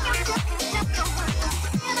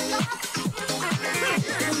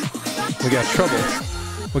 We got trouble.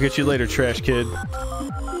 We'll get you later, trash kid.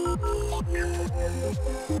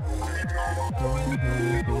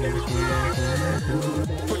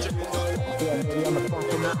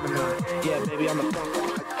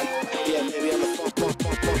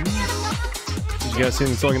 Did you guys see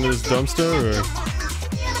him talking to this dumpster, or?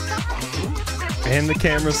 And the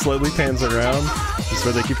camera slowly pans around. That's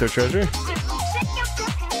where they keep their treasure.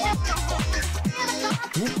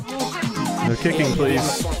 No kicking,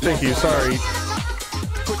 please. Thank you, sorry.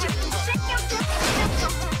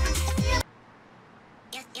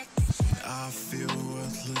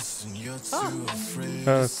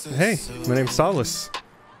 Hey, my name's Solace.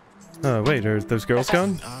 Oh, wait, are those girls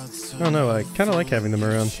gone? Oh no, I kinda like having them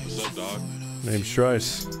around. What's up, dog? My name's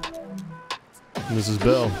Trice. And this is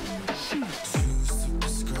Belle.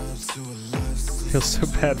 Feels so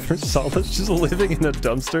bad for Solace just living in a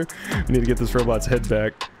dumpster. We need to get this robot's head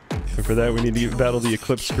back. And for that, we need to battle the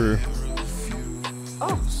Eclipse crew.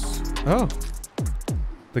 Oh.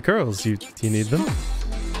 The girls, you need them?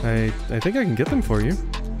 I think I can get them for you.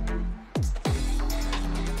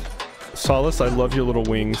 Solace, I love your little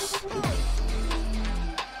wings.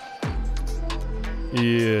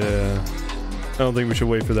 Yeah. I don't think we should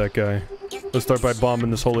wait for that guy. Let's start by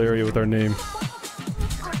bombing this whole area with our name.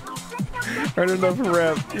 Earn enough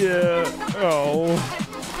rep. Yeah. Oh.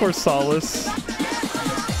 Poor Solace.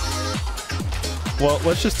 Well,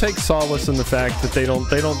 let's just take solace in the fact that they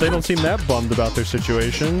don't seem that bummed about their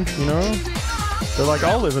situation, you know? They're like,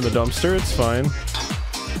 I'll live in the dumpster, it's fine.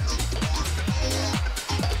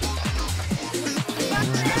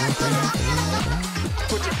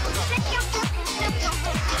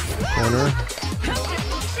 Corner.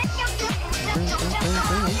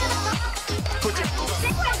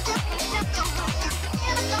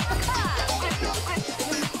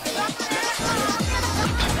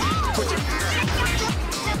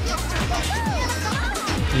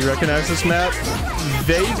 You recognize this map?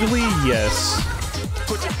 Vaguely, yes.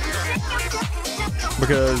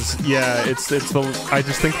 Because, yeah, it's the... I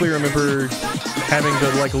distinctly remember having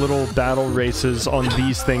the, like, little battle races on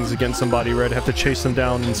these things against somebody where I'd have to chase them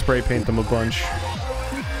down and spray paint them a bunch.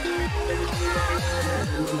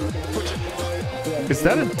 Is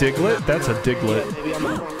that a Diglett? That's a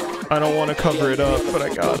Diglett. I don't want to cover it up, but I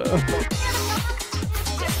gotta.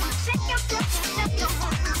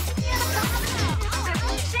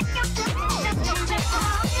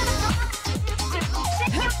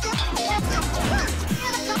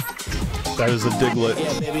 That is a Diglett.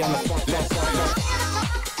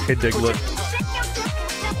 Hey, Diglett.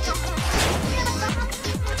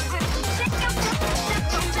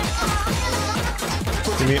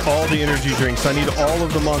 Give me all the energy drinks. I need all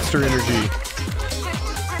of the monster energy.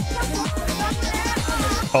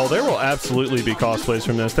 Oh, there will absolutely be cosplays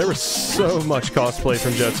from this. There was so much cosplay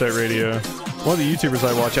from Jet Set Radio. One of the YouTubers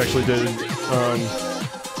I watch actually did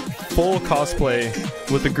full cosplay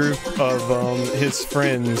with a group of his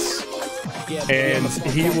friends, and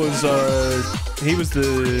he was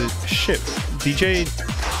the shit DJ.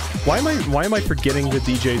 Why am I forgetting the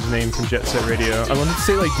DJ's name from Jet Set Radio? I wanted to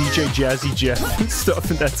say like DJ Jazzy Jeff and stuff,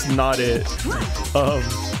 and that's not it.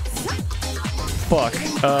 Fuck.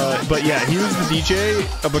 But yeah, he was the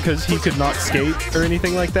DJ because he could not skate or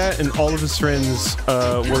anything like that, and all of his friends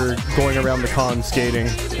were going around the con skating,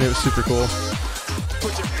 and it was super cool.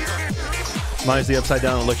 Mine's the upside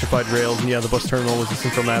down electrified rails, and yeah, the bus terminal was the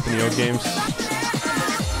central map in the old games.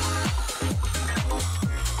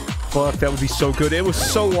 Fuck, that would be so good. It was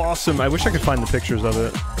so awesome. I wish I could find the pictures of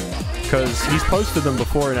it, because he's posted them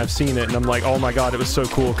before and I've seen it, and I'm like, oh my god, it was so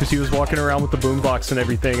cool, because he was walking around with the boombox and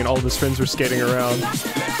everything, and all of his friends were skating around.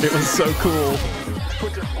 It was so cool.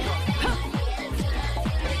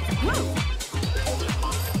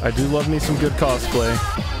 I do love me some good cosplay.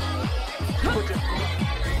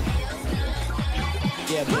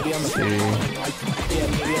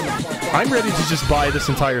 I'm ready to just buy this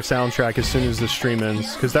entire soundtrack as soon as the stream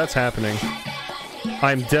ends, because that's happening.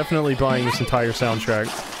 I'm definitely buying this entire soundtrack.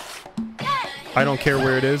 I don't care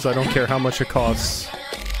where it is, I don't care how much it costs.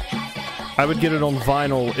 I would get it on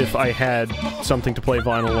vinyl if I had something to play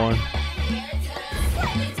vinyl on.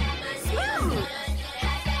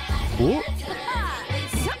 Whoa.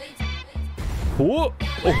 Whoa.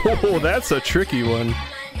 Oh, that's a tricky one.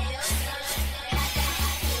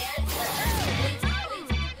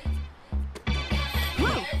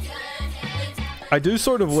 I do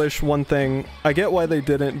sort of wish one thing. I get why they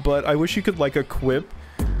didn't, but I wish you could like equip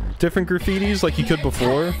different graffitis like you could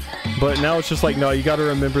before. But now it's just like, no, you gotta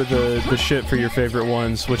remember the shit for your favorite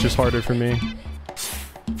ones, which is harder for me.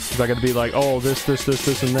 Because I gotta be like, oh, this,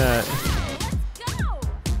 and that.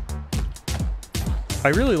 I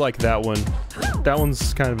really like that one. That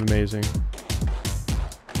one's kind of amazing.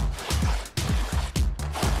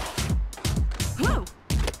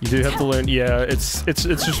 You do have to learn, yeah, it's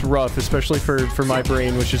just rough, especially for my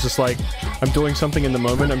brain, which is just like, I'm doing something in the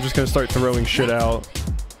moment, I'm just gonna start throwing shit out.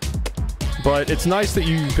 But it's nice that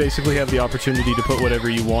you basically have the opportunity to put whatever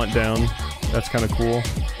you want down. That's kind of cool.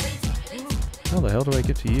 How the hell do I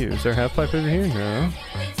get to you? Is there a half-pipe over here? No.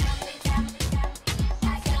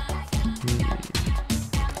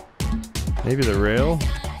 Maybe the rail?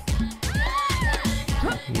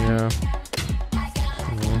 Yeah.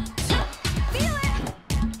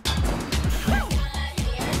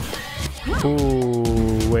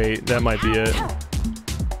 Ooh, wait, that might be it.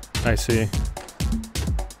 I see. I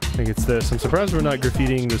think it's this. I'm surprised we're not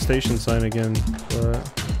graffitiing the station sign again, but...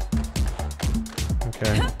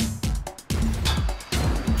 Okay.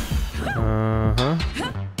 Uh-huh.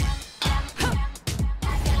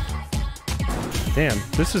 Damn,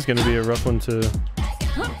 this is gonna be a rough one to get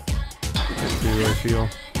to, I feel.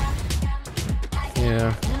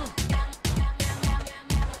 Yeah.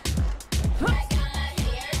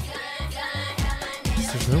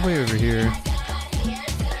 There's no way over here.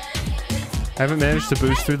 I haven't managed to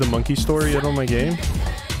boost through the monkey store yet on my game.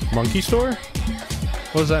 Monkey store?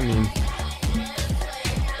 What does that mean?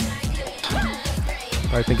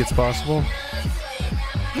 I think it's possible.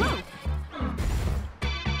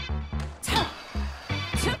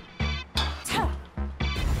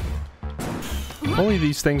 Only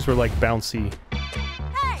these things were like bouncy.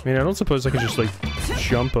 I mean, I don't suppose I could just like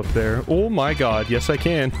jump up there. Oh my god, yes I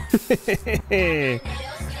can.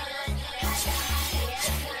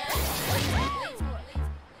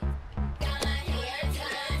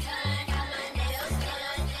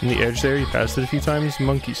 On the edge there, you passed it a few times.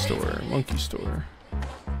 Monkey store, monkey store.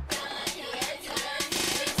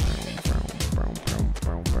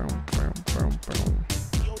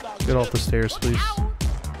 Get off the stairs, please.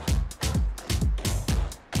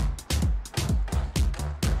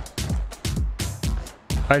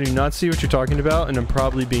 I do not see what you're talking about, and I'm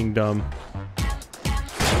probably being dumb.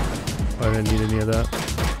 I didn't need any of that.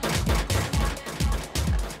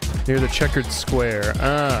 Near the checkered square.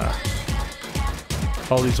 Ah.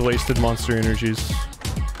 All these wasted monster energies.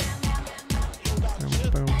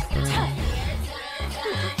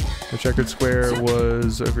 The checkered square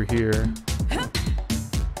was over here.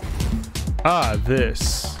 Ah,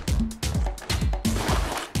 this.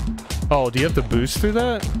 Oh, do you have to boost through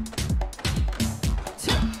that?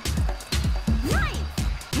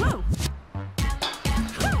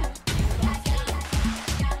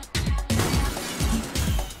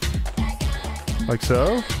 Like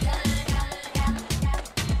so?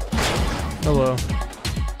 Hello.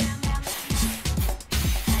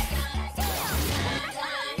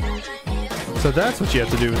 So that's what you have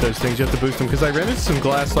to do with those things. You have to boost them. Because I ran into some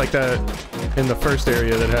glass like that in the first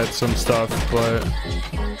area that had some stuff, but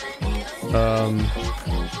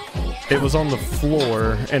it was on the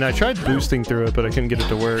floor, and I tried boosting through it, but I couldn't get it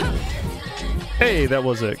to work. Hey, that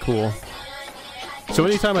was it. Cool. So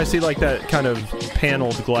anytime I see like that kind of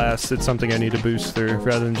paneled glass, it's something I need to boost through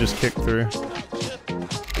rather than just kick through.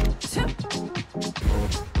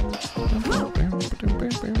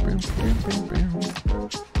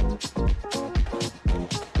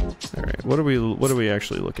 All right, what are we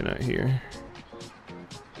actually looking at here?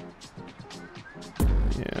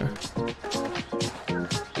 Yeah.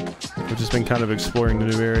 I've just been kind of exploring the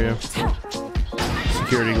new area.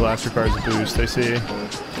 Security glass requires a boost, I see.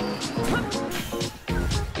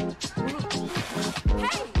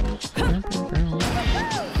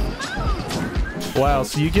 Wow,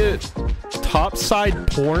 so you get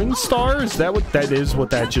topside porn stars? That is what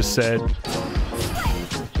that just said.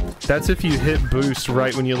 That's if you hit boost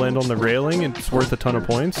right when you land on the railing, it's worth a ton of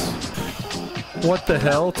points. What the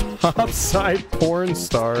hell? Topside porn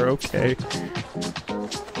star, okay.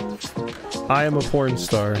 I am a porn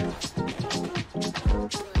star.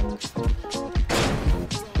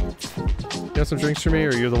 You got some drinks for me,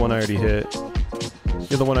 or you're the one I already hit?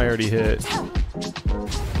 You're the one I already hit.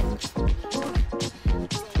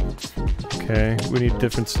 Okay, we need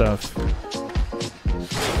different stuff.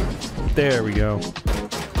 There we go.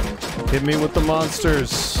 Hit me with the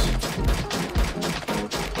monsters.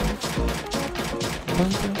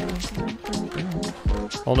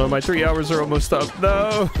 Oh no, my 3 hours are almost up.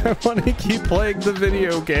 No, I want to keep playing the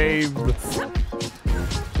video game.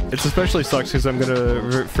 It especially sucks because I'm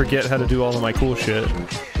gonna forget how to do all of my cool shit.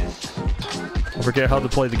 I'll forget how to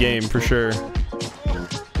play the game for sure.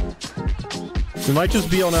 It might just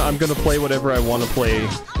be on a I'm gonna play whatever I want to play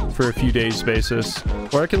for a few days basis.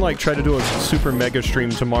 Or I can like try to do a super mega stream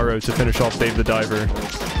tomorrow to finish off Dave the Diver.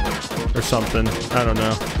 Or something. I don't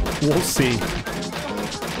know. We'll see.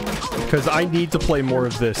 Because I need to play more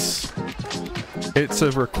of this. It's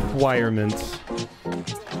a requirement.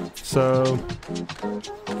 So...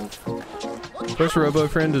 First Robo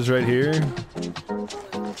Friend is right here.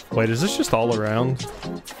 Wait, is this just all around?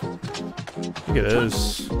 Look at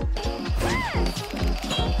this.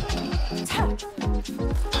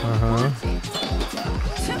 Uh-huh.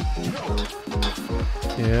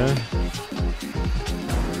 Yeah.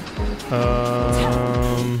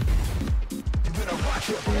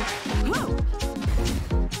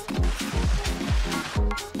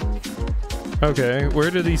 Okay,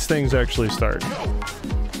 where do these things actually start?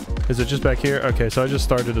 Is it just back here? Okay, so I just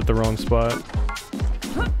started at the wrong spot.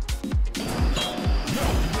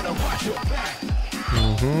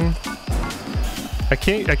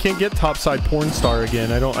 I can't get topside porn star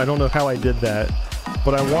again. I don't know how I did that,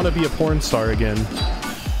 but I want to be a porn star again.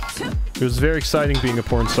 It was very exciting being a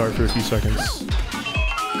porn star for a few seconds.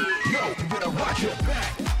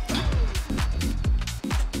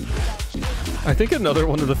 I think another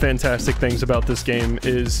one of the fantastic things about this game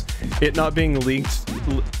is it not being linked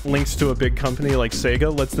to a big company like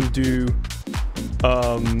Sega lets them do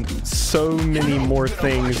so many more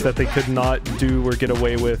things that they could not do or get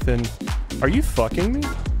away with. And are you fucking me?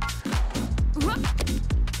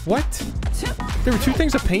 What? There were two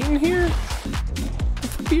things of paint in here?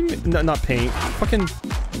 No, not paint. Fucking...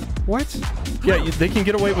 What? Yeah, they can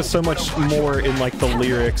get away with so much more in, like, the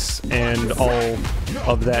lyrics and all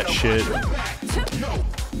of that shit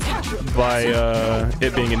by,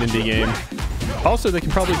 it being an indie game. Also, they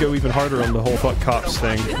can probably go even harder on the whole fuck cops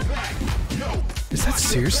thing. Is that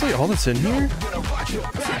seriously all that's in here?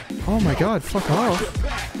 Oh my god, fuck off.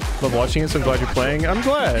 Love watching it, so I'm glad you're playing. I'm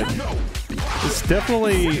glad. It's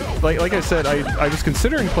definitely, like I said, I was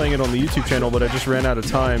considering playing it on the YouTube channel, but I just ran out of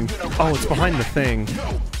time. Oh, it's behind the thing.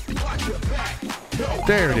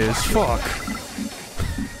 There it is. Fuck.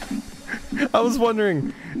 I was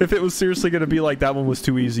wondering if it was seriously going to be like that one was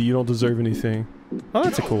too easy, you don't deserve anything. Oh,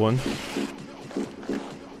 that's a cool one.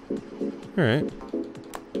 Alright.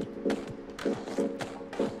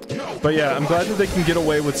 But yeah, I'm glad that they can get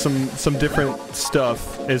away with some different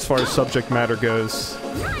stuff as far as subject matter goes.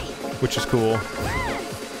 Which is cool.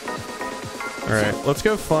 Alright, let's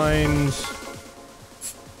go find...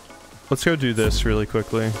 Let's go do this really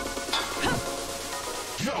quickly.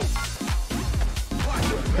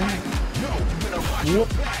 Whoop.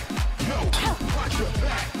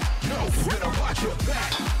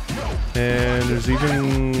 And there's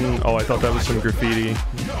even... Oh, I thought that was some graffiti.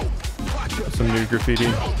 Some new graffiti.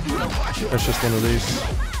 That's just one of these.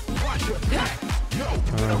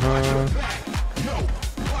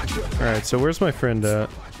 Alright, so where's my friend at?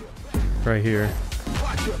 Right here.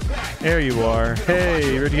 There you are.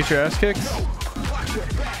 Hey, you ready to get your ass kicked?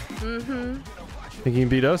 Mm-hmm. Think you can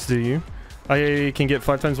beat us, do you? I can get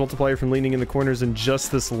 5 times multiplier from leaning in the corners in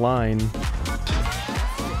just this line.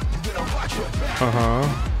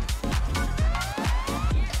 Uh-huh.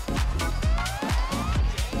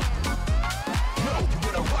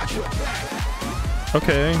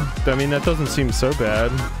 Okay, I mean, that doesn't seem so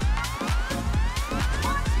bad.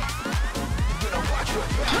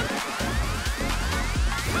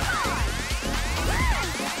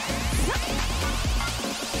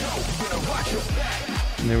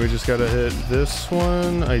 And then we just gotta hit this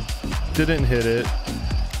one. I didn't hit it.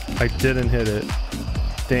 I didn't hit it.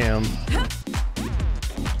 Damn.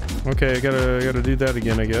 Okay, I gotta do that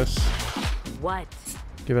again, I guess. What?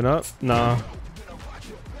 Giving up? Nah.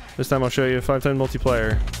 This time I'll show you a 5-10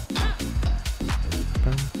 multiplayer.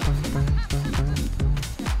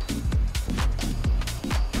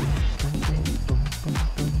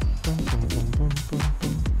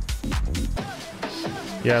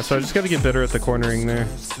 Yeah, so I just gotta get better at the cornering there.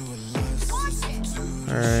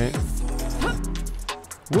 Alright.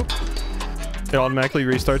 Whoop. It automatically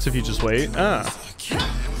restarts if you just wait. Ah.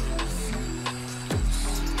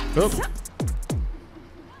 Oop.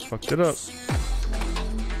 Fucked it up.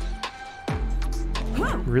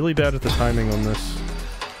 Really bad at the timing on this.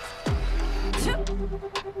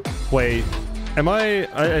 Wait. Am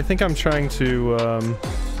I think I'm trying to,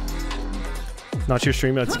 not your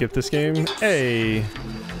stream, I'd skip this game. Hey.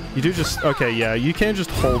 You do just... Okay, yeah, you can just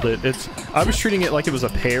hold it. It's... I was treating it like it was a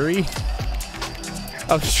parry.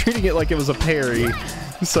 I was treating it like it was a parry.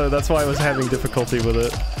 So that's why I was having difficulty with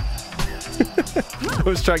it. I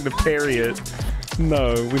was trying to parry it.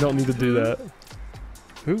 No, we don't need to do that.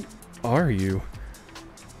 Who are you?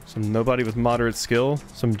 Some nobody with moderate skill.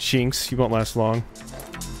 Some jinx. You won't last long.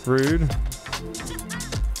 Rude.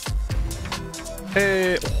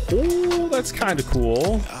 Hey. Oh, that's kind of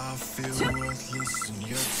cool.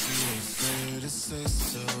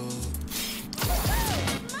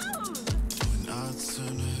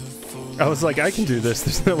 I was like, I can do this.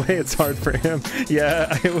 There's no way it's hard for him. Yeah,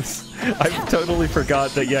 I totally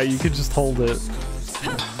forgot that, yeah, you could just hold it.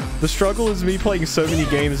 The struggle is me playing so many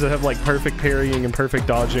games that have like perfect parrying and perfect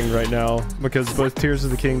dodging right now, because both Tears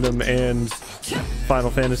of the Kingdom and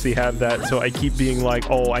Final Fantasy have that, so I keep being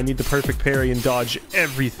like, oh, I need the perfect parry and dodge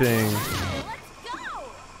everything.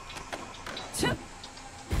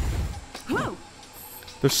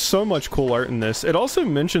 There's so much cool art in this. It also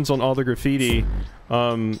mentions on all the graffiti,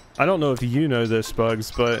 I don't know if you know this,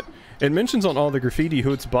 Bugs, but it mentions on all the graffiti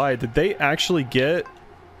who it's by. Did they actually get...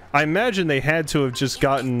 I imagine they had to have just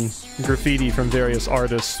gotten graffiti from various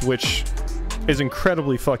artists, which is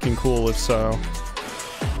incredibly fucking cool if so.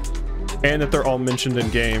 And that they're all mentioned in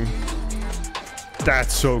game.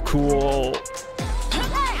 That's so cool.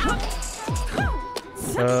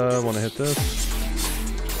 I want to hit this.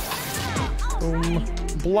 Boom.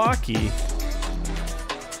 Blocky.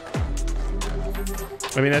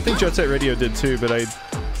 I mean, I think Jet Set Radio did too, but I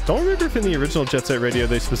don't remember if in the original Jet Set Radio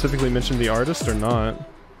they specifically mentioned the artist or not.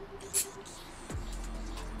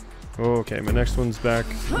 Okay, my next one's back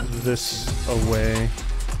this away.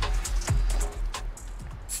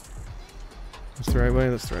 That's the right way?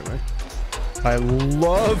 That's the right way. I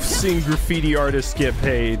love seeing graffiti artists get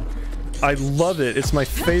paid. I love it. It's my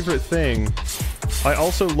favorite thing. I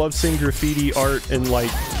also love seeing graffiti art in,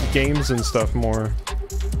 like, games and stuff more.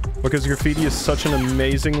 Because graffiti is such an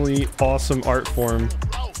amazingly awesome art form.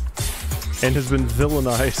 And has been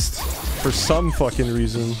villainized for some fucking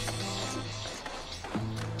reason.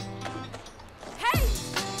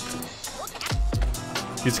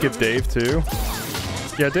 You skip Dave, too?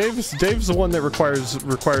 Yeah, Dave's the one that requires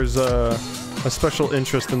a special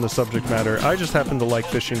interest in the subject matter. I just happen to like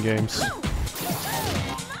fishing games.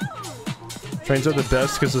 Trains are the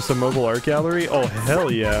best because it's a mobile art gallery? Oh,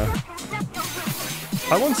 hell yeah.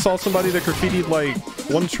 I once saw somebody that graffitied, like,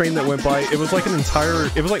 one train that went by. It was like an entire...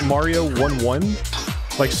 It was like Mario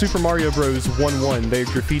 1-1. Like Super Mario Bros. 1-1. They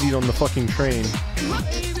graffitied on the fucking train.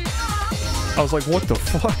 I was like, what the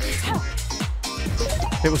fuck?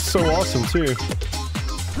 It was so awesome, too.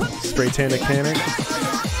 Spray Tanic Panic.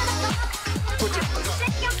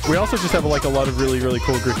 We also just have, like, a lot of really, really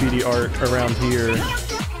cool graffiti art around here.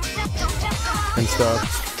 And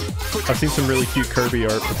stuff. I've seen some really cute Kirby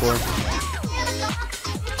art before.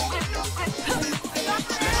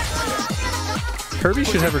 Kirby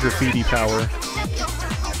should have a graffiti power.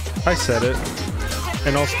 I said it.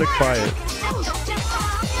 And I'll stick by it.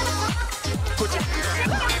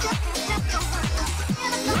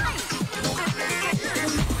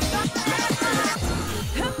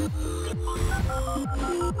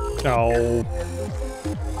 Ow.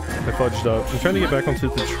 I fudged up. I'm trying to get back onto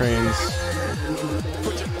the trains.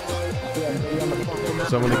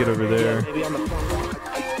 because I want to get over there. There we go.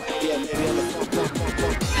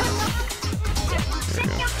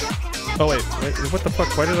 Oh wait, what the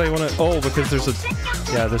fuck? Why did I want to? Oh, because there's a,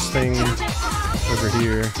 yeah, this thing over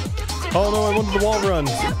here. Oh no, I wanted the wall run.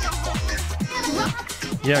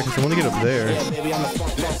 Yeah, because I want to get up there.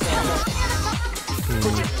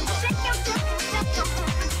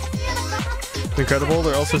 Incredible.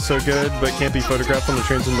 They're also so good, but can't be photographed on the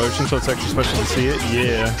trains in motion, so it's extra special to see it.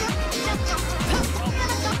 Yeah.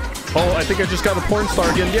 Oh, I think I just got a porn star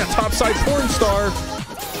again. Yeah, topside porn star.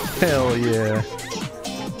 Hell yeah.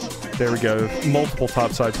 There we go. Multiple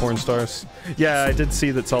topside porn stars. Yeah, I did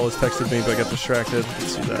see that Solace texted me, but I got distracted.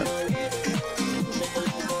 Let's see that.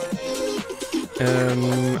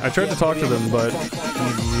 I tried to talk to them, but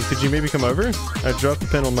could you maybe come over? I dropped the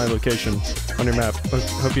pin on my location on your map.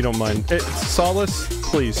 Hope you don't mind. Solace,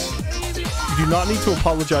 please. You do not need to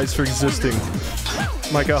apologize for existing.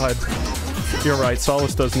 My god. You're right,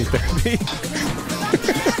 Solace does need therapy.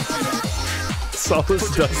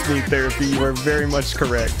 Solace does need therapy. You are very much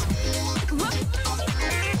correct.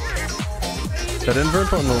 That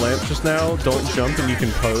invert on the lamp just now, don't jump and you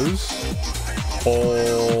can pose.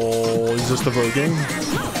 Oh, is this the voguing?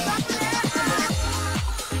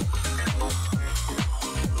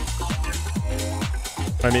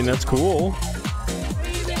 I mean, that's cool.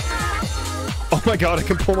 Oh my god, I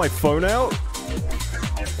can pull my phone out?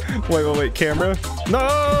 Wait, camera? No!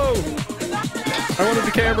 I wanted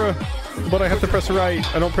the camera, but I have to press right.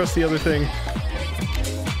 I don't press the other thing.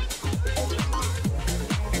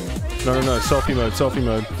 No, selfie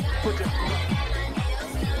mode.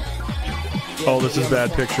 Oh, this is a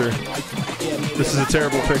bad picture. This is a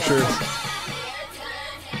terrible picture.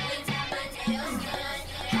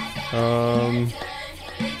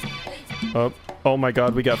 Oh my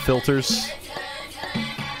god, we got filters.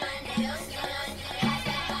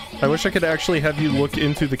 I wish I could actually have you look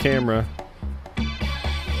into the camera.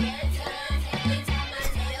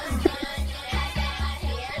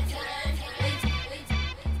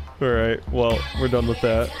 Alright, well, we're done with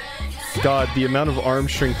that. God, the amount of arm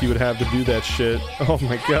strength you would have to do that shit. Oh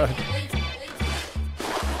my god.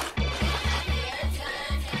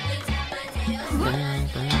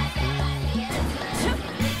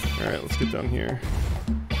 Alright, let's get down here.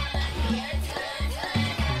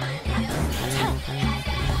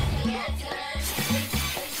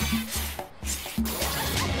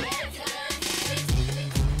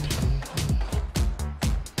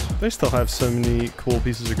 They still have so many cool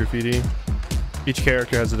pieces of graffiti. Each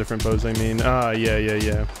character has a different pose, I mean. Ah,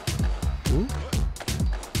 yeah. Ooh.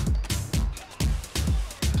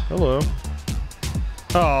 Hello.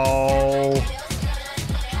 Oh.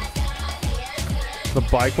 The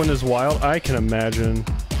bike one is wild? I can imagine.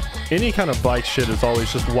 Any kind of bike shit is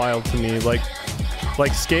always just wild to me. Like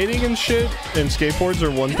skating and shit and skateboards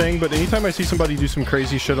are one thing, but anytime I see somebody do some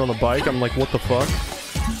crazy shit on a bike, I'm like, what the fuck?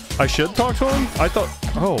 I should talk to him? I thought...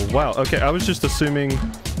 Oh, wow. Okay, I was just assuming...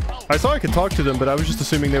 I thought I could talk to them, but I was just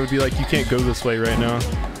assuming they would be like, you can't go this way right now.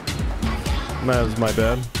 That was my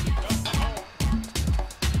bad.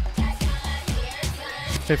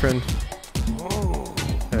 Hey, friend.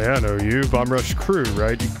 Hey, I know you. Bomb Rush crew,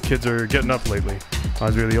 right? You kids are getting up lately.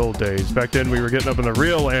 Reminds me of the old days. Back then, we were getting up in the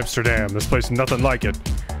real Amsterdam. This place is nothing like it.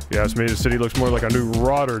 If you ask me, the city looks more like a new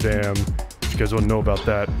Rotterdam. You guys wouldn't know about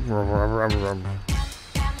that.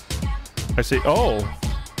 I see. Oh.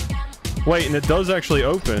 Wait, and it does actually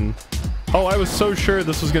open. Oh, I was so sure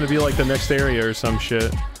this was going to be like the next area or some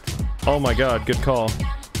shit. Oh my god, good call.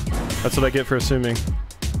 That's what I get for assuming. Is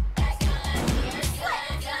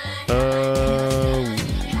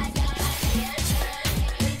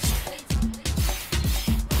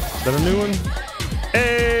that a new one?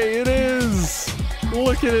 Hey, it is!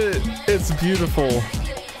 Look at it! It's beautiful.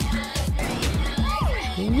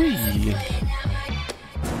 Whee!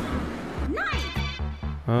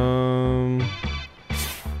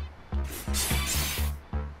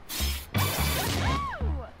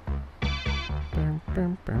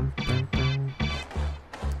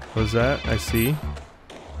 What was that? I see.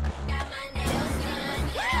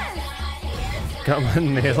 Got my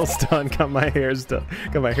nails done, got my hair done.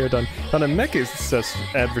 Found a mecha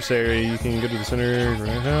adversary. You can go to the center, run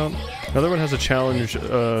it out. Another one has a challenge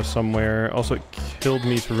somewhere. Also, it killed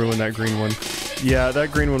me to ruin that green one. Yeah,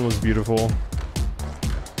 that green one was beautiful.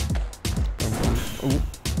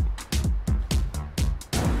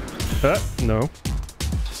 No.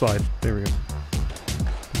 Slide. There we go.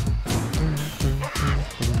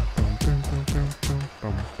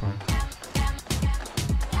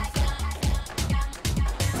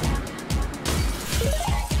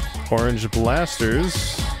 Orange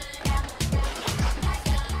blasters.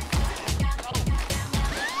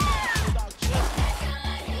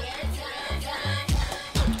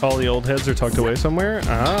 All the old heads are tucked away somewhere?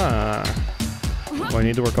 Ah. Well, I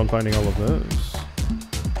need to work on finding all of those.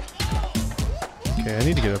 Okay, I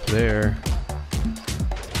need to get up there.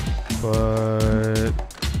 But...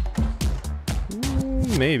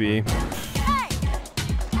 maybe.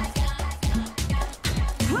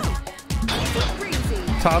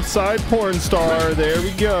 Topside porn star, there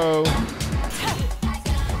we go.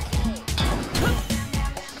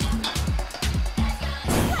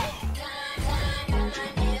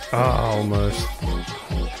 Ah, almost.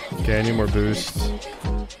 Okay, I need more boosts.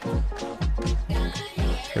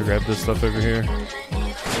 Here, grab this stuff over here.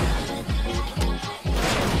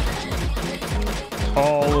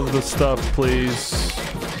 All of the stuff, please.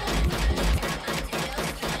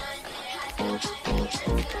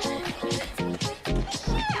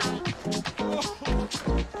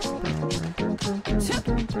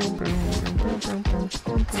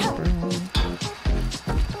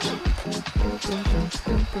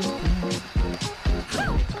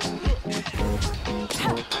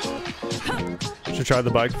 Should try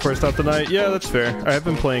the bike before I stop the night. Yeah, that's fair. I have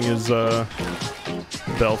been playing as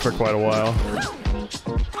Bell for quite a while.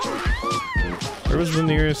 Where was the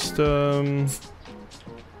nearest doesn't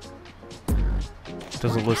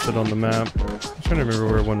list it on the map. I'm trying to remember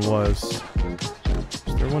where one was.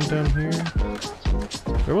 Is there one down here?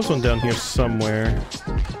 There was one down here somewhere.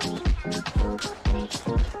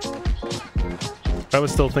 I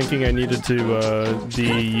was still thinking I needed to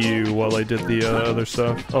DU while I did the other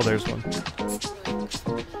stuff. Oh, there's one.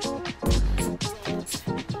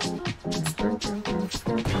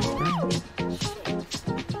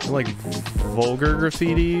 Like vulgar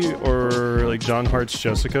graffiti or like John Hart's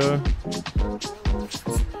Jessica.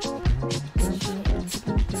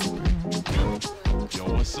 Yo,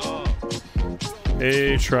 what's up?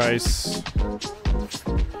 Hey, Trice.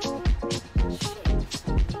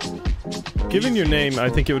 Given your name, I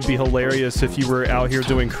think it would be hilarious if you were out here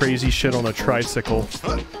doing crazy shit on a tricycle.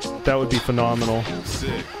 That would be phenomenal.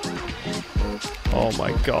 Sick. Oh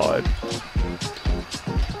my god.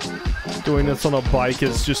 Doing this on a bike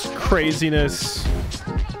is just craziness.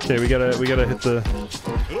 Okay, we gotta hit the...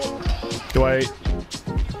 Do I...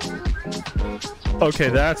 Okay,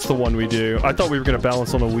 that's the one we do. I thought we were gonna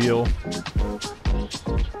balance on a wheel.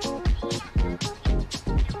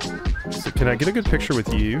 So can I get a good picture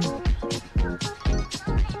with you?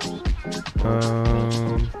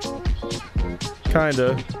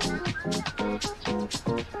 Kinda.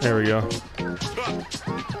 There we go.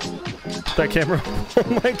 That camera.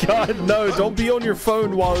 Oh my god, no, don't be on your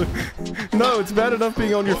phone while... No, it's bad enough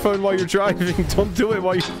being on your phone while you're driving. Don't do it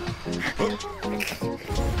while you...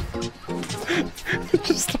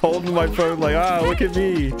 Just holding my phone like, ah, look at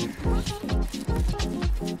me.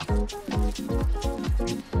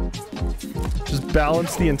 Just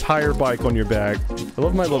balance the entire bike on your back. I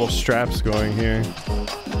love my little straps going here.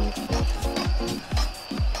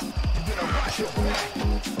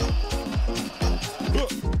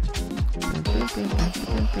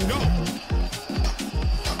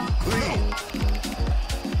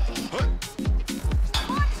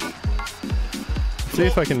 See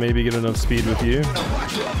if I can maybe get enough speed with you.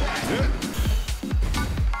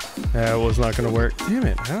 That was not gonna work. Damn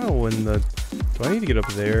it, how in the... Do I need to get up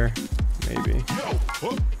there? Maybe.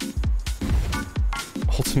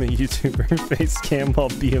 Ultimate YouTuber face cam while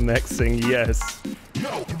BMXing, yes.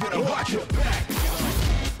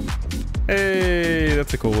 Hey,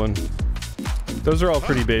 that's a cool one. Those are all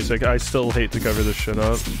pretty basic. I still hate to cover this shit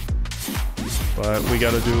up. But we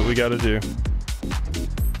gotta do what we gotta do.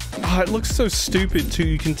 Oh, it looks so stupid too.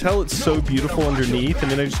 You can tell it's so beautiful underneath, and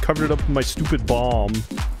then I just covered it up with my stupid bomb.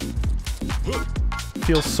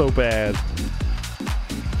 Feels so bad.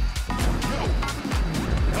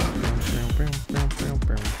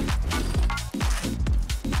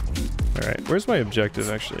 Alright, where's my objective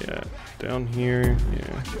actually at? Down here?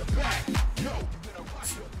 Yeah.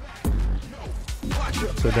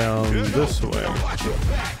 So down this way.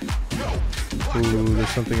 Ooh, there's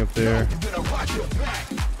something up there.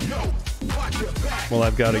 Well,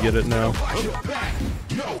 I've got to get it now.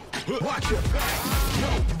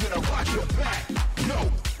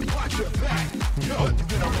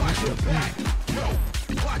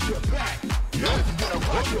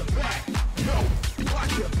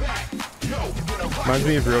 Reminds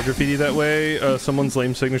me of real graffiti that way. Someone's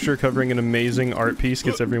lame signature covering an amazing art piece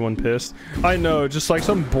gets everyone pissed. I know, just like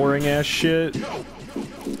some boring ass shit.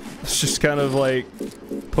 It's just kind of like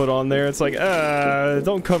put on there. It's like,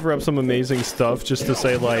 don't cover up some amazing stuff just to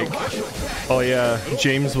say like, oh yeah,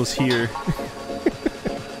 James was here.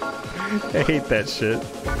 I hate that shit.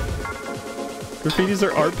 Graffitis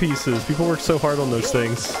are art pieces. People work so hard on those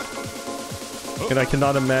things. And I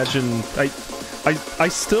cannot imagine... I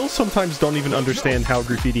still sometimes don't even understand how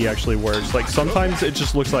graffiti actually works. Like, sometimes it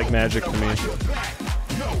just looks like magic to me.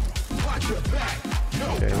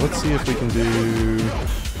 Okay, let's see if we can do...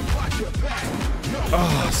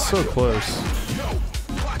 Oh, so close.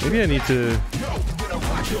 Maybe I need to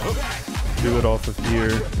do it off of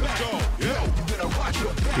here.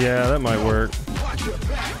 Yeah, that might work.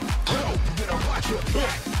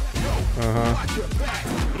 Uh-huh.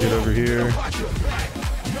 Get over here.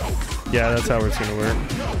 Yeah, that's how it's gonna work.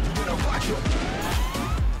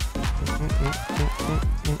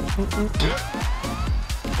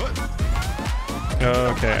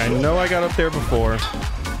 Okay, I know I got up there before.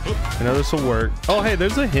 I know this will work. Oh, hey,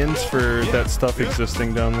 there's a hint for that stuff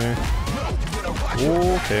existing down there.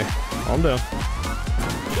 Okay, calm down.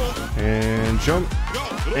 And jump.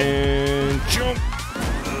 And jump.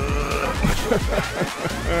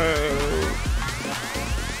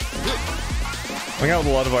 I hung out with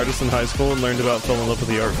a lot of artists in high school and learned about fell in love with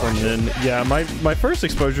the art form then. Yeah, my first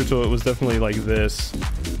exposure to it was definitely like this.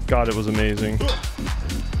 God, it was amazing.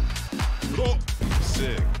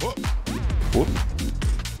 Whoop.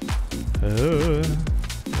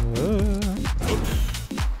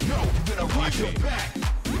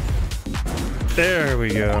 There we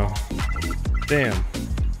go. Damn.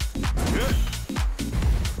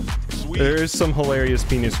 There is some hilarious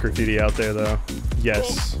penis graffiti out there, though.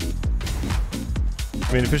 Yes.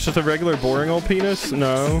 I mean, if it's just a regular boring old penis,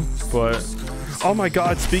 no. But... Oh my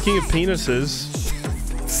god, speaking of penises...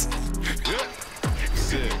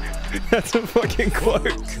 That's a fucking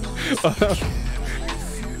quote.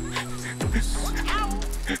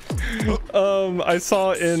 I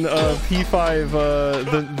saw in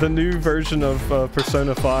P5 the new version of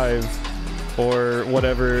Persona 5 or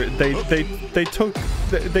whatever.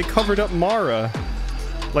 They covered up Mara,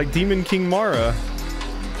 like Demon King Mara.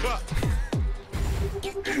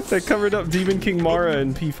 They covered up Demon King Mara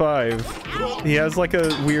in P5. He has like a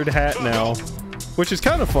weird hat now, which is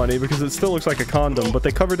kind of funny because it still looks like a condom, but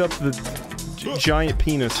they covered up the giant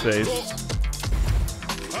penis face.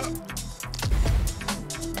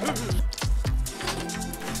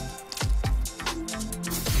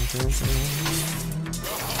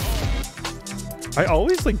 I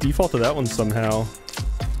always like default to that one somehow.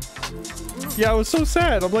 Yeah, I was so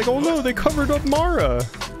sad. I'm like, oh no, they covered up Mara.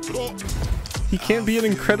 He can't be an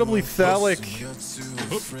incredibly phallic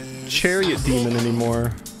chariot demon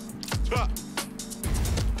anymore.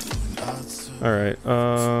 Alright,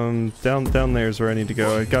 down there is where I need to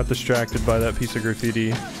go. I got distracted by that piece of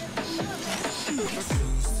graffiti.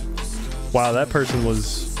 Wow, that person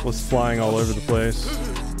was flying all over the place.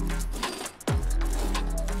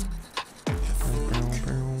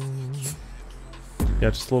 Yeah,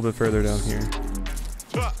 just a little bit further down here.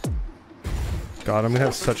 God, I'm gonna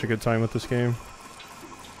have such a good time with this game.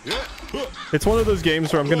 It's one of those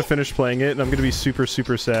games where I'm gonna finish playing it and I'm gonna be super,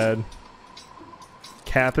 super sad.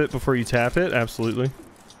 Cap it before you tap it? Absolutely.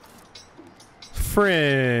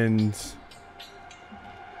 Friend.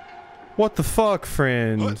 What the fuck,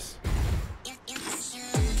 friend?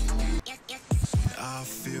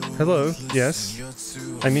 Hello, yes.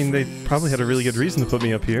 I mean, they probably had a really good reason to put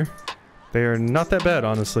me up here. They are not that bad,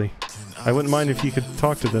 honestly. I wouldn't mind if you could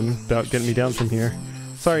talk to them about getting me down from here.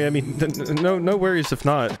 Sorry, I mean, no worries if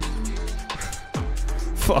not.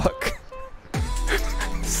 Fuck.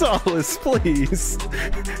 Solace, please.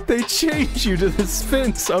 They chained you to this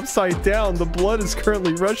fence upside down. The blood is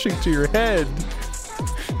currently rushing to your head.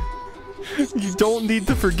 You don't need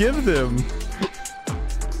to forgive them.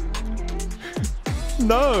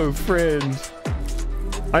 No, friend.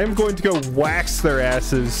 I am going to go wax their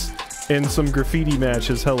asses in some graffiti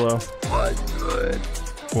matches. Hello.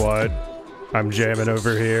 What? I'm jamming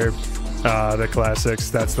over here. Ah, the classics.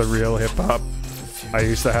 That's the real hip-hop. I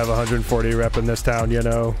used to have 140 rep in this town, you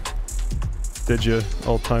know. Did you,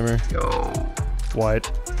 old-timer?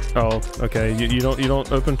 What? Oh, okay. You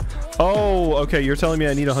don't open... Oh, okay. You're telling me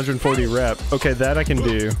I need 140 rep. Okay, that I can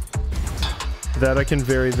do. That I can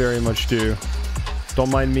very, very much do. Don't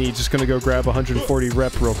mind me. Just gonna go grab 140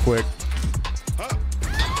 rep real quick.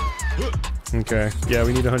 Okay. Yeah,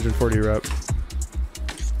 we need 140 rep.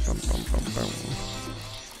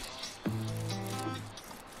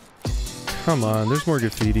 Come on, there's more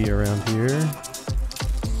graffiti around here.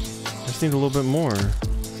 Just need a little bit more.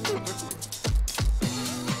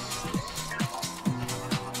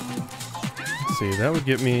 Let's see, that would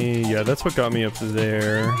get me... Yeah, that's what got me up to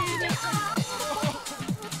there.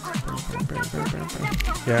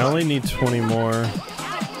 Yeah, I only need 20 more.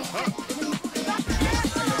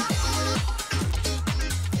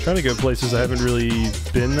 Trying to go places I haven't really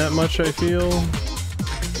been that much, I feel.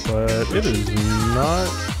 but it is not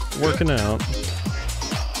working out.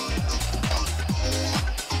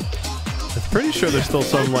 I'm pretty sure there's still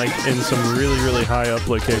some, like, in some really, really high up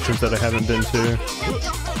locations that I haven't been to.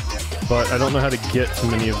 But I don't know how to get to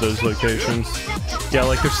many of those locations. Yeah,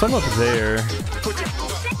 like, there's some up there.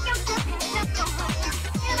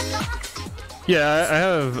 Yeah,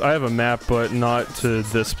 I have a map, but not to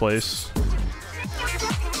this place.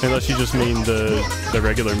 Unless you just mean the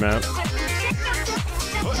regular map.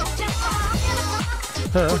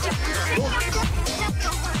 Huh.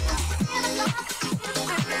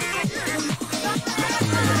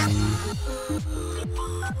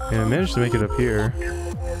 Yeah, I managed to make it up here.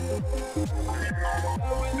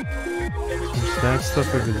 There's that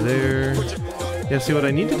stuff over there. Yeah, see, what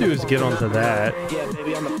I need to do is get onto that.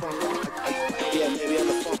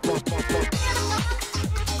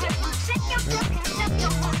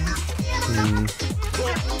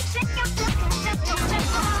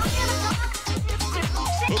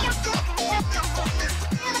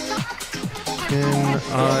 Can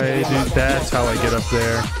I do... That's how I get up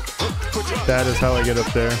there. That is how I get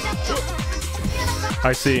up there.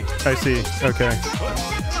 I see. I see. Okay.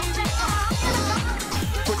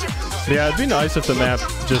 Yeah, it'd be nice if the map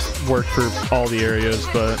just worked for all the areas,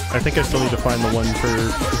 but I think I still need to find the one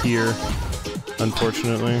for here,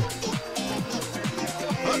 unfortunately.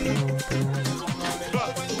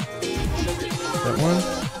 That one?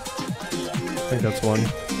 I think that's one.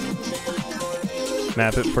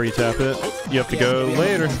 Map it before you tap it. You have to go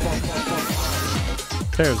later.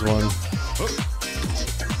 There's one.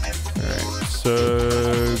 Alright,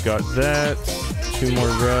 so got that. 2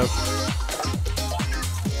 more reps.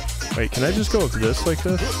 Wait, can I just go up this like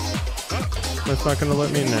this? That's not gonna let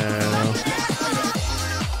me now.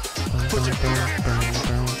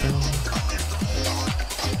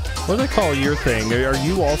 What do they call your thing? Are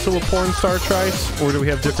you also a porn star, Trice? Or do we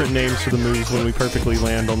have different names for the moves when we perfectly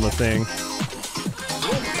land on the thing?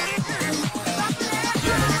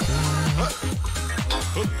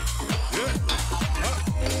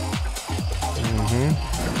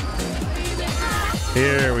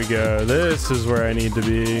 Here we go. This is where I need to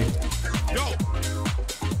be.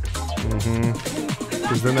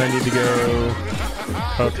 Because then I need to go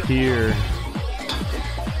up here.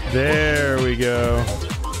 There we go.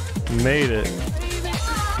 Made it.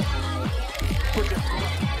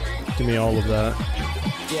 Give me all of that.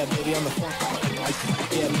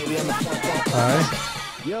 Hi.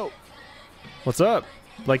 Yo. What's up?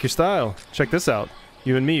 Like your style. Check this out.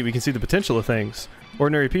 You and me, we can see the potential of things.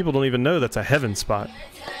 Ordinary people don't even know that's a heaven spot.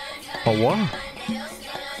 A what?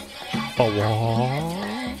 A what?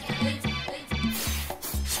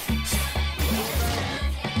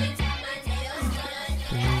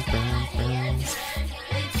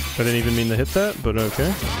 I didn't even mean to hit that, but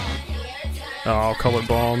okay. Oh, color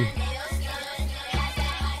bomb.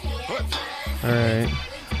 Alright.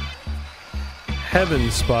 Heaven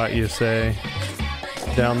spot, you say?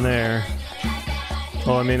 Down there.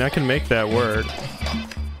 Well, I mean, I can make that work.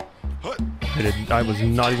 I was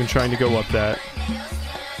not even trying to go up that.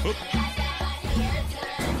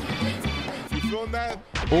 You feeling that?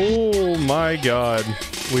 Oh my god.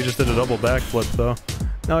 We just did a double backflip though.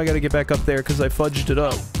 Now I gotta get back up there because I fudged it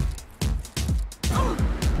up.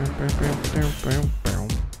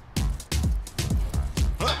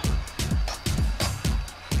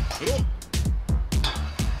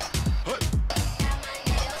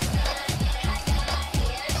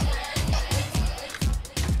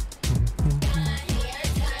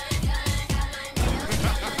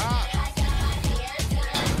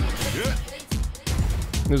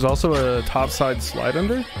 There's also a topside slide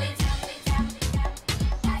under.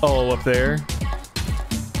 Oh, up there.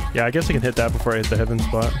 Yeah, I guess I can hit that before I hit the heaven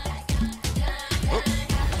spot.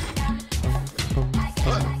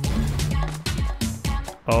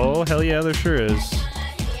 Oh, hell yeah, there sure is.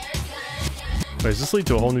 Wait, does this lead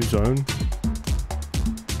to a whole new zone?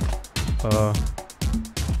 What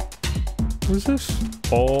is this?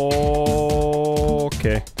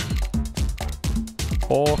 Okay.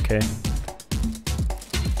 Okay.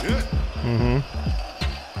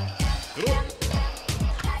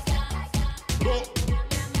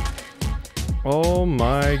 Oh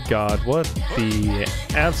my god, what the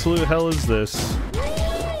absolute hell is this?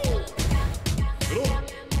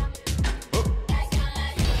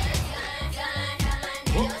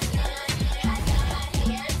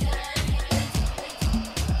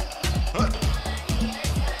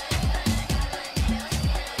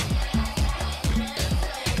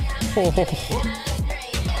 Oh,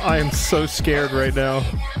 I am so scared right now.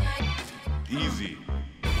 Easy.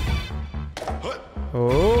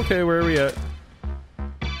 Okay, where are we at?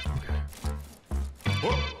 Okay.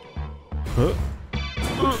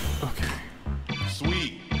 Okay.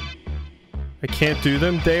 Sweet. I can't do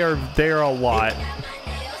them. They are a lot.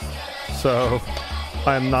 So,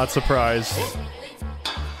 I'm not surprised.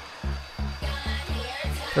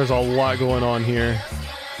 There's a lot going on here.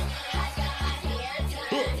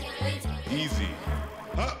 Easy.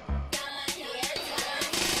 Huh.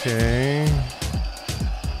 Okay.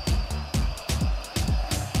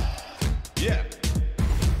 Yeah.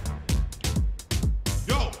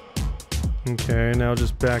 Go. Okay, now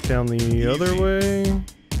just back down the other way.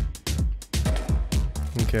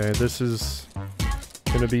 Okay, this is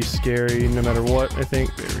gonna be scary no matter what, I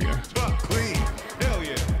think. There we go. Top clean. Hell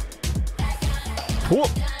yeah. Whoa!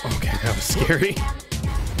 Okay, that was scary.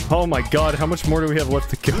 Oh my god, how much more do we have left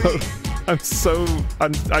to go? I just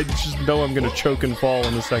know I'm gonna choke and fall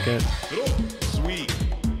in a second. Sweet.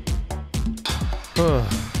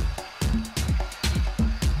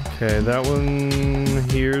 Okay, that one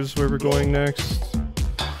here's where we're going next.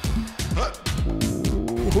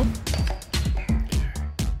 Ooh.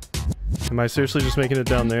 Am I seriously just making it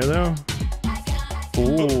down there though?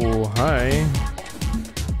 Ooh, hi.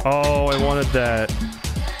 Oh, I wanted that.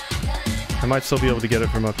 I might still be able to get it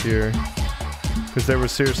from up here. Because there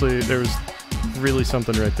was really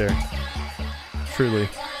something right there. Truly.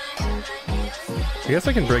 I guess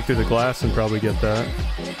I can break through the glass and probably get that.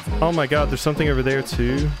 Oh my god, there's something over there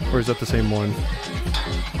too? Or is that the same one?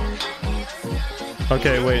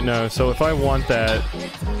 Okay, wait, no. So if I want that...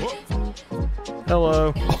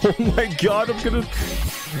 Hello. Oh my god, I'm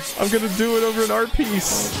gonna do it over an art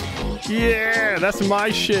piece. Yeah, that's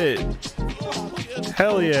my shit.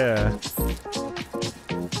 Hell yeah.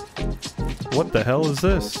 What the hell is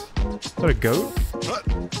this? Is that a goat?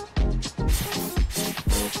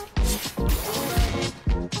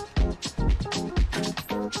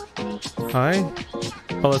 Hi?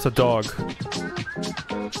 Oh, that's a dog.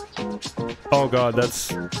 Oh god,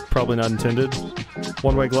 that's probably not intended.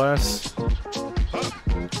 One-way glass.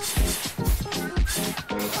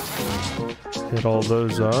 Hit all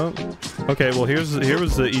those up. Okay, well here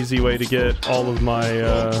was the easy way to get all of my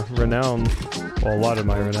renown. Well, a lot of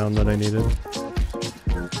my renown that I needed.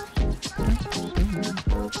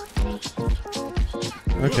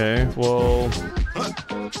 Okay, well...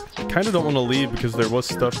 I kind of don't want to leave because there was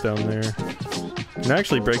stuff down there. Can I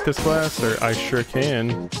actually break this glass? Or I sure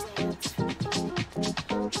can.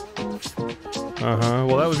 Uh-huh.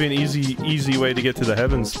 Well, that would be an easy way to get to the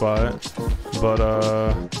heaven spot. But,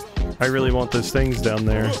 I really want those things down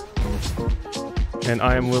there. And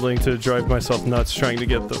I am willing to drive myself nuts trying to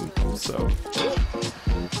get them. So...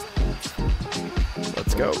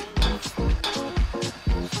 let's go.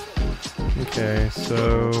 Okay,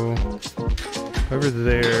 so... over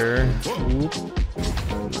there... Oop.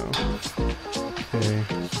 No. Okay.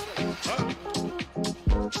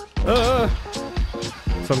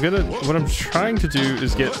 So I'm gonna... what I'm trying to do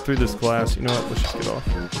is get through this glass. You know what? Let's just get off.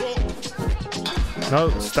 No,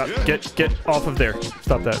 stop. Get off of there.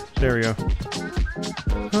 Stop that. There we go.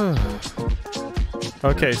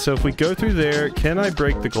 Okay, so if we go through there, can I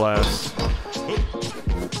break the glass?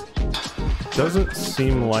 Doesn't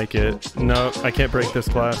seem like it. No, I can't break this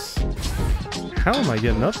glass. How am I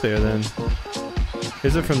getting up there then?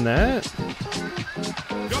 Is it from that?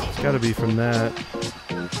 It's gotta be from that.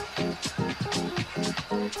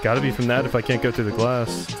 It's gotta be from that if I can't go through the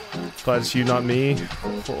glass. Glad it's you, not me.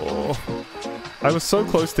 Oh. I was so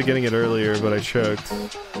close to getting it earlier, but I choked.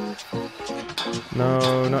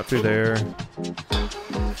 No, not through there.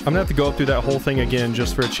 I'm gonna have to go up through that whole thing again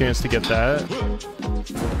just for a chance to get that.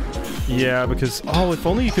 Yeah, because... oh, if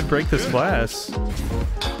only you could break this glass.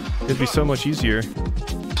 It'd be so much easier.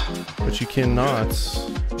 But you cannot.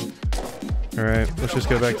 Alright, let's just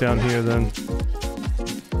go back down here then.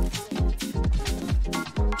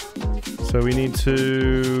 So we need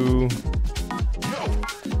to...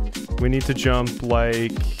 we need to jump,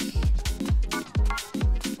 like...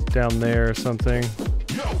 down there or something.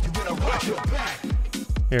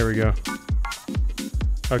 Here we go.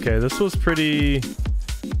 Okay, this was pretty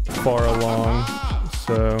far along,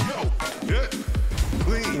 so...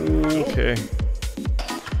 okay.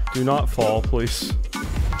 Do not fall, please.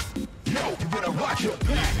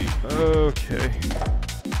 Okay.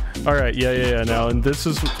 Alright, yeah, now, and this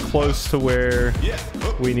is close to where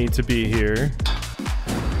we need to be here.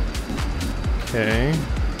 Okay.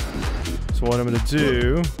 So what I'm gonna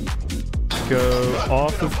do... go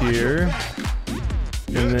off of here...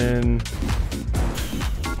 and then...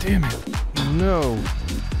 damn it. No.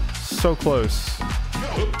 So close.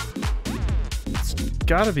 It's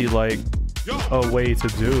gotta be like a way to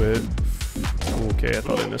do it. Okay, I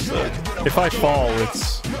thought I missed that. If I fall,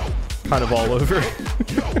 it's kind of all over.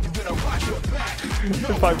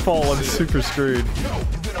 If I fall, I'm super screwed.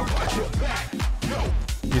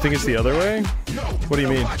 You think it's the other way? What do you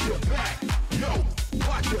mean?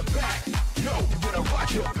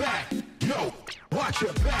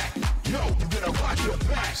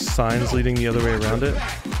 Signs leading the other way around it?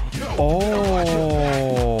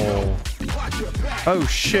 Oh. Oh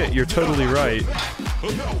shit, you're totally right.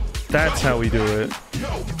 That's how we do it.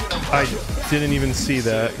 I didn't even see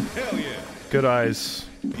that. Hell yeah. Good eyes.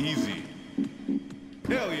 Easy.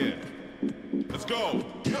 Hell yeah. Let's go.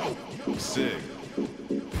 Sick.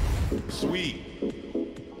 Sweet.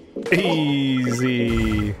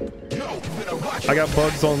 Easy. I got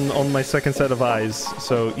bugs on my second set of eyes,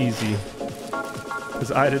 so easy.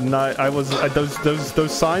 Because I did not.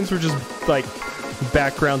 Those signs were just like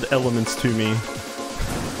background elements to me.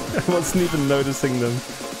 I wasn't even noticing them.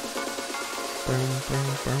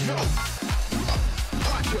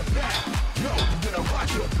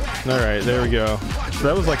 Alright, there we go. So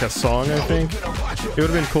that was like a song, I think. It would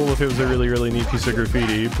have been cool if it was a really, really neat piece of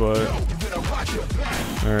graffiti, but...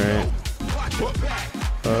 Alright.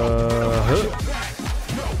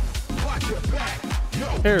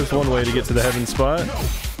 There's one way to get to the heaven spot.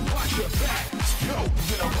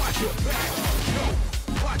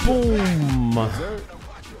 Boom!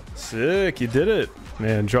 Sick, you did it.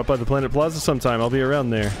 Man, drop by the Planet Plaza sometime. I'll be around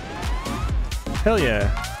there. Hell yeah.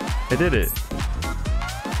 I did it.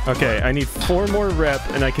 Okay, I need 4 more rep,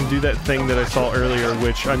 and I can do that thing that I saw earlier,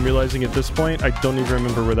 which I'm realizing at this point, I don't even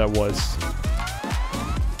remember where that was.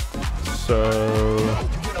 So...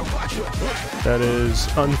 that is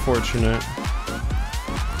unfortunate.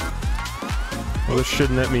 Well, this should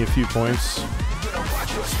net me a few points.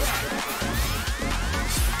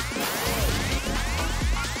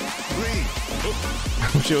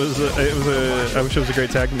 I wish it was a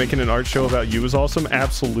great tag. Making an art show about you was awesome.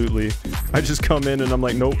 Absolutely. I just come in and I'm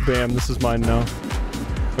like, nope, bam, this is mine now.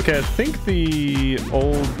 Okay, I think the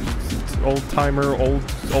old-timer,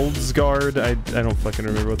 old's guard, I don't fucking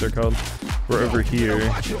remember what they're called. We're over here.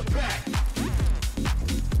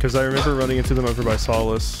 Because I remember running into them over by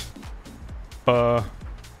Solace. You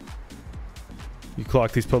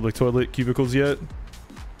clocked these public toilet cubicles yet?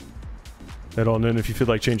 Head on in if you feel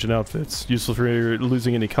like changing outfits. Useful for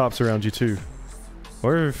losing any cops around you too.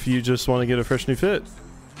 Or if you just want to get a fresh new fit.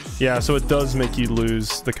 Yeah, so it does make you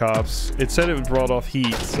lose the cops. It said it brought off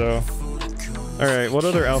heat, so... Alright, what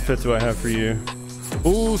other outfit do I have for you?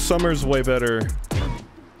 Ooh, summer's way better.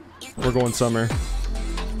 We're going summer.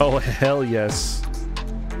 Oh, hell yes.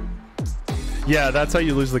 Yeah, that's how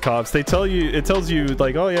you lose the cops. They tell you, it tells you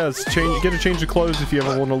like, oh yeah, it's get a change of clothes if you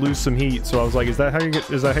ever want to lose some heat. So I was like, is that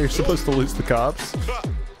how you're supposed to lose the cops?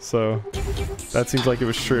 So that seems like it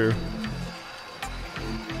was true.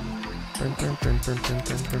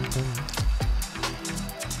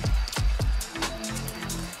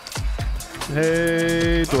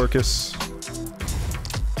 Hey, Dorcas.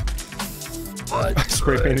 What? I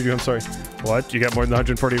spray painted you, I'm sorry. What? You got more than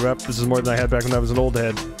 140 rep? This is more than I had back when I was an old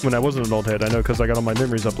head. When I wasn't an old head, I know because I got all my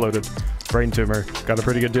memories uploaded. Brain tumor. Got a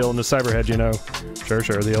pretty good deal in the cyberhead, you know.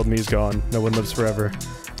 Sure, the old me's gone. No one lives forever.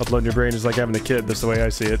 Uploading your brain is like having a kid, that's the way I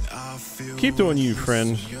see it. Keep doing you,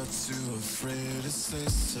 friend.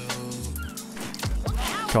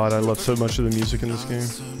 God, I love so much of the music in this game.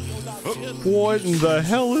 What in the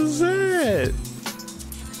hell is that?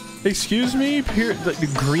 Excuse me? The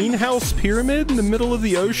greenhouse pyramid in the middle of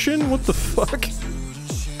the ocean? What the fuck?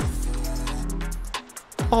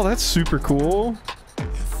 Oh, that's super cool.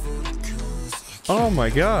 Oh my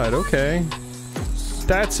god, okay.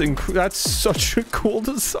 That's such a cool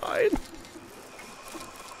design.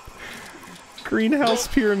 Greenhouse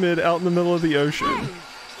pyramid out in the middle of the ocean.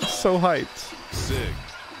 So hyped. Sick.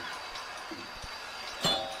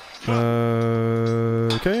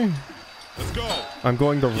 Okay. Let's go. I'm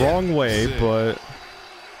going the wrong way, but...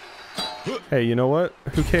 Hey, you know what?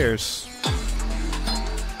 Who cares?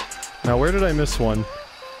 Now, where did I miss one?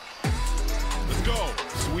 Let's go.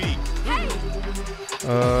 Sweet.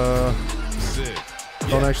 Sick.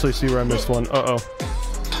 Don't actually see where I missed one. Uh-oh.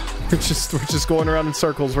 We're just going around in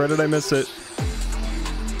circles. Where did I miss it?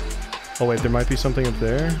 Oh wait, there might be something up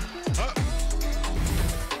there.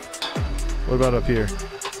 What about up here?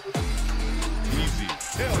 Easy.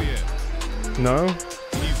 Hell yeah. No?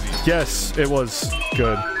 Easy. Yes, it was.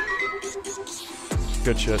 Good.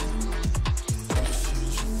 Good shit.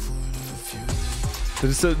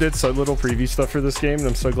 Did so little preview stuff for this game, and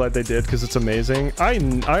I'm so glad they did, because it's amazing. I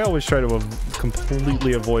always try to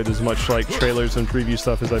completely avoid as much like trailers and preview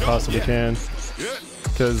stuff as I possibly can,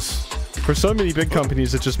 because for so many big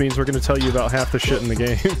companies it just means we're going to tell you about half the shit in the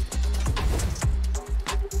game.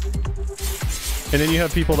 And then you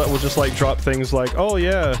have people that will just like drop things like, oh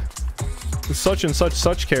yeah, such and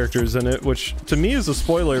such characters in it, which to me is a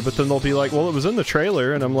spoiler, but then they'll be like, well, it was in the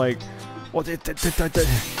trailer, and I'm like, well, that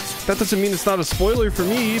doesn't mean it's not a spoiler for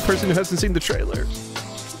me, person who hasn't seen the trailer.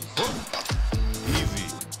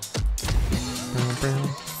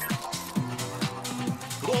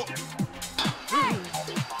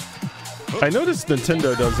 I noticed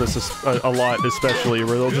Nintendo does this a lot, especially,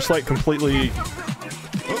 where they'll just like completely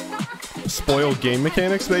spoil game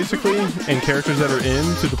mechanics, basically, and characters that are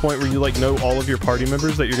in, to the point where you like know all of your party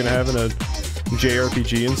members that you're gonna have in a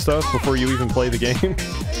JRPG and stuff before you even play the game,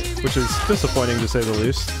 which is disappointing to say the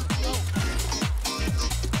least.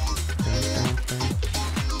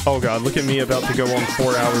 Oh god, look at me about to go on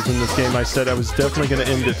 4 hours in this game. I said I was definitely gonna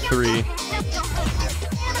end at 3.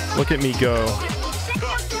 Look at me go.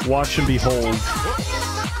 Watch and behold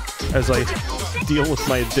as I deal with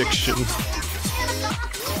my addiction.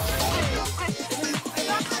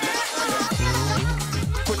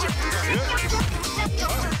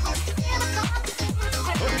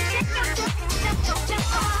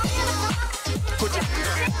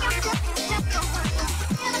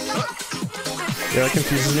 Yeah, that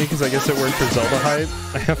confuses me because I guess it worked for Zelda hype.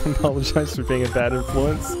 I have to apologize for being a bad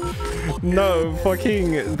influence. No,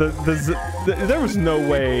 fucking... there was no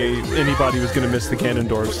way anybody was gonna miss the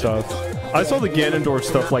Ganondorf stuff. I saw the Ganondorf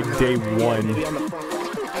stuff like day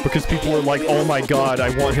 1. Because people were like, oh my god, I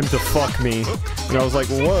want him to fuck me. And I was like,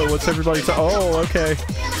 whoa, what's everybody saying? Oh, okay.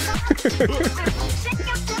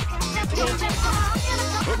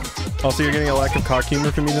 Also, you're getting a lack of cock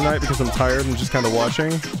humor from me tonight because I'm tired and just kind of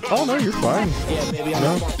watching. Oh no, you're fine.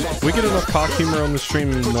 No, we get enough cock humor on the stream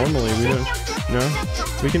normally. We don't. No,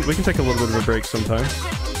 we can take a little bit of a break sometimes.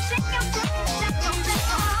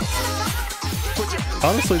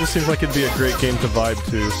 Honestly, this seems like it'd be a great game to vibe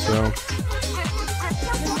to. So,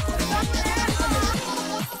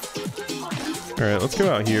 all right, let's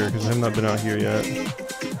go out here because I have not been out here yet.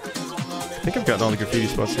 I think I've gotten all the graffiti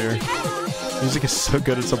spots here. Music is so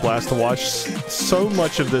good, it's a blast to watch. So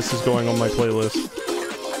much of this is going on my playlist.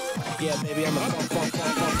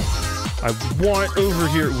 I want over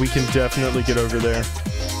here. We can definitely get over there.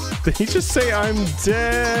 Did he just say I'm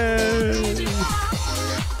dead?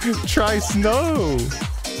 Trice, no.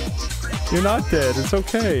 You're not dead. It's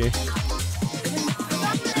okay.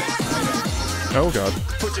 Oh, God.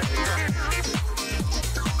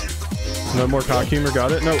 No more cock humor.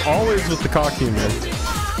 Got it? No, always with the cock humor.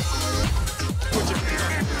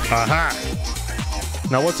 Aha!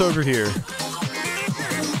 Now what's over here?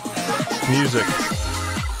 Music.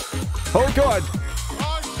 Oh god!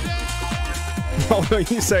 Oh no,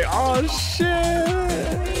 you say, oh shit!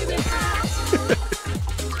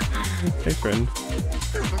 Hey friend.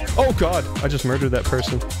 Oh god! I just murdered that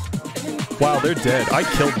person. Wow, they're dead. I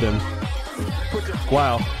killed them.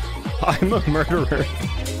 Wow. I'm a murderer.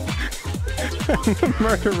 I'm a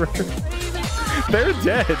murderer. They're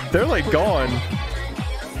dead. They're like gone.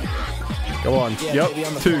 Go on. Yep.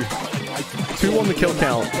 2. 2 on the kill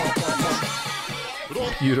count.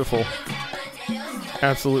 Beautiful.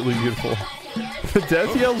 Absolutely beautiful. The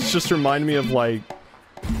death yells just remind me of like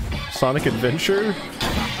Sonic Adventure.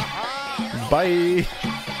 Bye.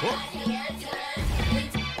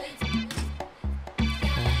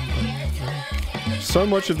 So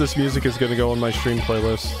much of this music is going to go on my stream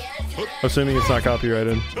playlist, assuming it's not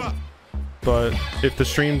copyrighted. But if the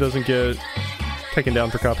stream doesn't get taken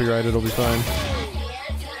down for copyright, it'll be fine.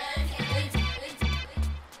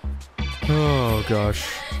 Oh gosh.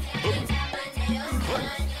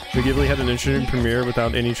 The Ghibli had an interesting premiere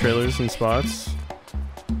without any trailers and spots.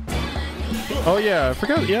 Oh yeah, I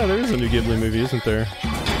forgot. Yeah, there is a new Ghibli movie, isn't there?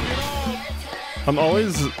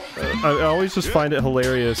 I always just find it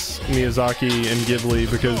hilarious, Miyazaki and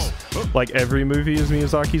Ghibli, because like every movie is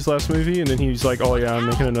Miyazaki's last movie, and then he's like, oh yeah, I'm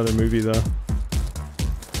making another movie though.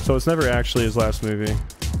 So it's never actually his last movie.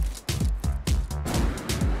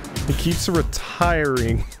 He keeps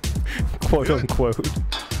retiring, quote unquote.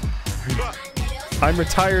 I'm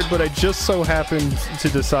retired, but I just so happened to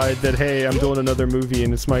decide that, hey, I'm doing another movie,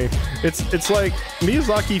 and it's like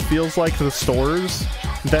Miyazaki feels like the stores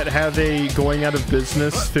that have a going out of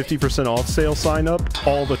business 50% off sale sign up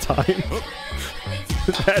all the time.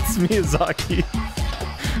 That's Miyazaki.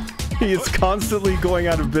 He is constantly going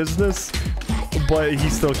out of business, but he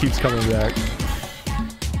still keeps coming back.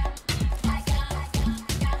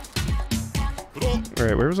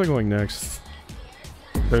 Alright, where was I going next?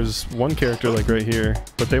 There's one character like right here,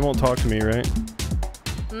 but they won't talk to me, right?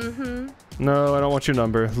 Mm-hmm. No, I don't want your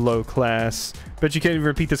number. Low class. Bet you can't even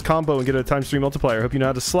repeat this combo and get a times 3 multiplier. Hope you know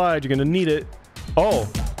how to slide. You're gonna need it. Oh.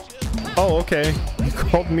 Oh, okay. You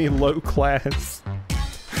called me low class.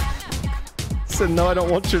 Said, no, I don't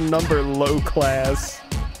want your number, low class.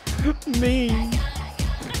 Me.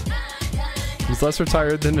 He's less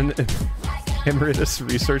retired than an emeritus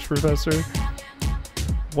research professor.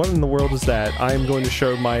 What in the world is that? I am going to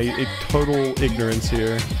show my total ignorance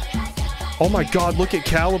here. Oh my god, look at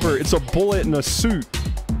Caliber. It's a bullet in a suit.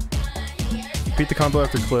 Beat the combo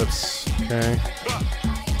after clips. Okay.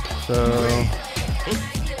 So...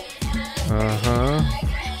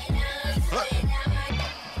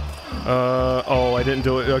 oh, I didn't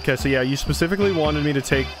do it. Okay, so yeah, you specifically wanted me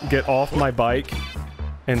to get off my bike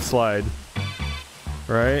and slide.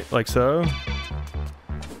 Right? Like so?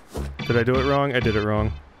 Did I do it wrong? I did it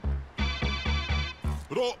wrong.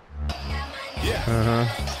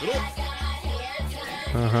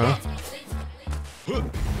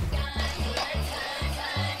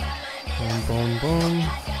 Boom, boom, boom.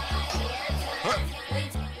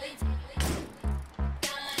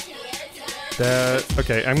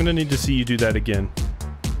 Okay, I'm gonna need to see you do that again.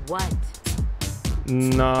 What?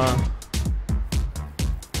 Nah.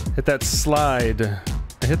 Hit that slide.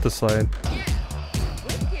 I hit the slide.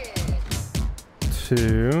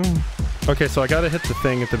 2. Okay, so I gotta hit the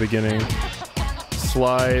thing at the beginning.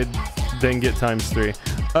 Slide, then get ×3.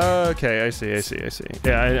 Okay, I see.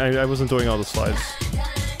 Yeah, I wasn't doing all the slides.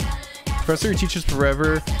 Professor who teaches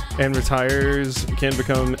forever and retires can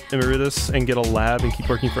become emeritus and get a lab and keep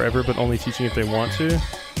working forever, but only teaching if they want to.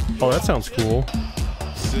 Oh, that sounds cool.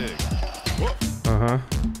 I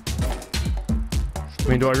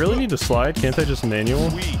mean, do I really need to slide? Can't I just manual?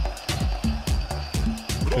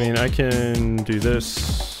 I mean, I can do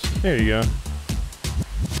this. There you go.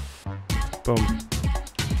 Boom.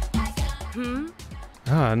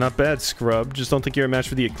 Ah, not bad, scrub. Just don't think you're a match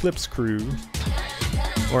for the Eclipse crew.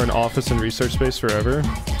 Or an office and research space forever.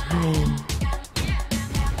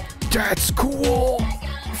 That's cool!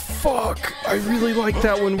 Fuck! I really like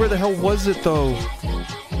that one. Where the hell was it, though?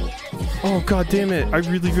 Oh, god damn it. I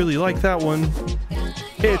really, really like that one.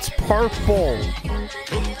 It's purple!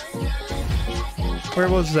 Where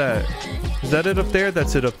was that? Is that it up there?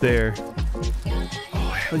 That's it up there. Oh,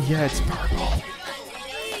 hell yeah, it's purple.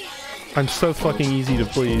 I'm so fucking easy to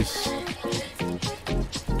please.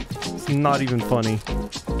 It's not even funny.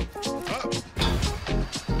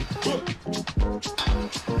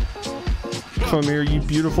 Come here, you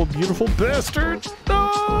beautiful, beautiful bastard! No!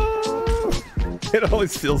 It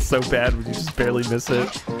always feels so bad when you just barely miss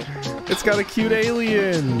it. It's got a cute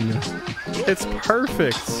alien! It's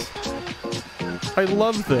perfect! I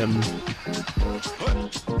love them.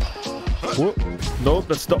 Whoop. Nope,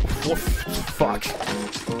 that's not. Whoop. Fuck.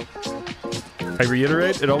 I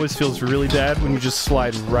reiterate, it always feels really bad when you just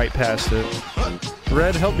slide right past it.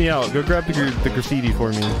 Red, help me out. Go grab the graffiti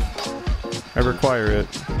for me. I require it.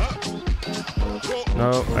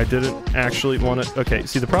 No, I didn't actually want it. Okay,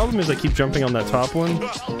 see, the problem is I keep jumping on that top one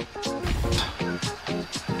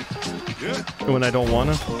when I don't want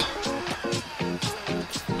to.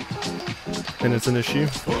 And it's an issue.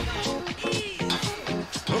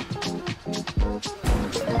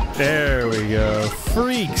 There we go.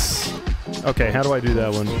 Freaks! Okay, how do I do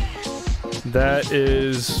that one? That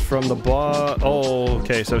is from the oh,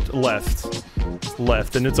 okay, so left.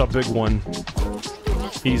 Left, and it's a big one.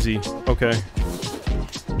 Easy. Okay.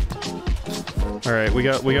 Alright, we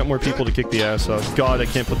got more people to kick the ass off. God, I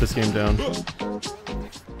can't put this game down.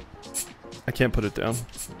 I can't put it down.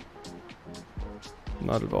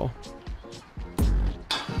 Not at all.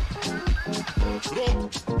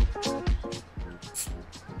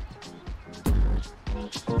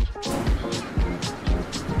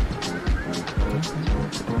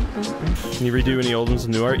 Can you redo any old ones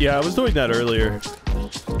and new art? Yeah, I was doing that earlier.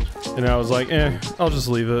 And I was like, I'll just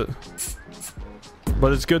leave it.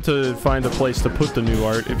 But it's good to find a place to put the new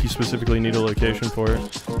art if you specifically need a location for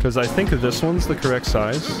it. Because I think this one's the correct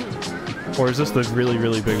size. Or is this the really,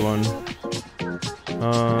 really big one?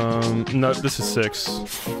 No, this is 6.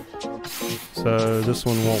 So this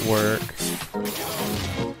one won't work.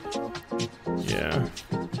 Yeah.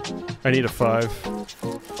 I need a 5.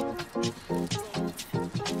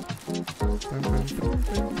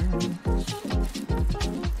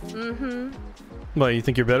 What, you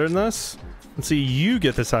think you're better than us? Let's see, you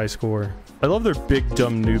get this high score. I love their big,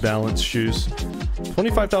 dumb New Balance shoes.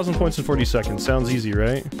 25,000 points in 40 seconds. Sounds easy,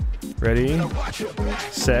 right? Ready?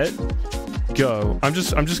 Set. Go. I'm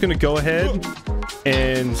just gonna go ahead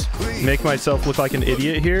and make myself look like an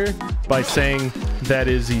idiot here by saying that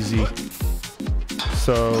is easy.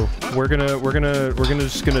 So we're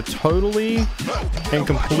just gonna totally and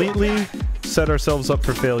completely set ourselves up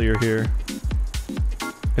for failure here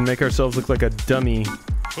and make ourselves look like a dummy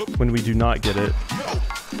when we do not get it.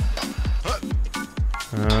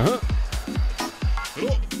 Uh-huh.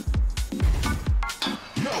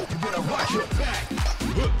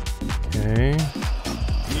 Okay.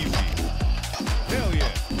 Easy. Hell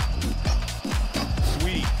yeah.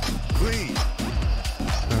 Sweet. Clean.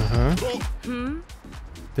 Uh-huh.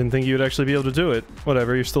 Didn't think you would actually be able to do it.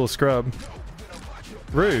 Whatever, you're still a scrub.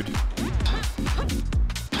 Rude.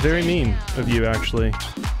 Very mean of you, actually.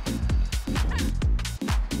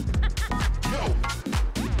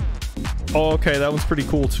 Oh, okay, that one's pretty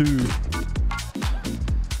cool, too.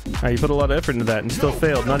 You put a lot of effort into that and still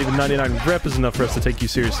failed. Not even 99 rep is enough for us to take you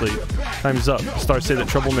seriously. Time's up. Stars say that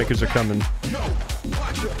troublemakers are coming.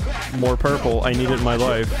 More purple. I need it in my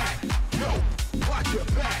life.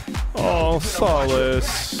 Oh,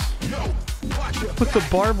 Solace. With the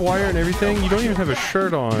barbed wire and everything, you don't even have a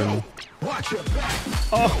shirt on.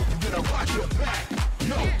 Oh.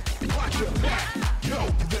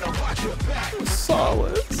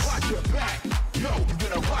 Solace.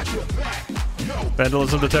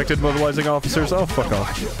 Vandalism detected, mobilizing officers. Oh, fuck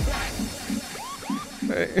off.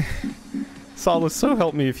 Hey. Solace, so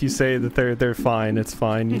help me if you say that they're fine. It's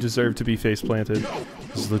fine. You deserve to be face planted.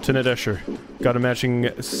 This is Lieutenant Escher. Got a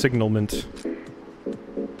matching signalment.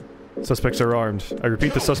 Suspects are armed. I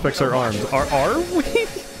repeat, the suspects are armed. Are we?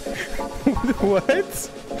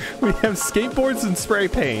 What? We have skateboards and spray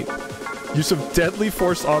paint. Use of deadly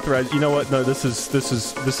force authorized. You know what? No, this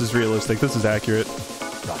is realistic. This is accurate.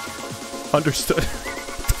 Understood.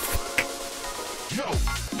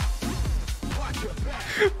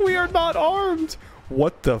 We are not armed.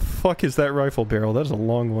 What the fuck is that rifle barrel? That is a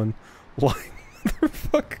long one. Lying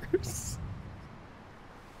motherfuckers.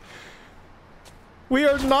 We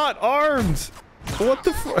are not armed. What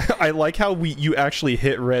the fuck? I like how you actually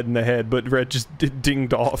hit Red in the head, but Red just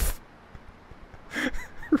dinged off.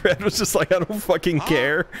 Red was just like, I don't fucking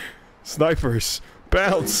care. Snipers.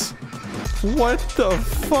 Bounce. What the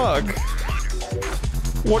fuck?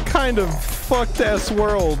 What kind of fucked ass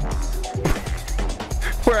world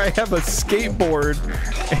where I have a skateboard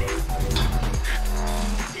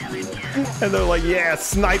and they're like, yeah,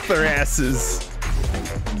 snipe their asses.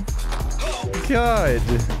 God.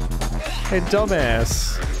 Hey,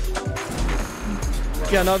 dumbass.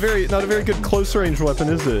 Yeah, not a very good close range weapon,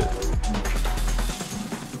 is it?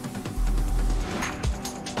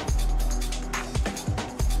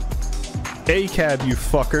 A-cab, you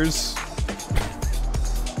fuckers.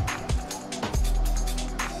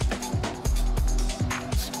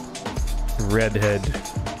 Redhead.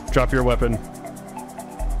 Drop your weapon.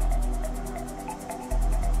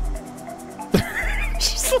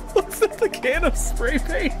 Just looks at the can of spray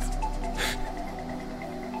paint.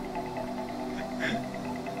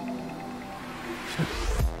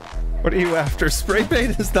 What are you after? Spray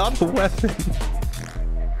paint is not a weapon.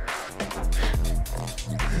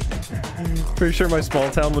 Pretty sure my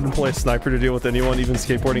small town would employ a sniper to deal with anyone even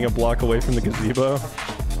skateboarding a block away from the gazebo.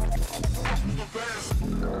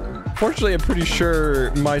 Fortunately, I'm pretty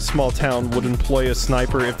sure my small town would employ a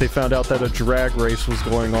sniper if they found out that a drag race was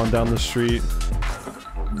going on down the street.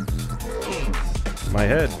 My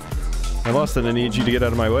head. I lost it. I need you to get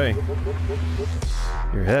out of my way.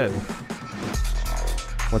 Your head.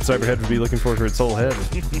 What Cyberhead would be looking for its whole head?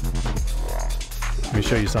 Let me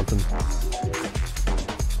show you something.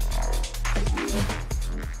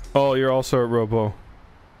 Oh, you're also a robo.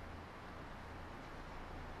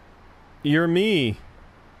 You're me.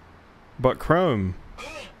 But Chrome.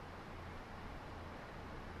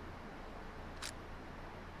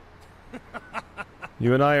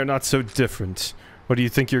 You and I are not so different. What do you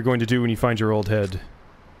think you're going to do when you find your old head?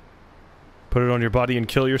 Put it on your body and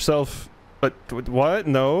kill yourself? But what?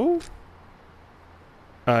 No?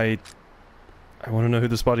 I want to know who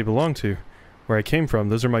this body belonged to. Where I came from.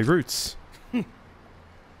 Those are my roots.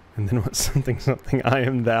 And then what? Something. I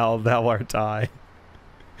am thou, thou art I.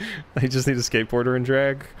 I just need a skateboarder and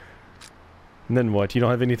drag. And then what? You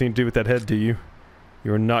don't have anything to do with that head, do you?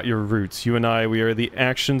 You are not your roots. You and I, we are the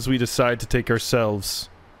actions we decide to take ourselves.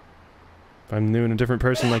 If I'm new and a different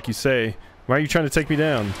person like you say, why are you trying to take me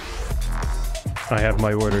down? I have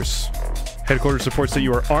my orders. Headquarters reports that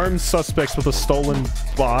you are armed suspects with a stolen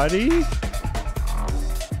body?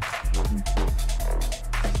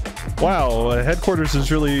 Wow, headquarters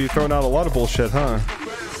is really throwing out a lot of bullshit, huh?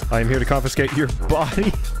 I am here to confiscate your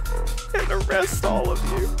body and arrest all of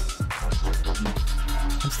you.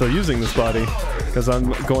 I'm still using this body because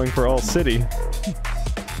I'm going for all city.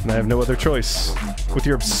 And I have no other choice. With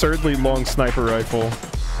your absurdly long sniper rifle.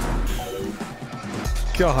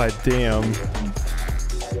 God damn.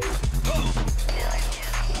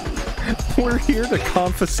 We're here to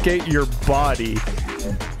confiscate your body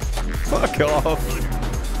Fuck off.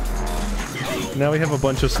 Now we have a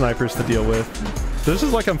bunch of snipers to deal with. This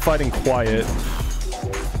is like I'm fighting quiet.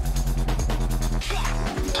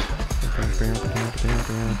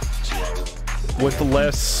 With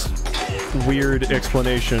less weird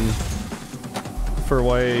explanation for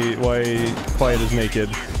why quiet is naked.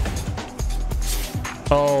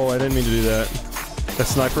 Oh, I didn't mean to do that. That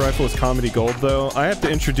sniper rifle is comedy gold, though. I have to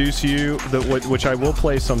introduce you, which I will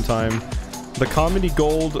play sometime, the comedy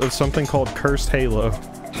gold of something called Cursed Halo.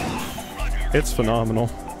 It's phenomenal.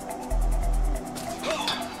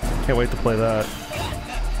 Can't wait to play that.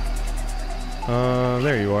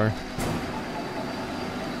 There you are.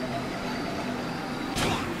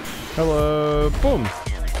 Hello. Boom.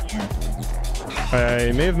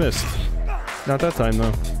 I may have missed. Not that time,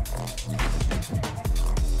 though.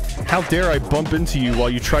 How dare I bump into you while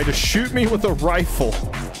you try to shoot me with a rifle?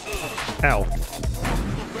 Ow.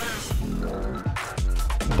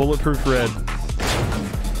 Bulletproof red.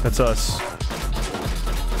 That's us.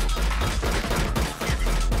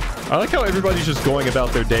 I like how everybody's just going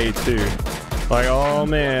about their day, too. Like, oh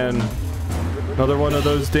man. Another one of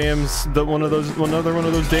those damn another one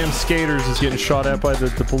of those damn skaters is getting shot at by the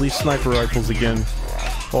police sniper rifles again.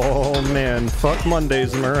 Oh man, fuck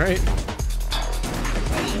Mondays, am I right?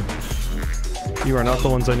 You are not the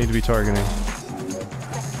ones I need to be targeting.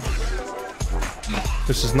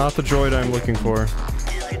 This is not the droid I'm looking for.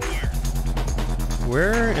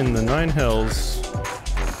 Where in the nine hells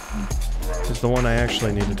is the one I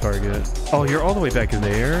actually need to target? Oh, you're all the way back in the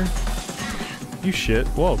air? You shit.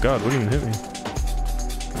 Whoa, god, what even hit me?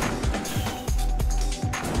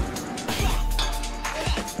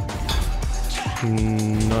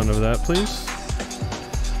 None of that, please.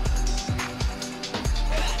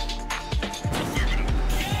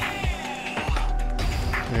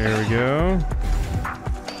 There we go.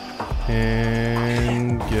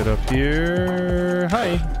 And get up here.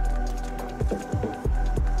 Hi.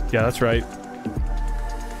 Yeah, that's right.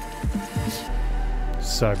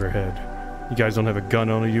 Cyberhead. You guys don't have a gun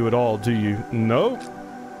on you at all, do you? No?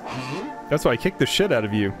 That's why I kicked the shit out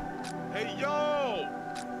of you. Hey, yo!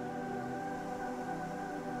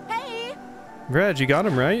 Hey! Reg, you got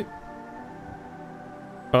him, right?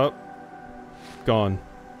 Oh. Gone.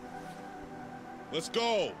 Let's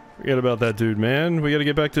go! Forget about that dude, man. We gotta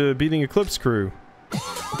get back to beating Eclipse crew.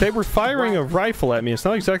 They were firing a rifle at me. It's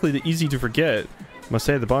not exactly the easy to forget. Must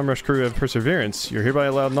say the Bomb Rush crew have perseverance. You're hereby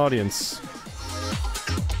allowed an audience.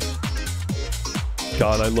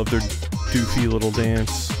 God, I love their doofy little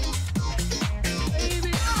dance.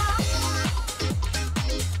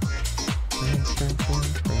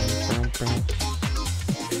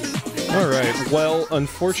 Alright, well,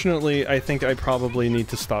 unfortunately, I think I probably need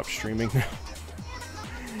to stop streaming now.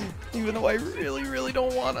 Even though I really, really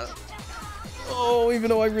don't wanna. Oh, even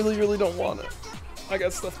though I really, really don't wanna. I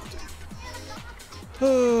got stuff to do.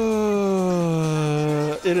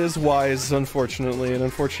 It is wise, unfortunately, and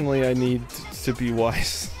unfortunately I need to be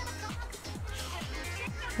wise.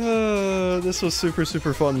 This was super,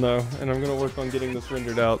 super fun, though, and I'm gonna work on getting this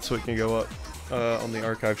rendered out so it can go up on the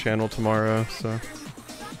archive channel tomorrow, so...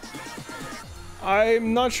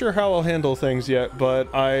 I'm not sure how I'll handle things yet,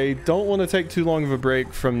 but I don't want to take too long of a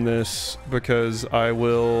break from this because I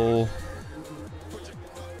will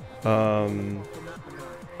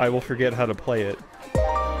forget how to play it.